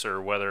any racer,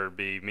 whether it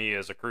be me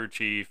as a crew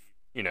chief,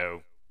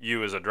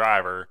 you as a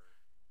driver.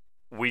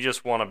 We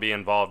just want to be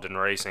involved in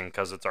racing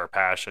because it's our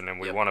passion, and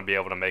we want to be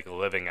able to make a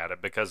living at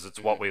it because it's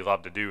what we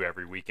love to do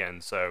every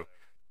weekend. So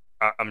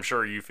I'm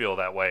sure you feel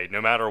that way.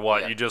 No matter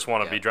what, you just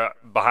want to be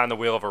behind the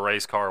wheel of a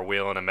race car,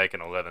 wheeling and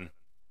making a living.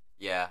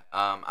 Yeah,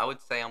 I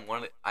would say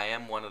I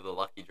am one of the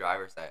lucky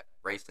drivers that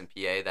race in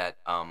PA that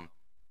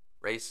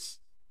race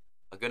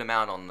a good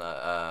amount on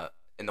the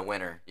in the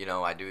winter.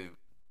 I do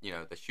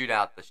the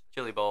shootout, the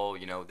Chili Bowl.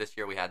 This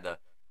year we had the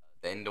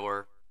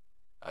indoor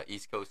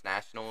East Coast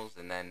Nationals,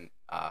 and then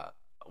a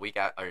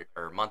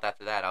month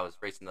after that I was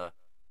racing the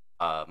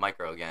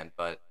micro again.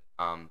 But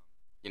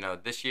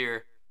this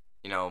year,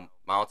 my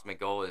ultimate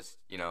goal is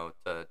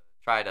to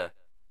try to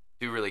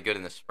do really good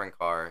in the sprint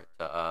car.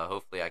 To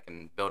hopefully I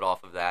can build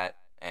off of that,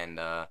 and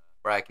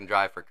where I can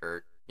drive for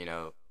Kurt,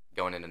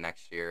 going into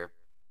next year.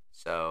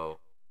 So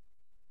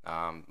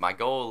my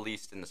goal, at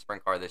least in the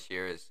sprint car this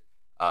year, is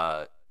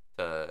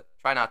to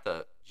try not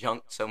to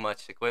junk so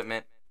much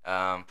equipment.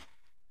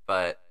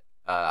 But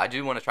I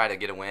do want to try to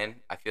get a win.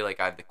 I feel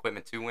like I have the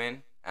equipment to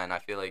win, and I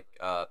feel like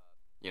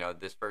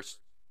this first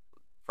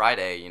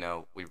Friday,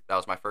 that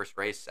was my first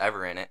race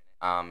ever in it.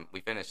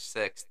 We finished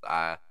 6th.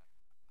 I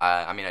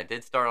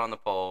did start on the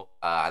pole.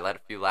 I led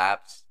a few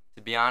laps.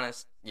 To be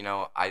honest,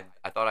 I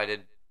thought I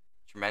did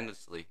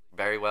tremendously,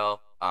 very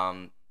well.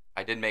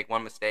 I did make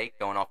one mistake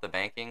going off the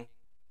banking,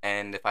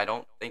 and if I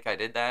don't think I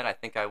did that, I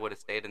think I would have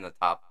stayed in the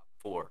top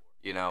 4.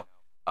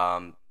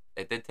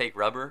 It did take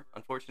rubber,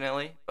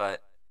 unfortunately,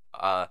 but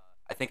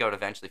I think I would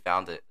eventually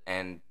found it.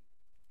 And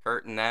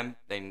Kurt and them,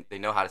 they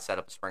know how to set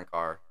up a sprint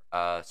car.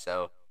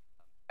 So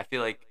I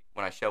feel like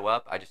when I show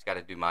up, I just got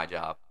to do my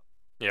job.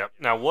 Yeah.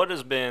 Now, what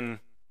has been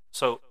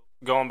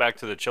going back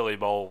to the Chili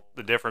Bowl,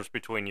 the difference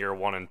between year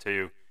 1 and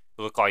 2?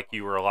 It looked like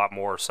you were a lot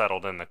more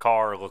settled in the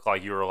car. It looked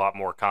like you were a lot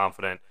more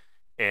confident.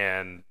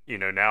 And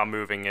now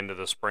moving into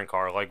the sprint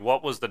car,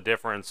 what was the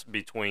difference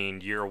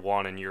between year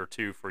 1 and year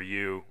 2 for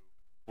you?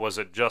 Was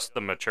it just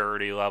the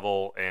maturity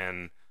level,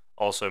 and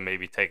also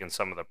maybe taking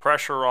some of the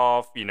pressure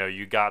off?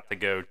 You got to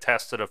go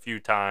test it a few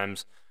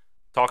times.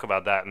 Talk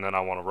about that, and then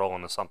I want to roll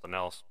into something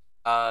else.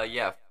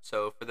 Yeah.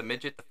 So for the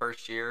midget, the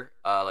first year,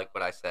 like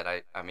what I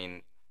said,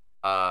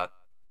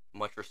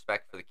 much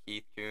respect for the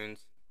Keith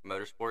Coons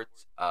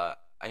Motorsports. I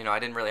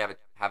didn't really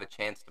have a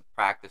chance to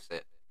practice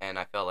it, and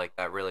I felt like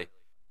that really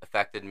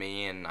affected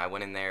me. And I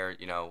went in there,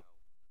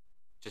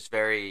 just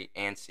very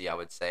antsy, I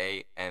would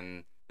say.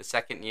 And the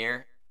second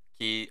year,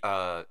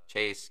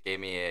 Chase gave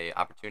me a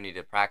opportunity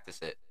to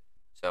practice it.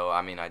 So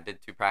I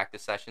did 2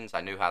 practice sessions.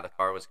 I knew how the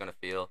car was going to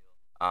feel,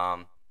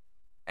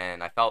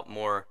 and I felt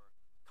more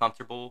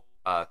comfortable,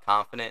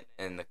 confident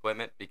in the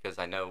equipment because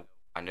I knew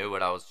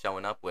what I was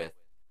showing up with.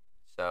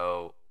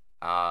 So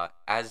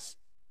as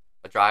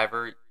a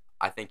driver,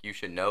 I think you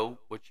should know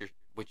what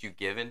you're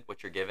given.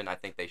 I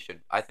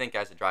think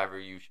as a driver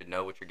you should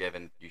know what you're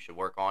given. You should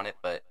work on it,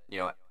 but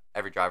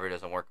every driver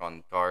doesn't work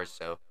on cars.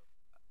 So,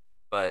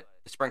 but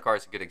the sprint car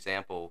is a good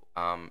example.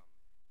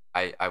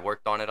 I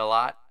worked on it a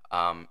lot.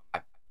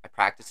 I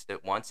practiced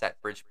it once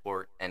at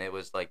Bridgeport, and it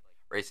was like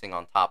racing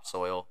on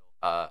topsoil.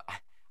 I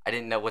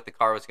didn't know what the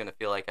car was going to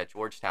feel like at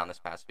Georgetown this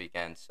past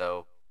weekend.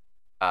 So,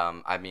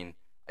 I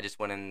just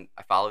went in.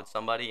 I followed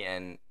somebody,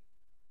 and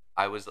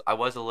I was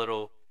a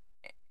little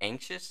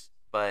anxious,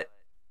 but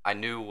I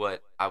knew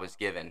what I was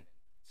given.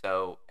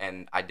 So,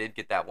 and I did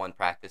get that one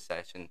practice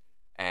session,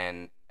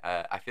 and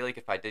I feel like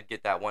if I did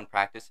get that one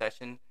practice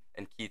session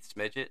and Keith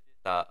Smidget,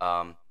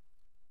 the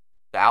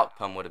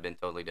outcome would have been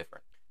totally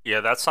different. Yeah,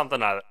 that's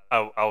something I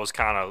was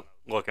kind of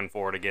looking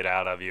for to get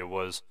out of you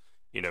was,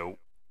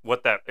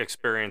 what that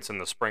experience in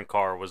the sprint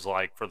car was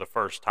like for the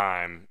first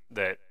time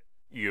that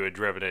you had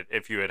driven it,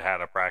 if you had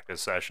had a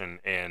practice session.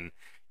 And,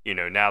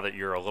 now that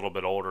you're a little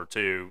bit older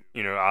too,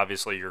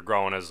 obviously you're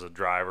growing as a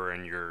driver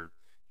and you're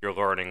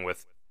learning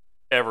with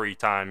every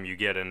time you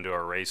get into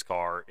a race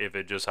car. If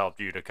it just helped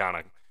you to kind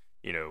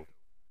of,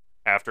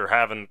 after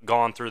having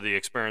gone through the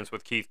experience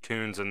with Keith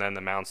Coons and then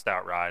the Mount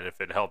Stout ride,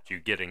 if it helped you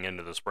getting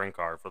into the sprint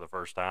car for the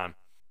first time.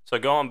 So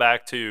going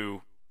back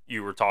to,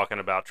 you were talking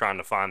about trying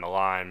to find the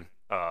line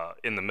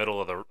in the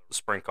middle of the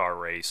sprint car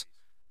race.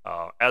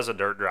 As a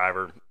dirt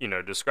driver,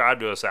 describe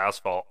to us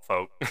asphalt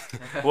folk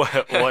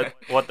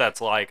what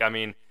that's like.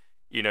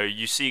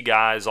 You see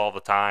guys all the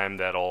time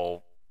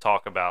that'll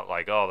talk about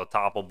like, oh, the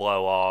top will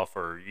blow off,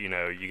 or you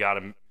got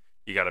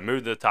to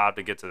move the top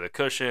to get to the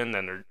cushion.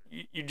 And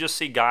you just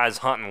see guys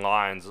hunting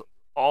lines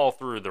all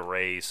through the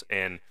race.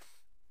 And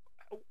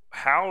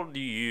how do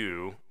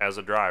you, as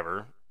a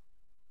driver,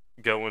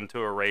 go into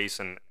a race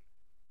and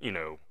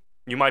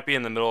you might be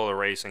in the middle of the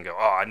race and go,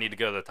 oh, I need to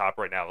go to the top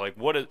right now. Like,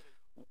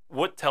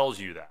 what tells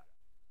you that?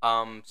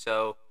 In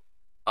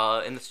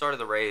the start of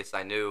the race,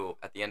 I knew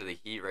at the end of the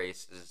heat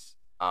races,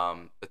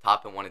 the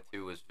top in 1 and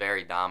 2 was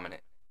very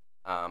dominant.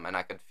 And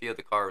I could feel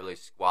the car really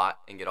squat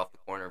and get off the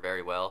corner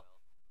very well.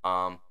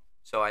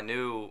 So I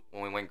knew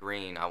when we went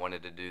green, I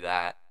wanted to do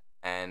that.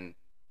 And,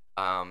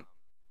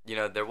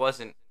 there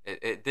wasn't,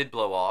 it did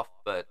blow off,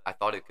 but I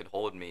thought it could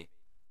hold me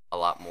a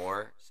lot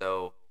more.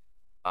 So,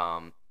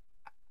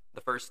 the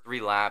first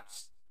 3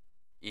 laps,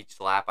 each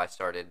lap I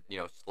started,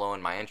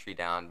 slowing my entry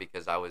down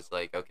because I was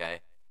like, okay,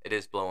 it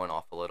is blowing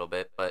off a little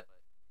bit, but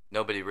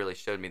nobody really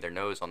showed me their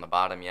nose on the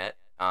bottom yet.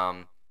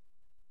 And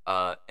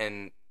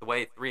the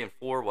way 3 and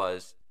 4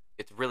 was,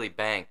 it's really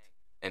banked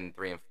in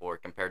 3 and 4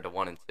 compared to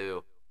 1 and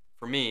 2.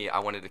 For me, I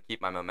wanted to keep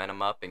my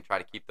momentum up and try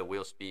to keep the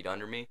wheel speed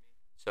under me,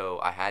 so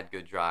I had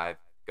good drive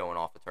going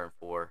off of turn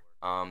 4.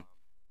 And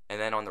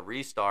then on the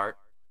restart,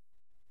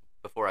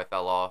 before I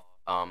fell off,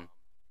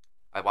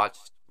 I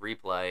watched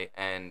replay,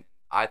 and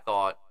I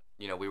thought,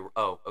 we're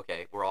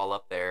all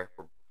up there,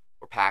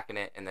 we're packing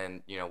it, and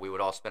then, we would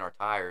all spin our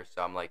tires.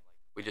 So I'm like,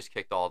 we just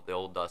kicked all the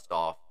old dust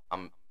off.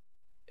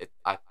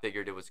 I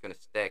figured it was going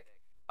to stick,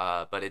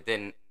 but it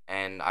didn't.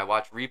 And I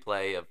watched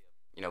replay of,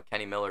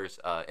 Kenny Miller's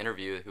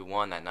interview, who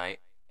won that night,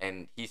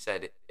 and he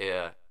said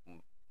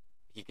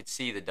he could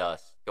see the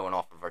dust going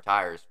off of our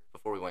tires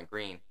before we went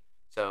green.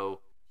 So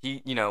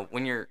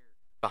when you're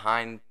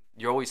behind,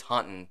 you're always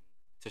hunting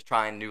to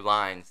try new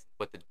lines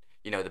with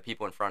the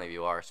people in front of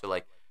you are. So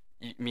like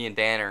me and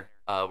Danner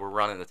were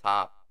running the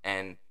top,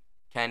 and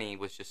Kenny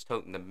was just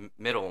toting the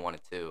middle and 1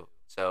 and 2.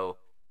 So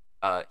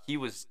he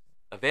was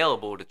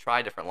available to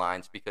try different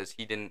lines because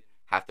he didn't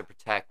have to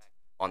protect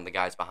on the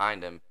guys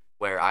behind him,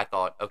 where I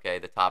thought, okay,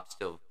 the top's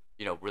still,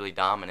 really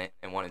dominant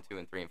in 1 and 2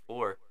 and 3 and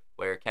 4,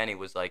 where Kenny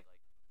was like,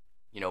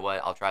 you know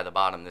what, I'll try the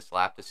bottom this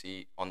lap to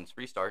see on this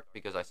restart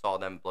because I saw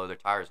them blow their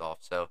tires off.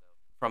 So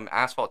from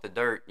asphalt to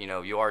dirt,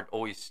 you are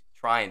always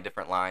trying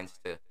different lines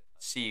to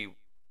see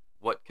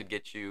what could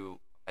get you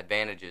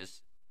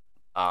advantages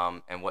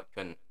and what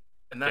couldn't.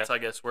 And that's, I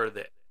guess, where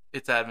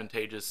it's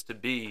advantageous to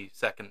be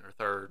second or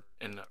third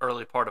in the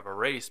early part of a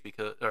race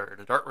or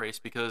a dirt race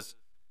because,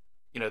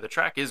 the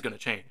track is going to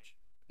change.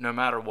 No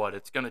matter what,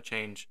 it's going to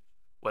change,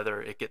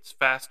 whether it gets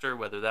faster,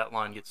 whether that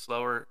line gets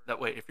slower. That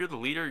way, if you're the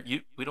leader,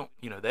 they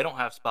don't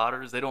have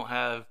spotters. They don't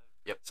have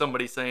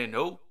somebody saying,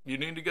 no, you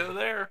need to go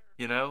there,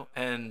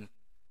 and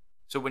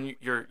so when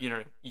you're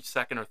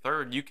second or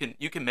third, you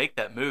can make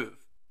that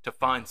move to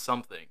find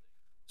something.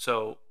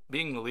 So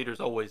being the leader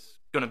is always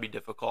going to be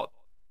difficult,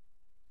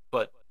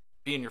 but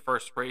being your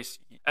first race,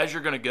 as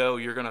you're going to go,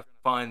 you're going to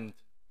find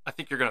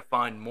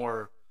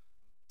more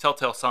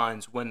telltale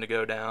signs when to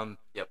go down.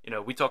 Yep. You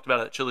know, we talked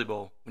about it at Chili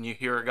Bowl. When you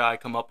hear a guy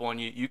come up on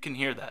you, you can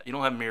hear that. You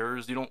don't have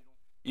mirrors.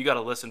 You got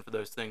to listen for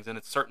those things, and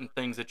it's certain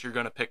things that you're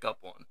going to pick up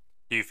on.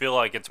 Do you feel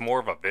like it's more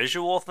of a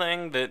visual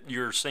thing that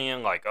you're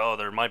seeing, like, oh,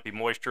 there might be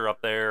moisture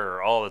up there,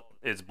 or oh,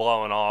 it's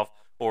blowing off,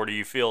 or do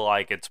you feel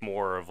like it's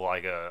more of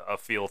like a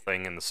feel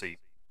thing in the seat?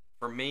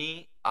 For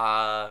me,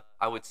 I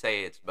would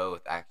say it's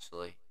both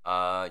actually.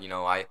 You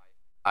know, I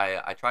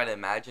try to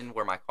imagine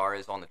where my car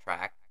is on the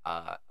track.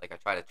 Like I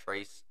try to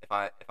trace if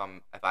I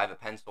have a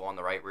pencil on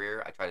the right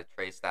rear, I try to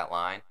trace that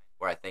line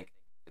where I think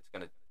it's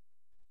gonna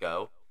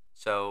go.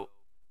 So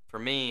for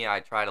me, I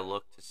try to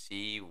look to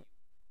see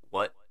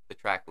what the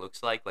track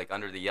looks like. Like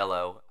under the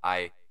yellow,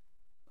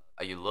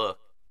 you look,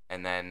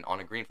 and then on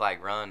a green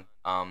flag run,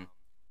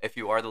 if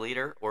you are the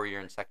leader or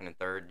you're in second and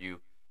third,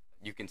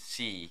 you can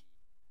see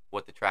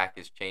what the track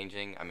is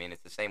changing. I mean,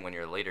 it's the same when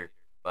you're a leader,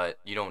 but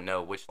you don't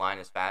know which line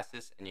is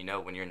fastest, and you know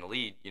when you're in the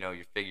lead, you know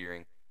you're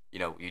figuring, you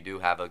know, you do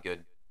have a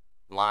good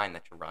line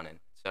that you're running.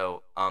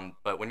 So,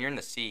 but when you're in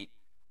the seat,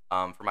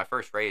 for my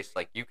first race,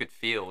 like you could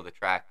feel the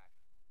track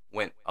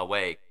went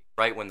away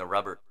right when the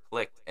rubber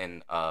clicked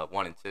in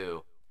 1 and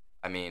 2.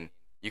 I mean,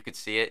 you could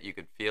see it, you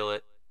could feel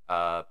it,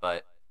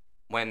 but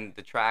when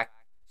the track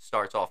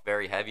starts off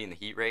very heavy in the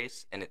heat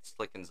race and it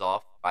slickens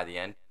off by the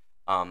end,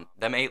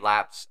 them 8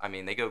 laps, I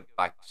mean, they go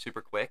by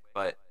super quick,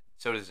 but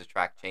so does the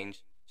track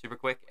change super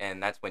quick,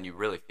 and that's when you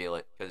really feel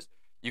it, because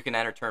you can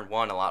enter turn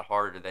 1 a lot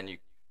harder than you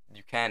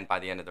can by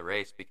the end of the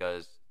race,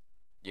 because,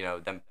 you know,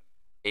 them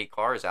 8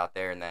 cars out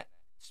there in that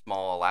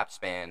small lap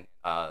span,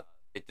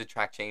 the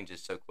track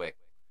changes so quick.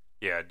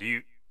 Yeah,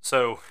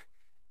 so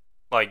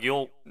like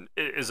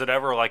is it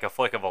ever like a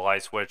flick of a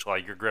light switch,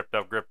 like you're gripped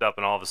up,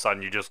 and all of a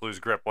sudden you just lose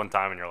grip one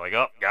time and you're like,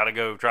 oh, gotta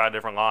go try a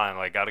different line,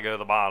 like gotta go to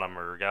the bottom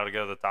or gotta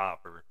go to the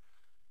top? Or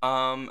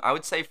I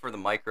would say for the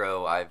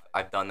micro,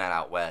 I've done that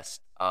out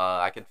west.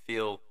 I could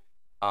feel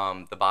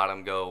the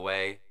bottom go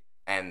away,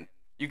 and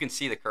you can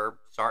see the curb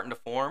starting to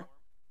form,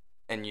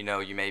 and you know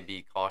you may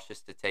be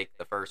cautious to take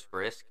the first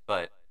risk,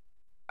 but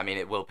I mean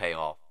it will pay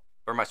off.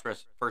 For my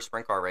first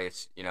sprint car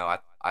race, you know,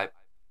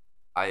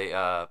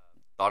 I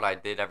thought I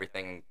did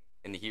everything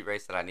in the heat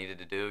race that I needed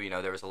to do. You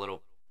know, there was a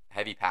little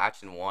heavy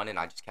patch in one, and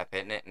I just kept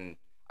hitting it, and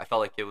I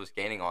felt like it was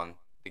gaining on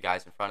the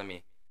guys in front of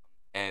me.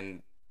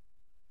 And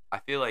I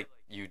feel like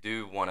you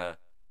do want to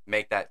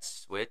make that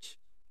switch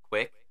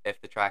quick if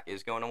the track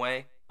is going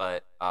away,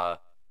 but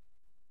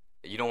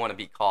you don't want to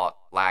be caught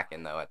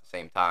lacking though at the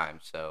same time.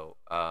 So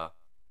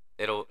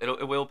it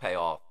will pay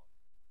off.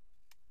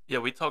 Yeah,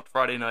 we talked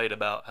Friday night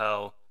about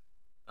how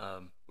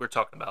we're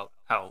talking about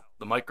how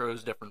the micro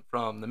is different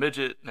from the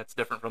midget, and it's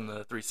different from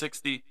the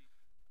 360.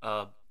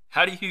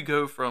 How do you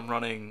go from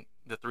running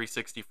the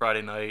 360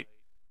 Friday night,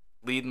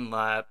 leading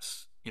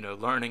laps, you know,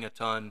 learning a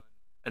ton,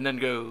 and then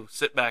go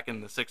sit back in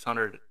the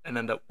 600 and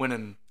end up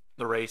winning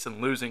the race and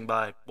losing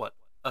by what,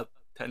 a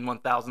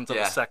 10/1000th of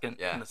a second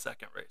in the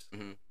second race?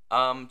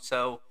 Mm-hmm.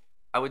 So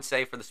I would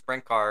say for the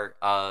sprint car,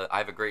 I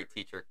have a great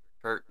teacher.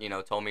 Kurt, you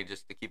know, told me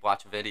just to keep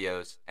watching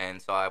videos,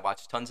 and so I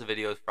watched tons of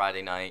videos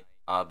Friday night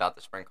about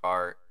the sprint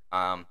car.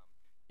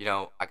 You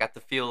know, I got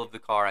the feel of the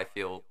car. I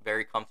feel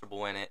very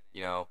comfortable in it.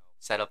 You know,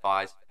 setup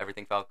wise,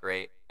 everything felt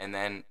great. And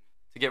then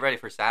to get ready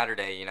for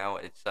Saturday, you know,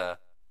 it's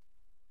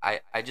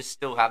I just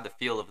still have the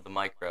feel of the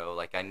micro.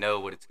 Like I know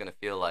what it's gonna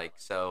feel like.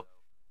 So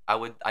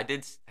I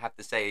did have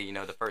to say, you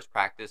know, the first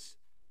practice,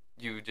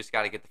 you just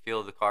got to get the feel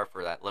of the car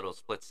for that little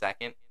split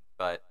second.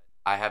 But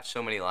I have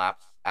so many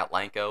laps at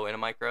Lanco in a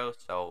micro,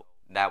 so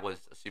that was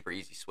a super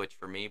easy switch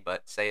for me.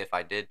 But say if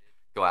I did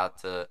go out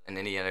to an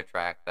Indiana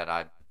track that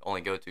I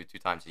only go to 2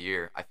 times a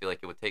year, I feel like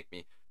it would take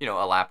me, you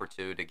know, a lap or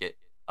 2 to get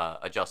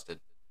adjusted.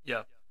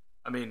 Yeah.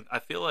 I mean, I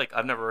feel like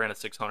I've never ran a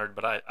 600,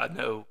 but I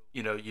know,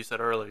 you know, you said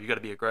earlier, you got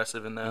to be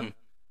aggressive in them.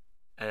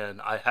 Mm-hmm.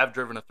 And I have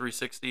driven a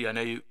 360. I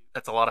know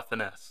that's a lot of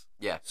finesse.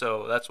 Yeah.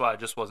 So that's why I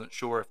just wasn't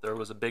sure if there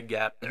was a big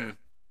gap there. Mm-hmm.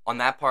 On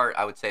that part,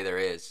 I would say there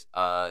is.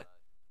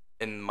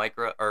 In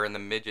micro or in the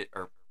midget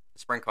or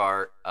sprint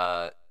car,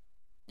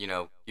 you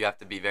know, you have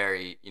to be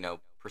very, you know,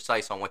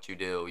 precise on what you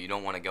do. You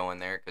don't want to go in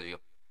there because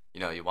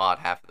you wad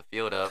half of the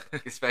field up,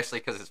 especially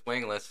because it's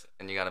wingless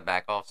and you got to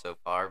back off so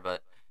far.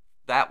 But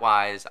that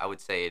wise, I would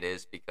say it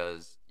is,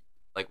 because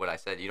like what I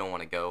said, you don't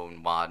want to go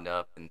and wad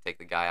up and take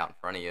the guy out in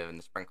front of you in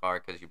the sprint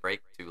car because you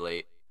brake too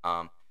late.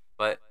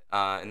 But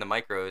in the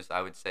micros,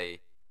 I would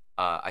say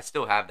I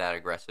still have that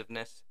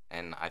aggressiveness,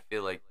 and I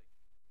feel like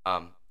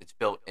it's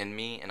built in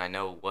me, and I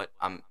know what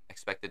I'm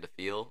expected to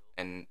feel,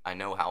 and I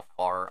know how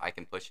far I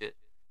can push it.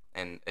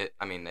 And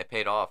it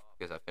paid off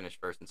because I finished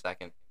first and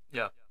second.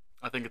 Yeah,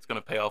 I think it's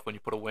going to pay off when you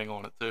put a wing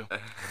on it too.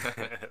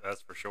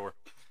 That's for sure.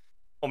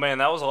 Well, man,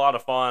 that was a lot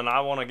of fun.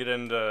 I want to get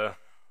into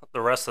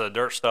the rest of the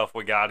dirt stuff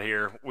we got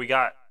here. We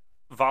got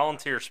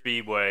Volunteer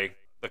Speedway,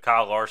 the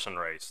Kyle Larson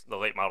race, the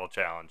late model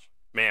challenge.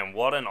 Man,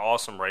 what an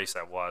awesome race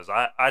that was.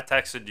 I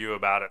texted you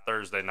about it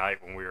Thursday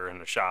night when we were in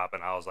the shop,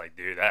 and I was like,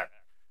 dude,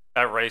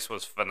 that race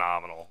was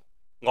phenomenal.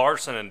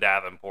 Larson and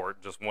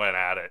Davenport just went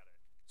at it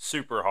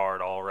super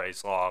hard all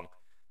race long.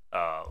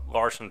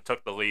 Larson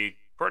took the lead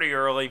pretty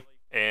early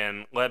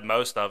and led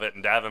most of it,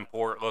 and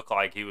Davenport looked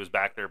like he was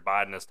back there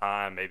biding his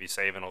time, maybe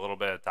saving a little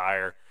bit of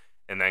tire,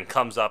 and then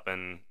comes up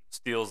and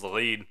steals the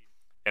lead.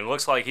 And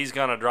looks like he's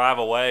going to drive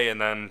away, and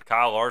then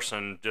Kyle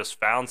Larson just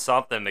found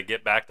something to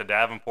get back to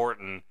Davenport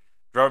and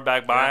drove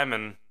back by him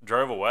and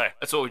drove away.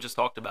 That's what we just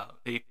talked about.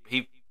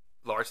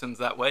 Larson's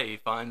that way. He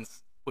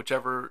finds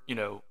whichever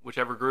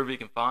groove he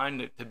can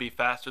find to be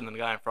faster than the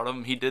guy in front of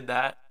him. He did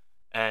that,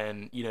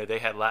 and they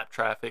had lap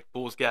traffic.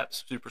 Bulls Gap,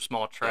 super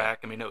small track.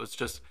 I mean,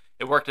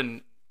 it worked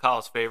in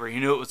Kyle's favor.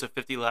 He knew it was a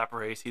 50-lap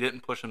race. He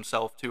didn't push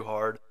himself too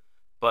hard,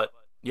 but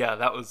yeah,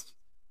 that was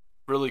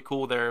really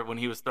cool there when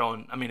he was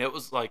throwing. I mean, it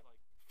was like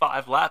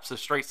 5 laps of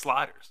straight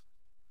sliders,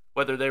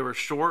 whether they were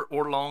short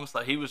or long. So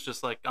he was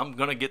just like, I'm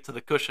gonna get to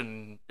the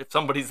cushion. If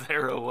somebody's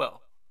there, oh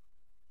well.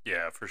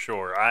 Yeah, for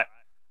sure.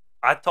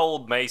 I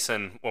told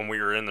Mason when we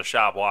were in the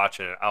shop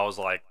watching it, I was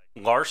like,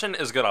 Larson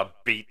is going to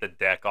beat the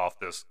deck off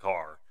this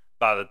car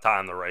by the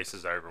time the race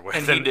is over with.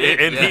 And he did.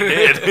 And he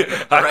did.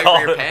 The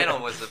right rear panel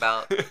was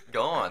about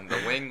gone.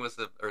 The wing was,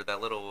 or that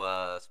little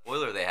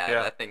spoiler they had,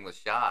 that thing was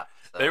shot.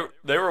 So.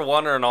 They were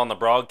wondering on the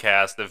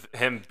broadcast if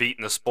him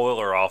beating the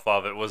spoiler off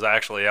of it was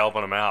actually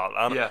helping him out.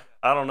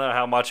 I don't know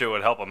how much it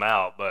would help him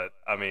out, but,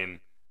 I mean,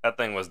 that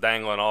thing was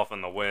dangling off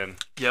in the wind.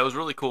 Yeah, it was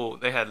really cool.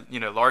 They had,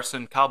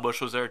 Larson, Kyle Busch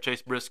was there,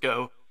 Chase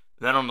Briscoe.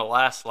 Then on the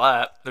last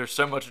lap, there's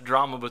so much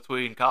drama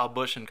between Kyle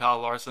Busch and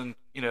Kyle Larson.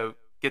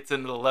 Gets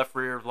into the left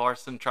rear of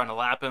Larson trying to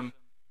lap him,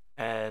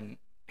 and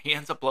he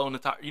ends up blowing the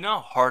tire. You know how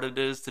hard it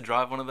is to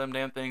drive one of them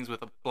damn things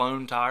with a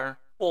blown tire?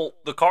 Well,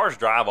 the cars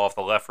drive off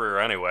the left rear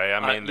anyway.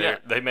 I mean,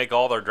 they make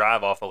all their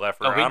drive off the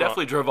left rear. Oh, he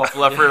definitely drove off the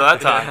left rear that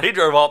time. He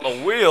drove off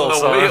the wheel.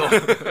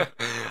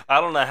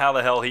 I don't know how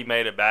the hell he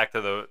made it back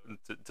to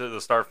the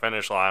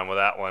start-finish line with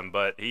that one,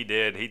 but he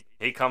did.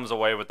 He comes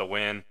away with the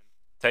win.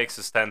 Takes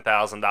his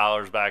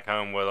 $10,000 back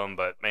home with him,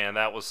 but man,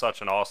 that was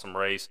such an awesome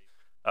race.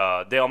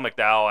 Dale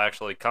McDowell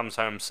actually comes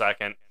home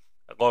second.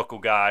 A local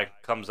guy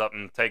comes up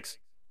and takes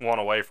one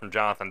away from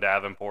Jonathan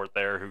Davenport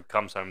there, who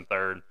comes home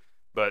third.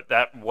 But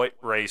that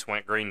race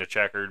went green to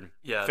checkered.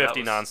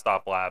 50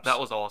 nonstop laps. That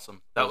was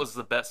awesome. That was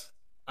the best.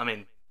 I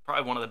mean,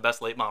 probably one of the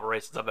best late model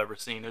races I've ever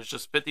seen. It was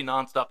just 50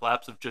 nonstop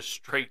laps of just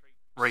straight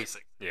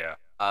racing. Yeah.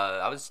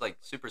 I was like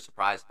super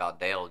surprised about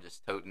Dale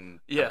just toting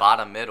the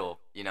bottom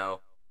middle,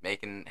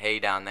 making hay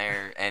down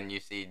there, and you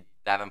see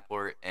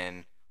Davenport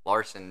and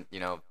Larson,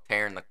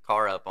 tearing the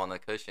car up on the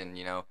cushion,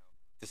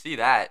 to see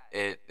that,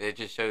 it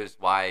just shows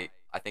why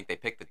I think they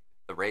picked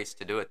the race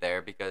to do it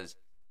there, because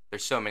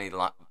there's so many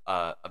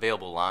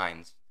available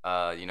lines.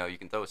 You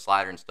can throw a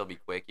slider and still be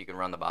quick. You can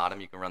run the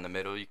bottom, you can run the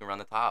middle, you can run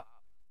the top.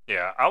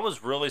 Yeah, I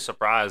was really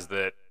surprised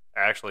that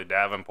actually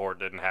Davenport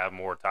didn't have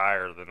more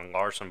tire than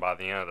Larson by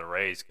the end of the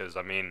race, because,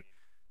 I mean,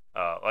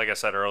 like I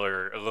said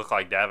earlier, it looked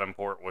like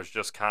Davenport was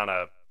just kind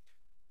of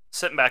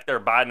sitting back there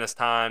biding his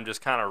time,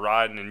 just kind of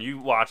riding, and you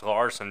watch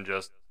Larson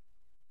just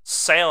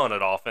sailing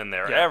it off in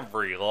there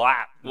every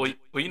lap. Well,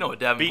 you know what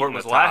Davenport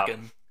was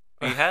lacking.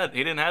 He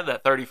didn't have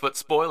that 30-foot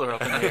spoiler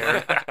up in the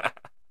air.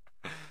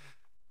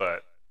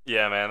 But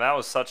yeah, man, that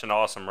was such an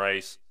awesome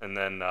race. And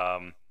then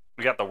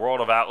we got the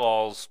World of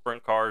Outlaws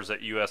sprint cars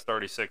at US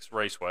 36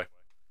 Raceway.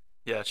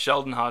 Yeah,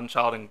 Sheldon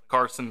Hodenschild and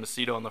Carson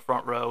Macedo in the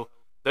front row.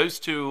 Those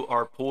two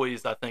are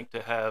poised, I think,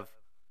 to have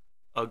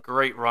a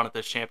great run at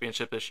this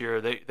championship this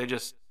year. They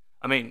just,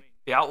 I mean,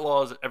 the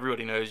Outlaws,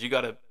 everybody knows, you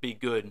got to be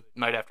good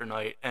night after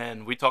night.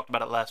 And we talked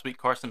about it last week.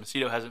 Carson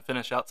Macedo hasn't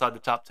finished outside the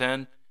top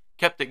 10.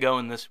 Kept it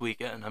going this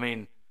weekend. I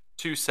mean,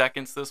 2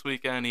 seconds this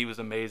weekend. He was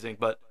amazing.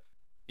 But,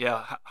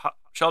 yeah,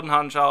 Sheldon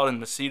Hodenschild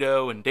and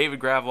Macedo and David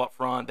Gravel up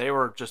front, they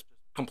were just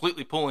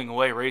completely pulling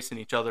away, racing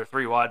each other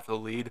 3 wide for the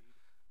lead.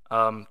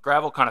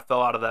 Gravel kind of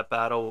fell out of that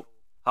battle.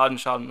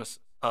 Hodenschild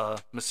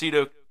and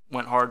Macedo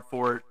went hard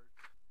for it.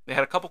 They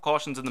had a couple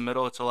cautions in the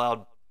middle. It's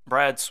allowed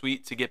Brad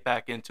Sweet to get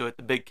back into it,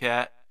 the big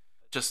cat.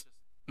 Just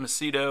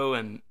Macedo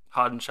and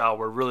Hodenschild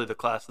were really the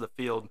class of the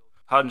field.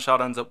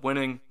 Hodenschild ends up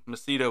winning.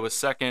 Macedo was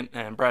second,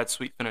 and Brad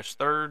Sweet finished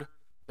third.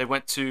 They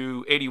went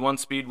to 81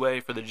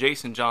 Speedway for the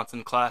Jason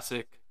Johnson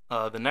Classic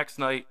the next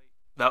night.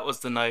 That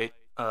was the night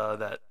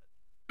that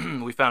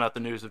we found out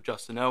the news of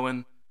Justin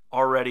Owen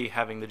already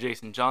having the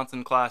Jason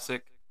Johnson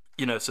Classic.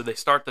 So they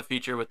start the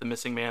feature with the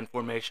missing man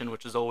formation,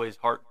 which is always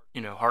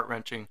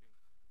heart-wrenching.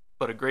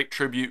 But a great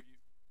tribute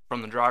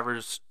from the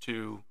drivers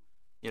to,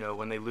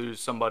 when they lose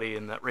somebody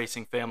in that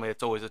racing family,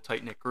 it's always a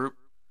tight-knit group.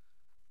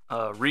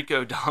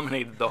 Rico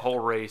dominated the whole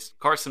race.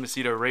 Carson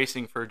Macedo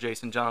racing for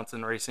Jason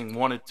Johnson Racing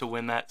wanted to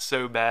win that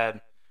so bad,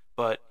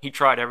 but he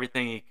tried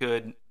everything he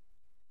could.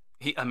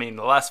 The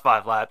last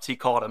 5 laps, he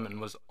caught him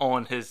and was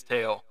on his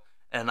tail,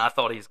 and I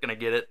thought he was going to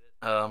get it.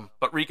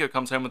 But Rico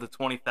comes home with a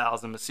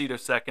 20,000. Macedo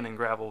second, and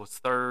Gravel was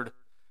third.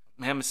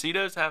 Man,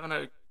 Macedo's having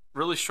a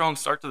really strong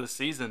start to the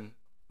season.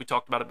 We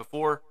talked about it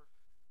before.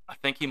 I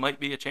think he might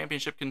be a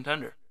championship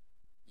contender.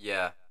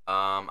 Yeah,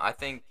 I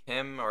think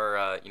him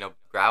or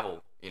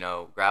Gravel.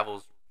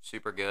 Gravel's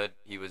super good.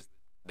 He was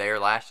there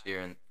last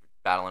year and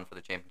battling for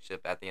the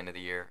championship at the end of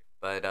the year.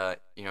 But I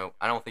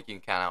don't think you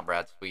can count out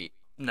Brad Sweet.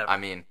 No. I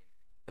mean,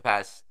 the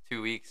past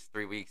 2 weeks,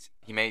 3 weeks,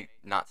 he may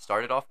not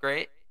start it off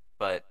great,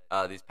 but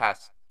these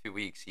past 2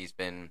 weeks he's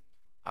been.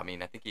 I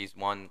mean, I think he's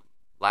won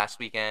last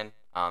weekend.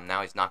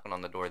 Now he's knocking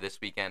on the door this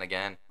weekend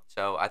again.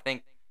 So I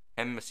think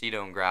him,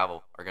 Macedo, and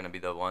Gravel are going to be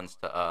the ones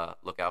to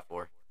look out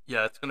for.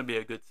 Yeah, it's going to be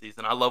a good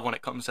season. I love when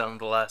it comes down to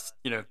the last,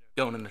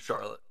 going into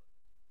Charlotte.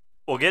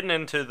 Well, getting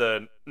into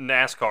the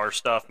NASCAR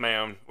stuff,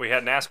 man, we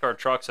had NASCAR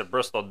Trucks at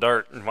Bristol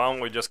Dirt, and why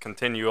don't we just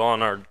continue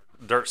on our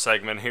dirt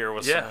segment here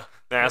with some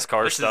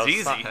NASCAR stuff?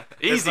 This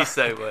is easy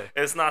segue.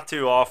 It's not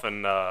too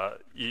often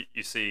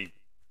you see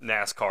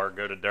NASCAR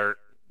go to dirt,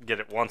 get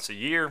it once a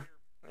year,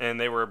 and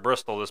they were at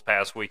Bristol this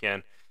past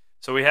weekend.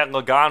 So we had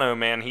Logano,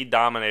 man. He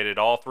dominated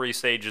all 3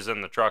 stages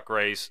in the truck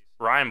race.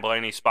 Ryan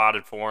Blaney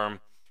spotted for him.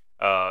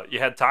 You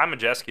had Ty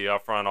Majeski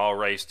up front all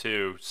race,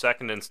 too.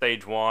 Second in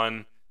stage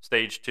 1,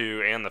 stage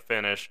 2, and the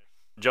finish.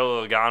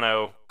 Joe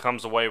Logano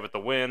comes away with the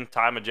win.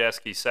 Ty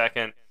Majeski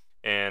second,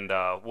 and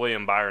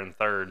William Byron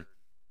third.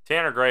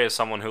 Tanner Gray is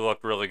someone who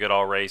looked really good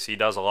all race. He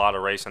does a lot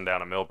of racing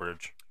down at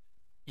Millbridge.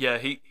 Yeah,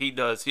 he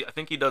does. I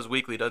think he does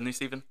weekly, doesn't he,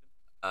 Steven?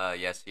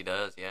 Yes, he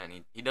does. Yeah,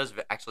 and he does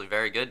actually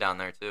very good down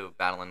there too,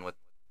 battling with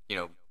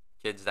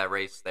kids that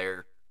race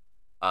their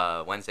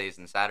Wednesdays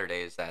and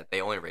Saturdays that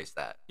they only race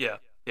that. Yeah.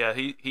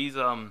 He's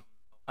I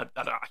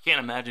can't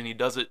imagine he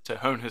does it to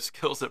hone his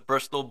skills at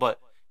Bristol, but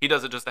he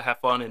does it just to have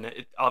fun, and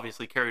it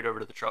obviously carried over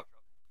to the truck.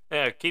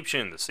 Yeah, it keeps you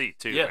in the seat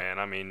too, Yeah. man.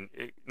 I mean,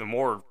 the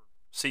more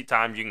seat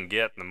time you can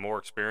get, the more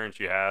experience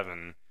you have,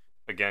 and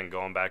again,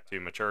 going back to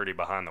maturity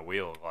behind the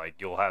wheel, like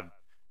you'll have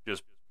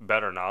just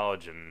better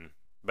knowledge and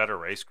better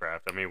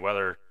racecraft. I mean,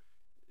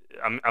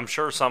 I'm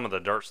sure some of the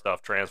dirt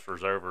stuff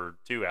transfers over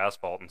to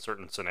asphalt in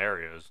certain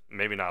scenarios.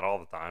 Maybe not all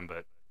the time,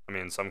 but I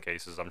mean, in some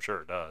cases, I'm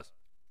sure it does.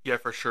 Yeah,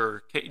 for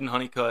sure. Caden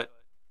Honeycutt,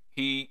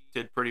 he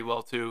did pretty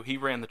well too. He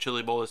ran the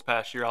Chili Bowl this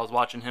past year. I was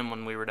watching him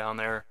when we were down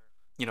there.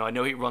 I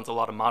know he runs a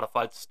lot of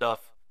modified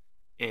stuff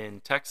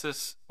in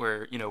Texas,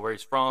 where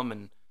he's from,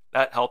 and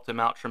that helped him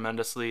out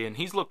tremendously. And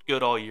he's looked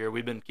good all year.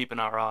 We've been keeping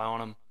our eye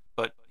on him.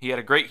 But he had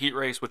a great heat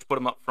race, which put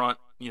him up front.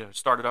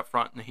 Started up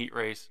front in the heat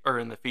race or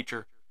in the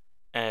feature,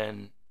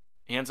 and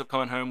he ends up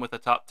coming home with a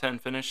top 10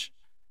 finish.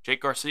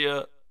 Jake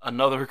Garcia,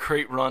 another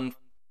great run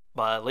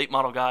by a late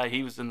model guy.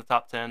 He was in the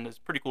top 10. It's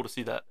pretty cool to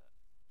see that.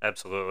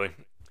 Absolutely.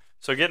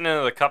 So getting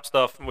into the Cup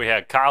stuff, we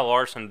had Kyle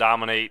Larson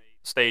dominate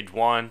stage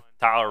 1.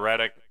 Tyler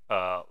Reddick,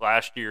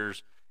 last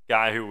year's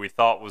guy who we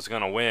thought was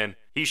going to win,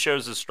 he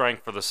shows his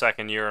strength for the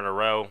second year in a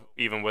row,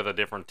 even with a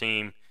different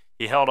team.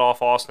 He held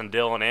off Austin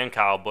Dillon and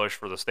Kyle Busch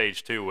for the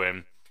stage 2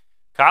 win.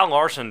 Kyle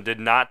Larson did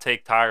not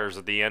take tires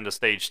at the end of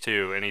stage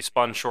 2, and he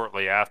spun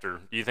shortly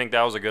after. Do you think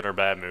that was a good or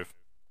bad move?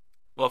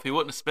 Well, if he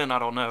wouldn't have spun, I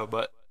don't know,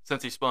 but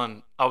since he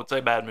spun, I would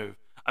say bad move.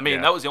 I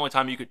mean, That was the only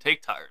time you could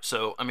take tires.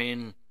 So, I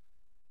mean,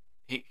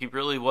 he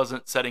really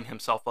wasn't setting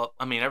himself up.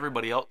 I mean,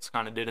 everybody else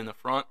kind of did in the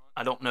front.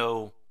 I don't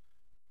know.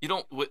 You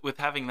don't, with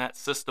having that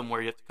system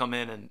where you have to come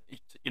in and,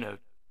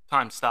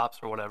 time stops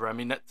or whatever. I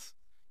mean,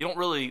 you don't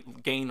really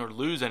gain or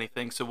lose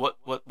anything. So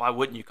why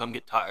wouldn't you come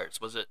get tires?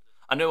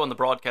 I know on the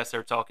broadcast they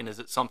were talking, is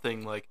it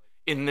something like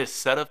in this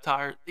set of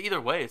tires? Either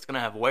way, it's going to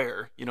have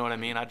wear. You know what I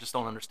mean? I just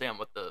don't understand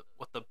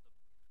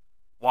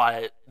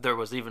why there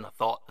was even a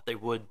thought that they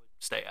would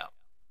stay out.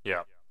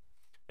 Yeah.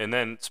 And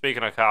then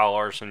speaking of Kyle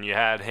Larson, you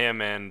had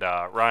him and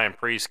Ryan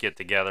Preece get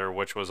together,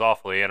 which was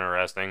awfully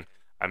interesting.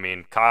 I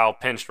mean, Kyle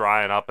pinched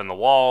Ryan up in the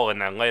wall,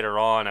 and then later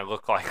on it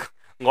looked like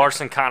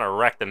Larson kind of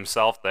wrecked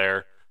himself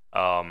there.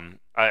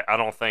 I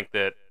don't think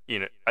that,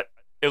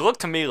 it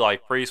looked to me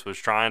like Preece was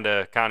trying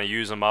to kind of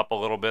use him up a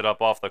little bit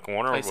up off the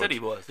corner. He said he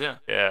was, yeah.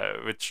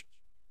 Yeah, which,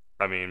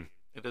 I mean.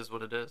 It is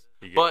what it is.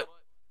 But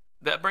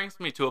that brings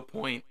me to a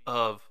point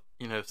of,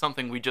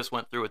 something we just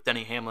went through with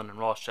Denny Hamlin and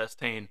Ross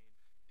Chastain.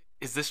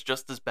 Is this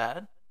just as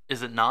bad?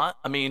 Is it not?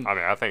 I mean,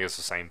 I think it's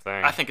the same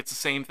thing. I think it's the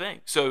same thing.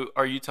 So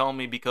are you telling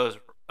me so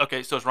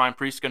is Ryan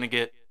Preece going to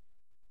get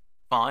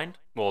fined?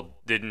 Well,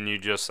 didn't you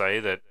just say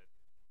that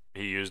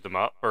he used him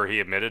up, or he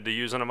admitted to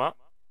using him up?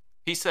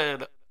 He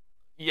said,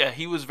 yeah,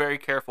 he was very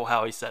careful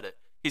how he said it.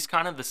 He's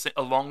kind of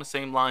along the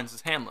same lines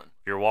as Hamlin.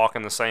 If you're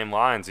walking the same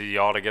lines, he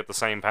ought to get the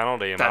same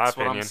penalty, in my opinion. That's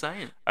what I'm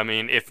saying. I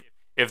mean,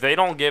 if they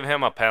don't give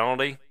him a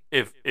penalty,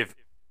 if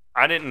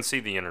I didn't see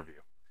the interview,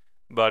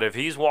 but if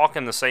he's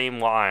walking the same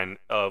line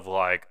of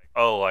I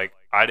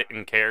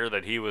didn't care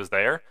that he was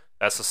there,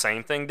 that's the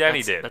same thing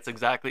Denny did. That's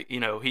exactly,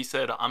 he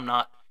said,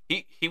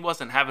 he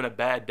wasn't having a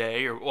bad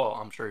day, or, well,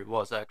 I'm sure he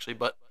was actually,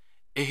 but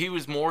he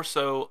was more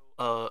so,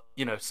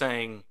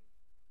 saying,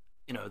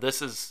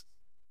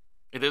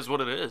 it is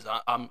what it is.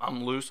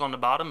 I'm loose on the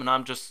bottom, and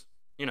I'm just,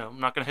 I'm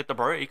not going to hit the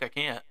brake. I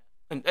can't.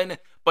 And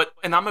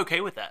I'm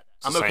okay with that.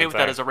 I'm okay with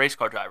that as a race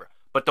car driver.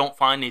 But don't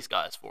fine these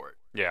guys for it.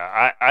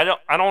 Yeah,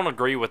 I don't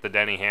agree with the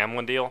Denny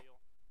Hamlin deal.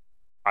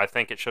 I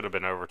think it should have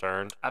been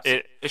overturned.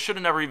 Absolutely. It should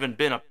have never even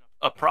been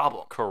a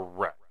problem.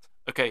 Correct.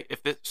 Okay,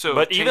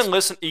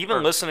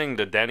 listening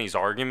to Denny's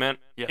argument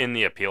in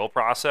the appeal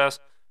process,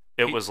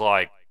 it was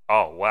like,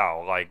 oh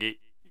wow, like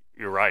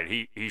you're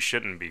right. He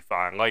shouldn't be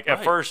fined. Like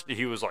at first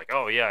he was like,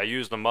 oh yeah, I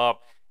used him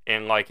up,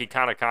 And like he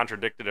kind of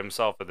contradicted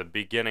himself at the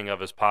beginning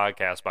of his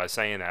podcast by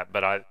saying that,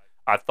 but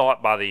I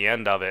thought by the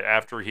end of it,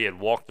 after he had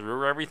walked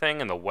through everything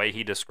and the way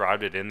he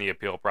described it in the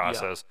appeal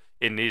process,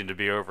 it needed to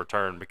be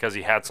overturned because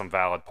he had some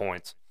valid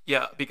points.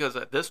 Yeah, because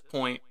at this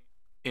point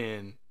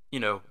in,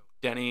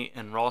 Denny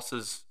and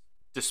Ross's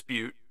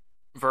dispute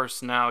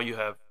versus now you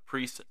have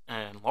Priest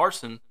and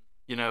Larson,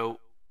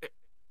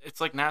 it's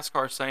like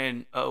NASCAR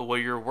saying, oh, well,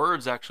 your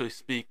words actually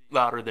speak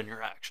louder than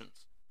your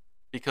actions.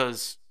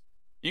 Because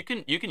you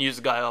can use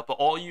the guy up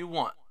all you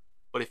want,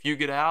 but if you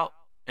get out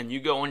and you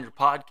go on your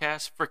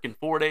podcast freaking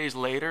 4 days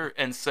later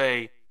and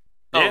say,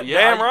 "Oh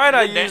yeah, damn right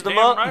I used him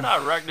up, damn right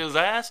I wrecked his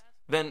ass,"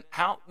 then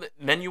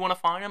Then you want to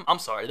fine him? I'm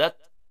sorry,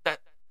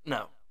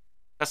 no,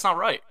 that's not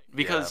right,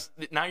 because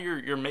now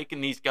you're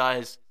making these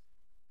guys.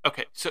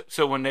 Okay,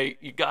 so when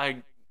you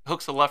guy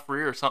hooks a left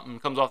rear or something,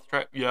 comes off the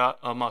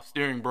track, my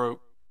steering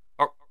broke.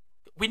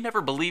 We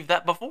never believed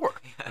that before.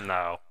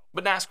 No,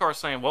 but NASCAR is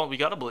saying, well, we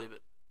got to believe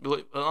it.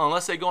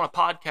 Unless they go on a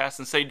podcast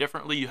and say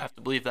differently, you have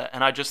to believe that.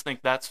 And I just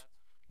think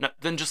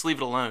then just leave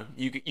it alone.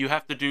 You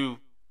have to do,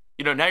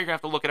 now you're going to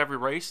have to look at every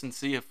race and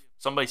see if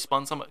somebody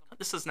spun somebody.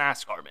 This is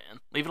NASCAR, man.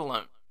 Leave it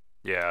alone.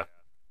 Yeah.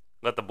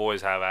 Let the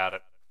boys have at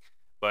it.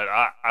 But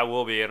I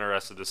will be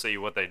interested to see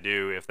what they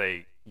do if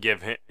they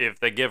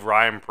give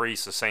Ryan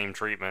Preece the same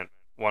treatment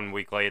 1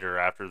 week later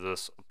after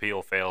this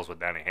appeal fails with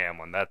Denny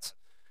Hamlin.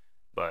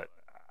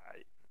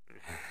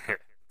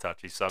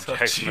 Touchy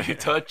subject, man.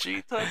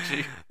 Touchy.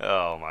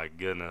 Oh, my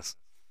goodness.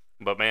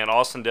 But, man,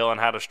 Austin Dillon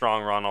had a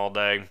strong run all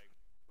day.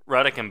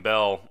 Reddick and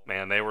Bell,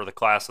 man, they were the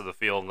class of the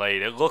field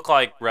late. It looked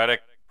like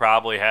Reddick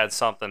probably had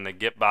something to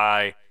get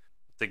by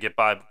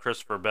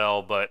Christopher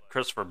Bell, but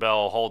Christopher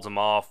Bell holds him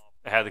off,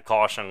 had the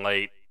caution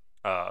late.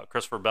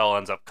 Christopher Bell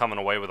ends up coming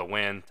away with a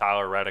win.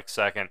 Tyler Reddick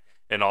second,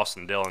 and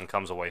Austin Dillon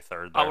comes away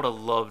third there. I would have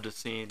loved to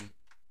seen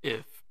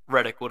if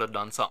Reddick would have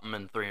done something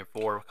in 3 and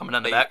 4 coming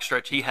down the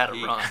backstretch. He had a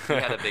run. He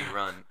had a big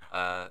run.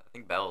 I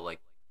think Bell like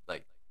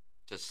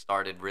just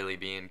started really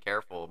being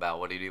careful about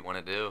what he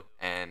want to do,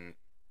 and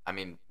I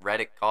mean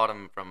Reddick caught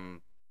him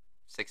from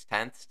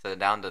 6/10 to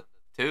down to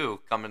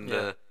 2 coming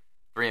to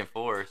 3 and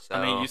 4. So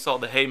I mean, you saw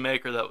the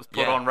haymaker that was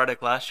put on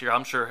Reddick last year.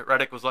 I'm sure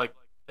Reddick was like,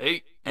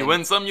 "Hey, you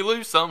win some, you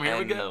lose some. Here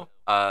we go."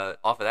 Off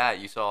of that,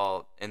 you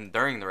saw, and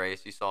during the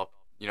race, you saw,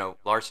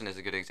 Larson is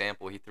a good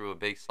example. He threw a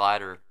big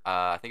slider.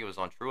 I think it was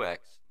on Truex.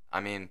 I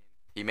mean,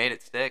 he made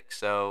it stick.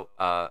 So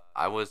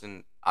I was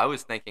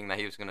thinking that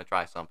he was going to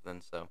try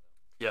something. So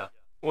yeah.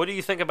 What do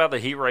you think about the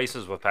heat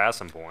races with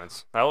passing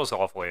points? That was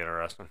awfully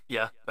interesting.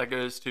 Yeah, that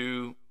goes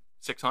to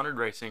 600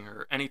 racing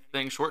or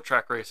anything short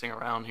track racing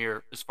around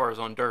here as far as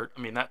on dirt. I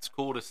mean, that's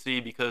cool to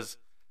see because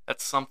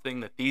that's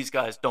something that these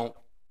guys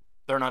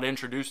they're not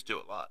introduced to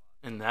a lot.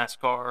 In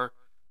NASCAR,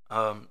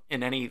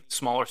 in any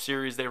smaller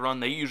series they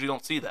run, they usually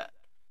don't see that.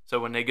 So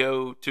when they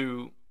go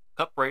to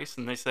Cup race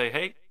and they say,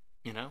 hey,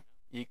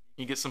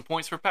 you get some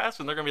points for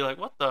passing, they're going to be like,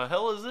 what the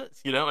hell is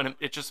this? And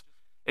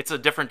it's a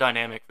different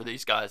dynamic for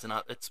these guys, and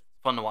it's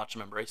fun to watch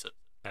them embrace it.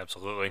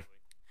 Absolutely.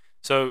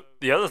 So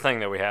the other thing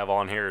that we have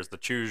on here is the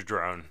Choose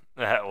drone.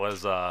 That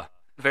was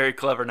very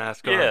clever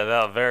NASCAR. Yeah,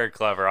 that was very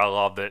clever. I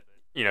loved it.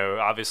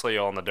 Obviously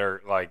on the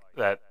dirt, like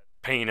that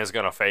paint is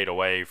going to fade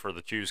away for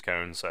the Choose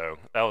cone. So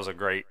that was a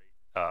great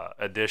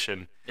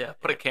addition. Yeah,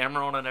 put a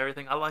camera on it and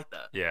everything. I like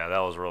that. Yeah, that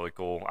was really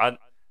cool.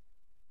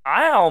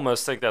 I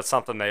almost think that's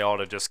something they ought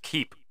to just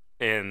keep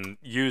and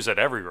use it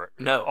everywhere.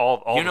 No, all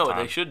the time. What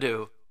they should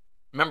do?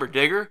 Remember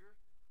Digger?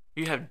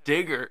 You have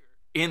Digger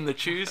in the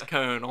Choose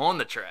cone on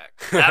the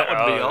track. That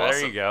would be awesome.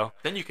 There you go.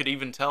 Then you could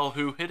even tell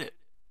who hit it.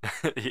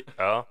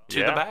 To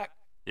the back.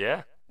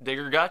 Yeah.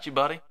 Digger got you,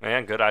 buddy.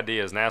 Man, good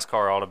ideas.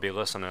 NASCAR ought to be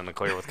listening to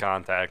Clear with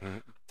Contact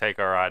and take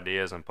our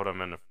ideas and put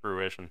them into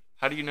fruition.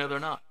 How do you know they're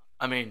not?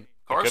 I mean,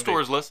 Car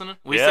Store's listening.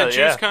 We said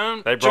Choose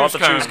cone. They brought the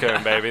Choose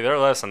cone, baby. They're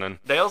listening.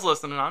 Dale's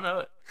listening. I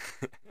know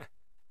it.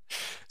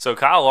 So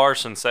Kyle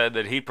Larson said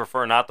that he'd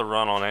prefer not to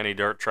run on any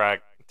dirt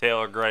track.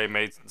 Taylor Gray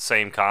made the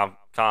same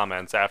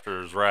comments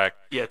after his wreck.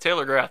 Yeah,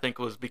 Taylor Gray, I think,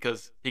 was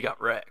because he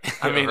got wrecked.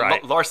 I mean,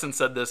 right. Larson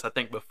said this, I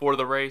think, before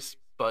the race,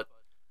 but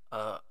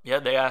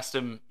they asked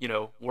him,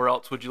 where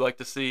else would you like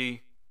to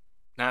see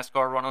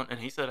NASCAR run on? And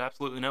he said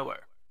absolutely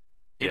nowhere.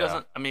 He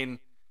doesn't. I mean,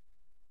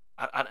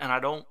 I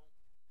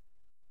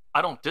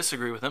don't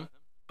disagree with him,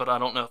 but I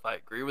don't know if I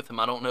agree with him.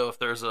 I don't know if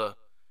there's a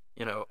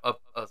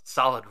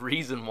solid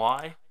reason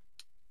why.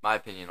 My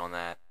opinion on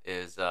that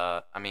is,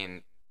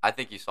 I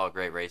think you saw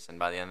great racing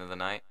by the end of the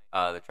night.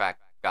 The track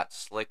got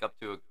slick up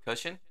to a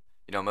cushion.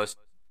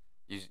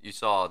 You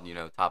saw,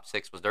 top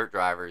 6 was dirt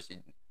drivers.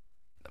 In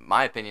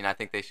my opinion, I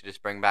think they should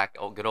just bring back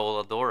good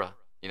old Eldora.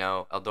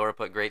 Eldora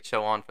put a great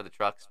show on for the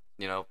trucks,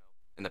 in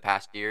the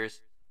past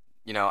years.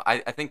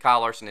 I think Kyle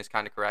Larson is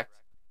kind of correct.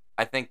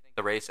 I think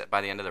the race,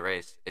 by the end of the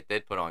race, it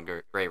did put on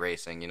great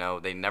racing.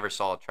 They never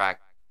saw a track.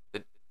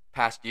 The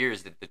past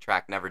years, the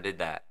track never did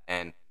that.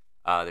 And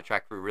the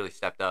track crew really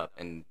stepped up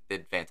and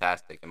did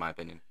fantastic, in my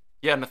opinion.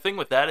 Yeah, and the thing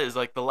with that is,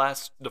 like,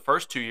 the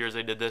first 2 years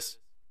they did this,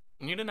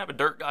 and you didn't have a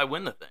dirt guy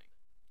win the thing.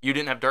 You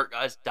didn't have dirt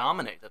guys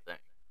dominate the thing.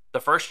 the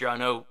first year, I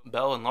know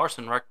Bell and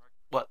Larson wrecked,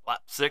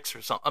 lap 6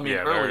 or something. I mean,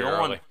 Yeah, early very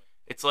on, early.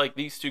 it's like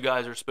these two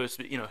guys are supposed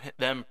to be, hit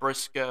them,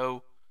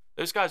 Briscoe.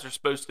 Those guys are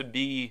supposed to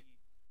be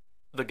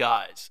the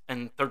guys,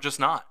 and they're just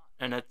not.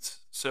 And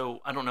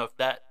so I don't know if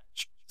that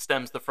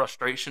stems the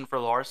frustration for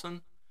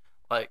Larson.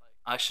 Like,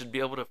 I should be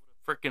able to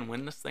freaking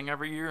win this thing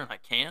every year, and I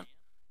can't.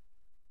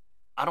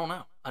 I don't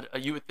know.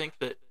 You would think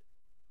that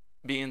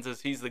being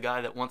as he's the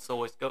guy that wants to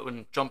always go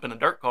and jump in a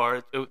dirt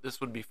car,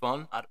 this would be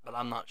fun, but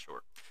I'm not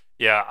sure.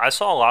 Yeah, I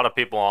saw a lot of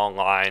people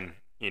online,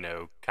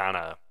 kind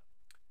of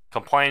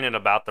complaining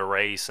about the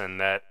race and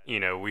that,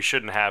 we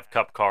shouldn't have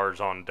cup cars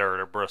on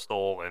dirt at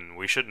Bristol and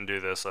we shouldn't do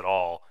this at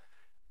all.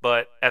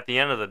 But at the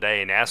end of the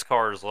day,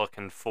 NASCAR is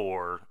looking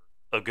for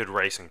a good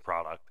racing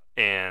product.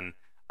 And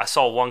I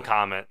saw one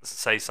comment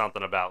say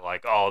something about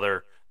like, oh,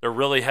 they're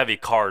really heavy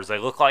cars. They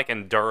look like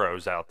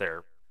enduros out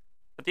there.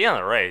 At the end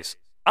of the race,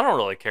 I don't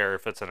really care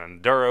if it's an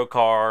enduro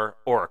car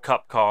or a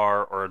cup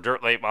car or a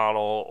dirt late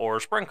model or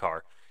a sprint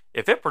car.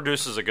 If it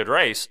produces a good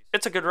race,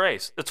 it's a good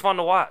race. It's fun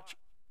to watch.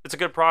 It's a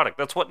good product.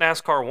 That's what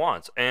NASCAR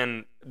wants.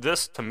 And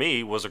this, to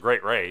me, was a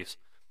great race.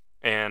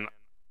 And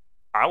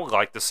I would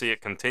like to see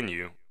it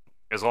continue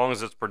as long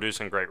as it's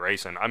producing great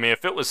racing. I mean,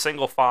 if it was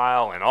single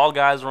file and all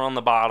guys were on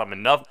the bottom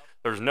and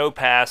there's no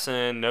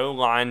passing, no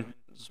lines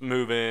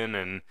moving,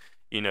 and,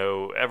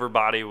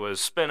 everybody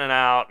was spinning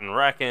out and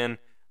wrecking,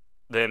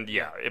 then,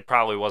 yeah, it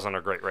probably wasn't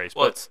a great race.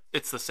 Well, but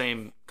it's the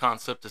same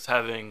concept as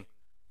having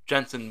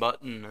Jensen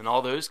Button and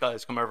all those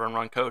guys come over and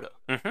run COTA.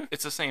 Mhm.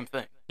 It's the same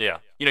thing. yeah.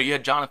 You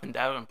had Jonathan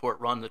Davenport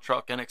run the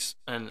truck and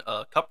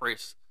cup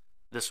race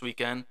this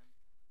weekend.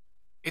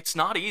 It's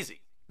not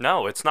easy.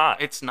 No, it's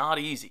not. It's not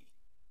easy.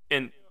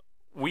 And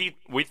we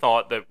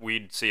thought that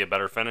we'd see a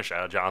better finish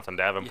out of Jonathan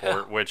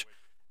Davenport, Yeah. which,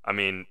 I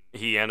mean,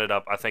 he ended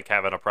up, I think,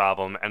 having a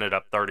problem, ended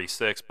up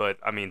 36. But,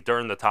 I mean,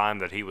 during the time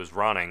that he was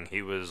running,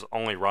 he was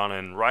only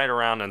running right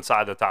around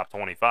inside the top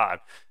 25.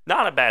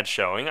 Not a bad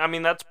showing. I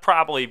mean, that's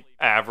probably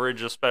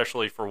average,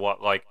 especially for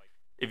what, like,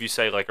 if you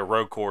say, like, a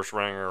road course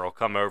ringer will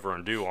come over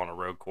and do on a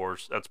road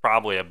course, that's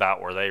probably about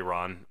where they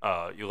run.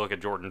 You look at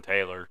Jordan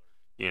Taylor,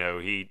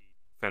 he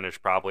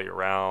finished probably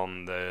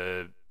around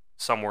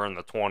somewhere in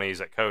the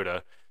 20s at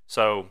COTA.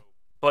 So,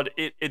 but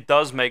it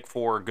does make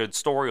for a good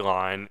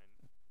storyline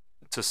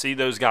to see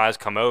those guys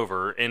come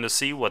over and to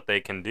see what they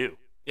can do.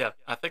 Yeah,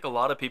 I think a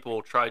lot of people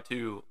will try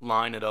to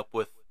line it up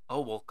with,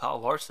 oh, well, Kyle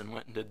Larson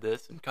went and did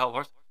this, and Kyle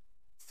Larson.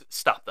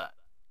 Stop that.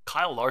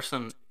 Kyle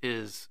Larson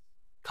is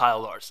Kyle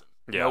Larson.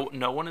 Yeah.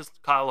 No one is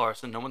Kyle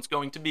Larson. No one's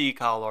going to be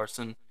Kyle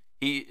Larson.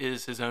 He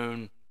is his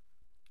own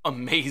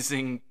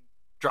amazing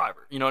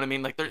driver. You know what I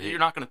mean? Like, you're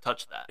not going to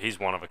touch that. He's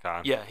one of a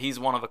kind. Yeah, he's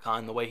one of a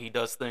kind. The way he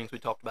does things, we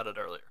talked about it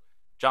earlier.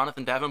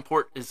 Jonathan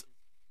Davenport is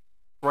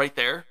right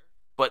there,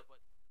 but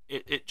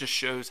it just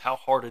shows how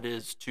hard it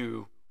is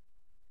to,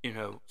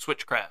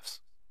 switch crafts.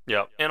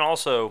 Yeah, and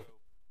also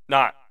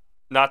not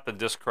to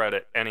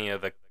discredit any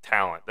of the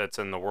talent that's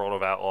in the World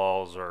of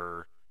Outlaws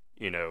or,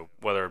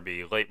 whether it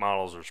be late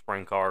models or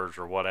sprint cars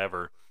or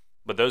whatever,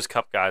 but those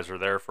cup guys are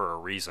there for a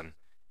reason,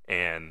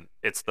 and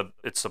it's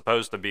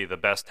supposed to be the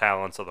best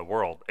talents of the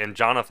world, and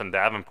Jonathan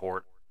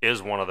Davenport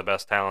is one of the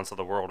best talents of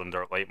the world in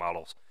dirt late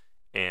models,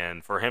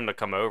 and for him to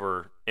come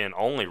over and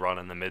only run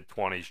in the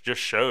mid-20s just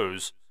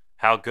shows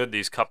how good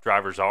these cup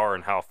drivers are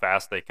and how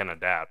fast they can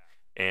adapt.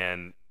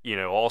 And,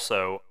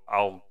 also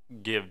I'll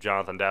give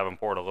Jonathan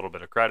Davenport a little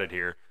bit of credit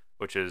here,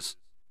 which is,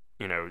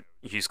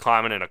 he's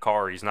climbing in a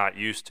car he's not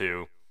used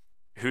to.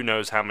 Who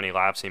knows how many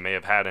laps he may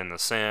have had in the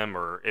sim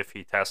or if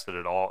he tested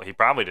it all. He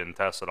probably didn't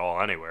test it all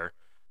anywhere.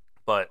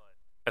 But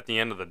at the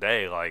end of the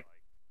day, like,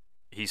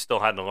 he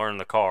still had to learn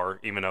the car,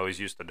 even though he's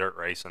used to dirt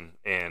racing.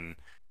 And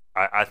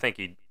I think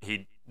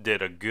he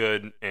did a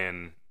good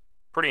and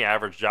pretty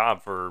average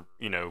job for,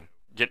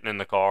 getting in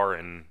the car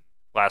and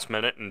last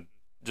minute and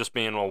just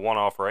being a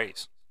one-off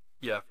race.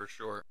 Yeah, for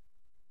sure.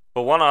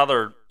 But one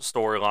other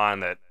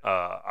storyline that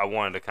I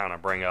wanted to kind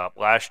of bring up,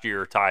 last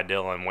year Ty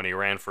Dillon, when he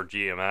ran for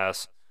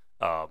GMS,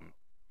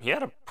 he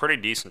had a pretty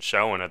decent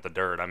showing at the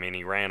dirt. I mean,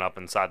 he ran up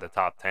inside the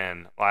top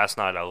 10. Last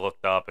night I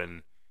looked up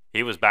and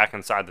he was back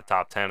inside the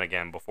top 10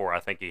 again before I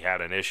think he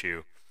had an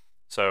issue.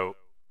 So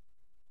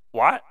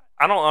why?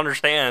 I don't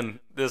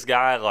understand this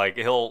guy. Like,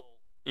 he'll,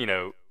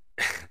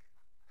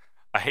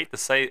 I hate to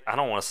say, I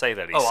don't want to say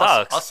that he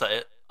sucks. I'll say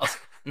it.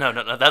 No,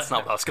 that's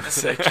not what I was going to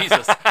say.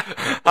 Jesus.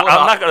 I'm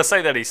not going to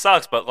say that he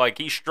sucks, but, like,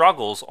 he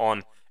struggles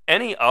on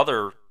any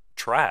other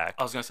track.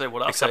 I was going to say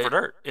what I'll except say for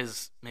dirt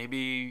is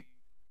maybe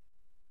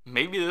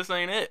this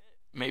ain't it.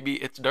 Maybe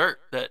it's dirt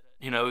that,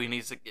 he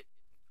needs to get.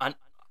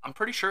 I'm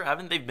pretty sure,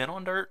 haven't they been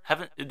on dirt?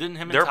 Didn't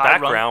him and Their Ty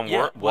background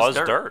run? Yeah, was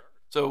dirt.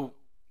 So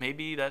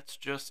maybe that's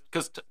just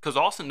because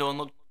Austin Dillon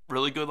looked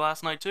really good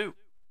last night too.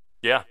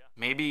 Yeah.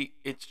 Maybe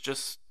it's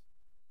just.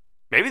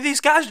 Maybe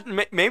these guys,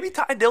 maybe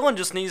Ty Dillon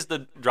just needs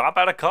to drop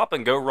out of Cup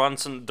and go run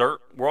some dirt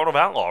World of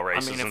Outlaw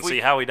races and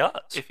see how he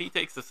does. If he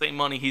takes the same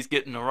money he's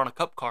getting to run a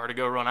Cup car to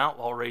go run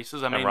Outlaw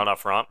races, and run up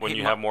front, wouldn't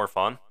you have more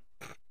fun?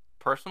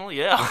 Personally,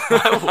 yeah.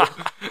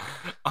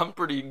 I'm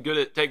pretty good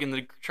at taking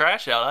the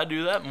trash out. I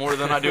do that more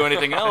than I do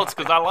anything else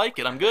because I like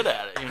it. I'm good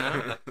at it, you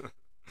know?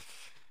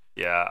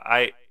 Yeah,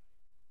 I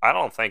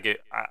don't think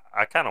it.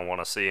 I kind of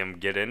want to see him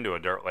get into a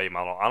dirt late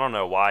model. I don't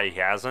know why he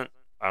hasn't.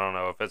 I don't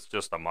know if it's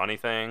just a money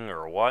thing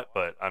or what,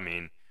 but I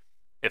mean,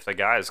 if the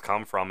guy has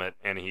come from it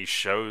and he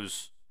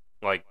shows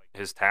like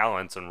his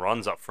talents and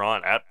runs up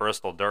front at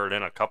Bristol dirt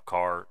in a cup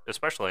car,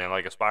 especially in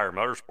like a Spire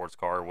Motorsports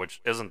car,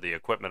 which isn't the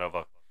equipment of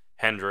a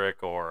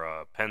Hendrick or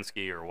a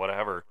Penske or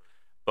whatever,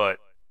 but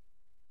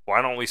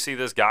why don't we see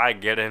this guy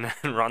get in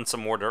and run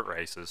some more dirt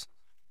races?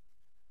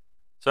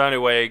 So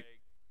anyway,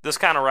 this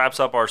kind of wraps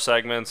up our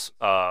segments.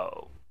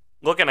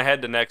 Looking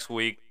ahead to next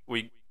week,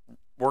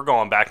 we're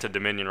going back to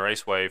Dominion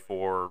Raceway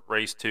for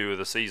race 2 of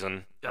the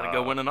season. Gotta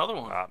go win another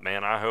one.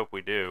 Man, I hope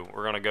we do.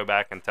 We're going to go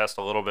back and test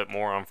a little bit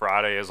more on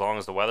Friday as long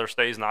as the weather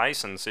stays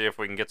nice and see if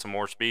we can get some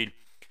more speed.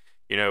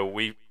 You know,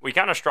 we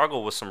kind of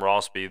struggled with some raw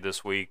speed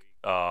this week.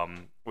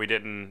 We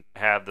didn't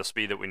have the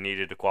speed that we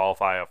needed to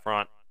qualify up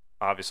front.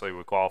 Obviously,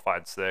 we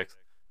qualified 6th,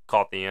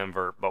 caught the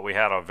invert, but we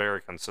had a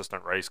very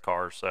consistent race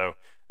car. So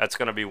that's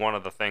going to be one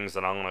of the things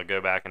that I'm going to go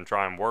back and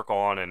try and work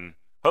on and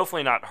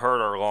hopefully not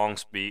hurt our long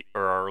speed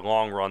or our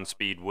long run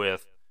speed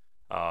with.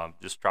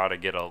 Just try to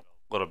get a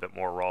little bit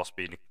more raw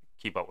speed to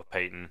keep up with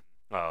Peyton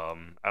out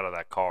of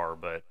that car.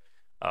 But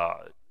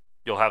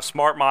you'll have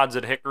smart mods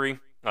at Hickory.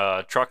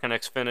 Truck and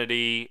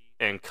Xfinity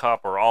and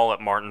Cup are all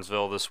at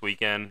Martinsville this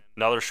weekend.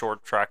 Another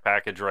short track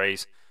package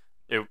race.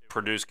 It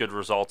produced good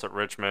results at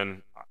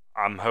Richmond.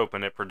 I'm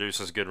hoping it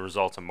produces good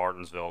results in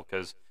Martinsville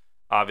because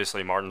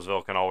obviously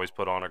Martinsville can always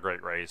put on a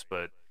great race,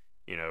 but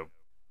you know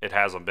it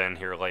hasn't been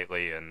here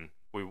lately, and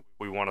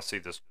we want to see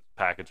this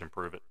package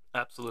improve it.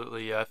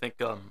 Absolutely, yeah. I think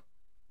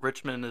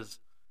Richmond is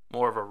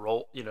more of a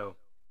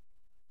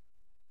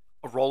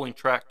rolling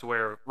track to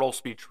where roll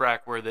speed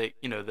track where they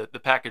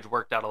the package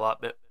worked out a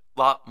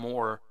lot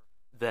more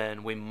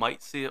than we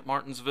might see at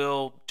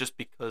Martinsville, just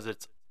because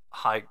it's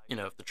high.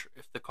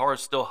 If the car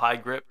is still high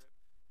gripped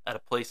at a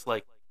place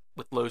like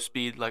with low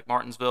speed like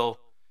Martinsville,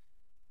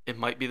 it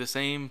might be the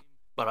same,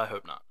 but I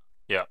hope not.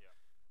 Yeah.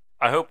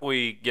 I hope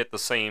we get the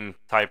same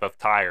type of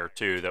tire,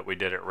 too, that we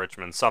did at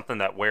Richmond. Something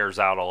that wears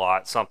out a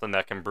lot, something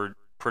that can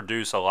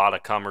produce a lot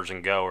of comers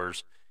and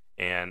goers,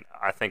 and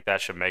I think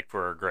that should make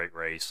for a great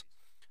race.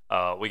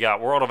 We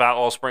got World of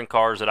Outlaw Sprint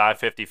Cars at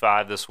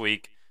I-55 this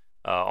week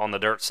on the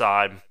dirt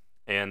side,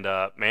 and,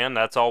 man,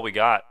 that's all we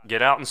got.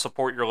 Get out and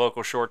support your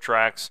local short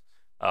tracks.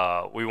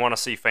 We want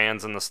to see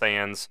fans in the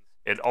stands.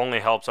 It only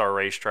helps our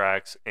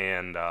racetracks,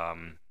 and,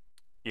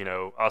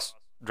 us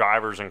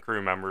drivers and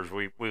crew members,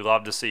 we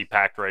love to see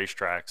packed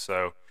racetracks.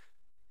 So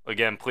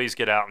again, please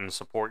get out and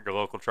support your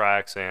local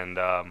tracks, and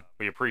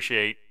we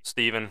appreciate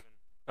Steven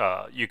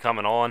you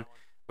coming on.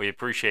 We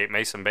appreciate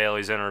Mason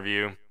Bailey's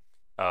interview.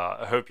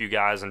 I hope you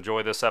guys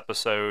enjoy this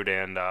episode,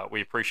 and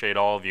we appreciate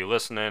all of you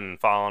listening and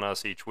following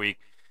us each week.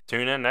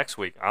 Tune in next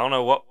week. I don't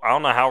know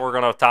how we're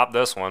gonna top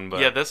this one, but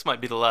yeah, this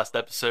might be the last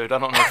episode. I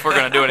don't know if we're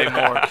gonna do any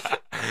more.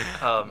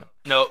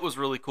 No, it was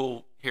really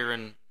cool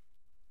hearing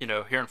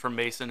from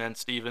Mason and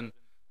Steven.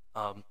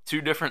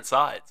 2 different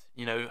sides,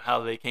 how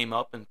they came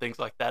up and things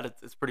like that.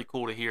 It's pretty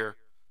cool to hear.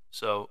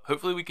 So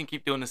hopefully we can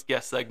keep doing this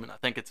guest segment. I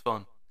think it's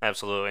fun.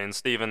 Absolutely. And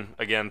Steven,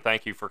 again,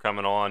 thank you for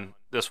coming on.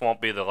 This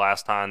won't be the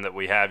last time that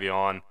we have you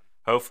on.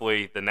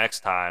 Hopefully the next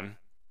time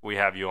we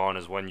have you on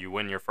is when you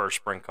win your first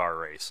sprint car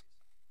race.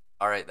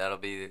 All right, that'll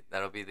be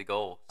the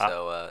goal.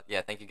 So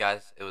yeah, thank you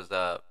guys. It was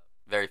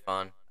very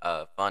fun,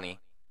 funny.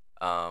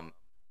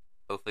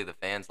 Hopefully the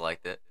fans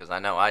liked it because I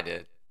know I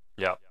did.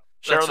 Yeah.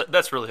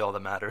 That's really all that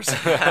matters.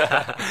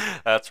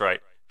 That's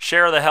right.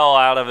 Share the hell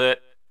out of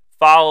it.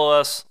 Follow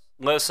us,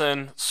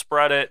 listen,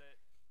 spread it,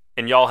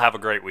 and y'all have a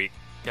great week.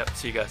 Yep,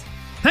 see you guys.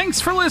 Thanks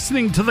for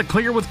listening to the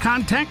Clear with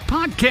Contact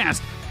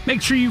podcast.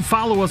 Make sure you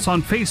follow us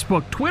on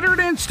Facebook, Twitter,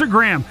 and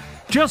Instagram.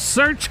 Just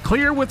search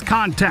Clear with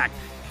Contact.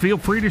 Feel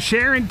free to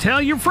share and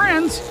tell your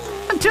friends.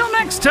 Until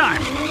next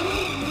time.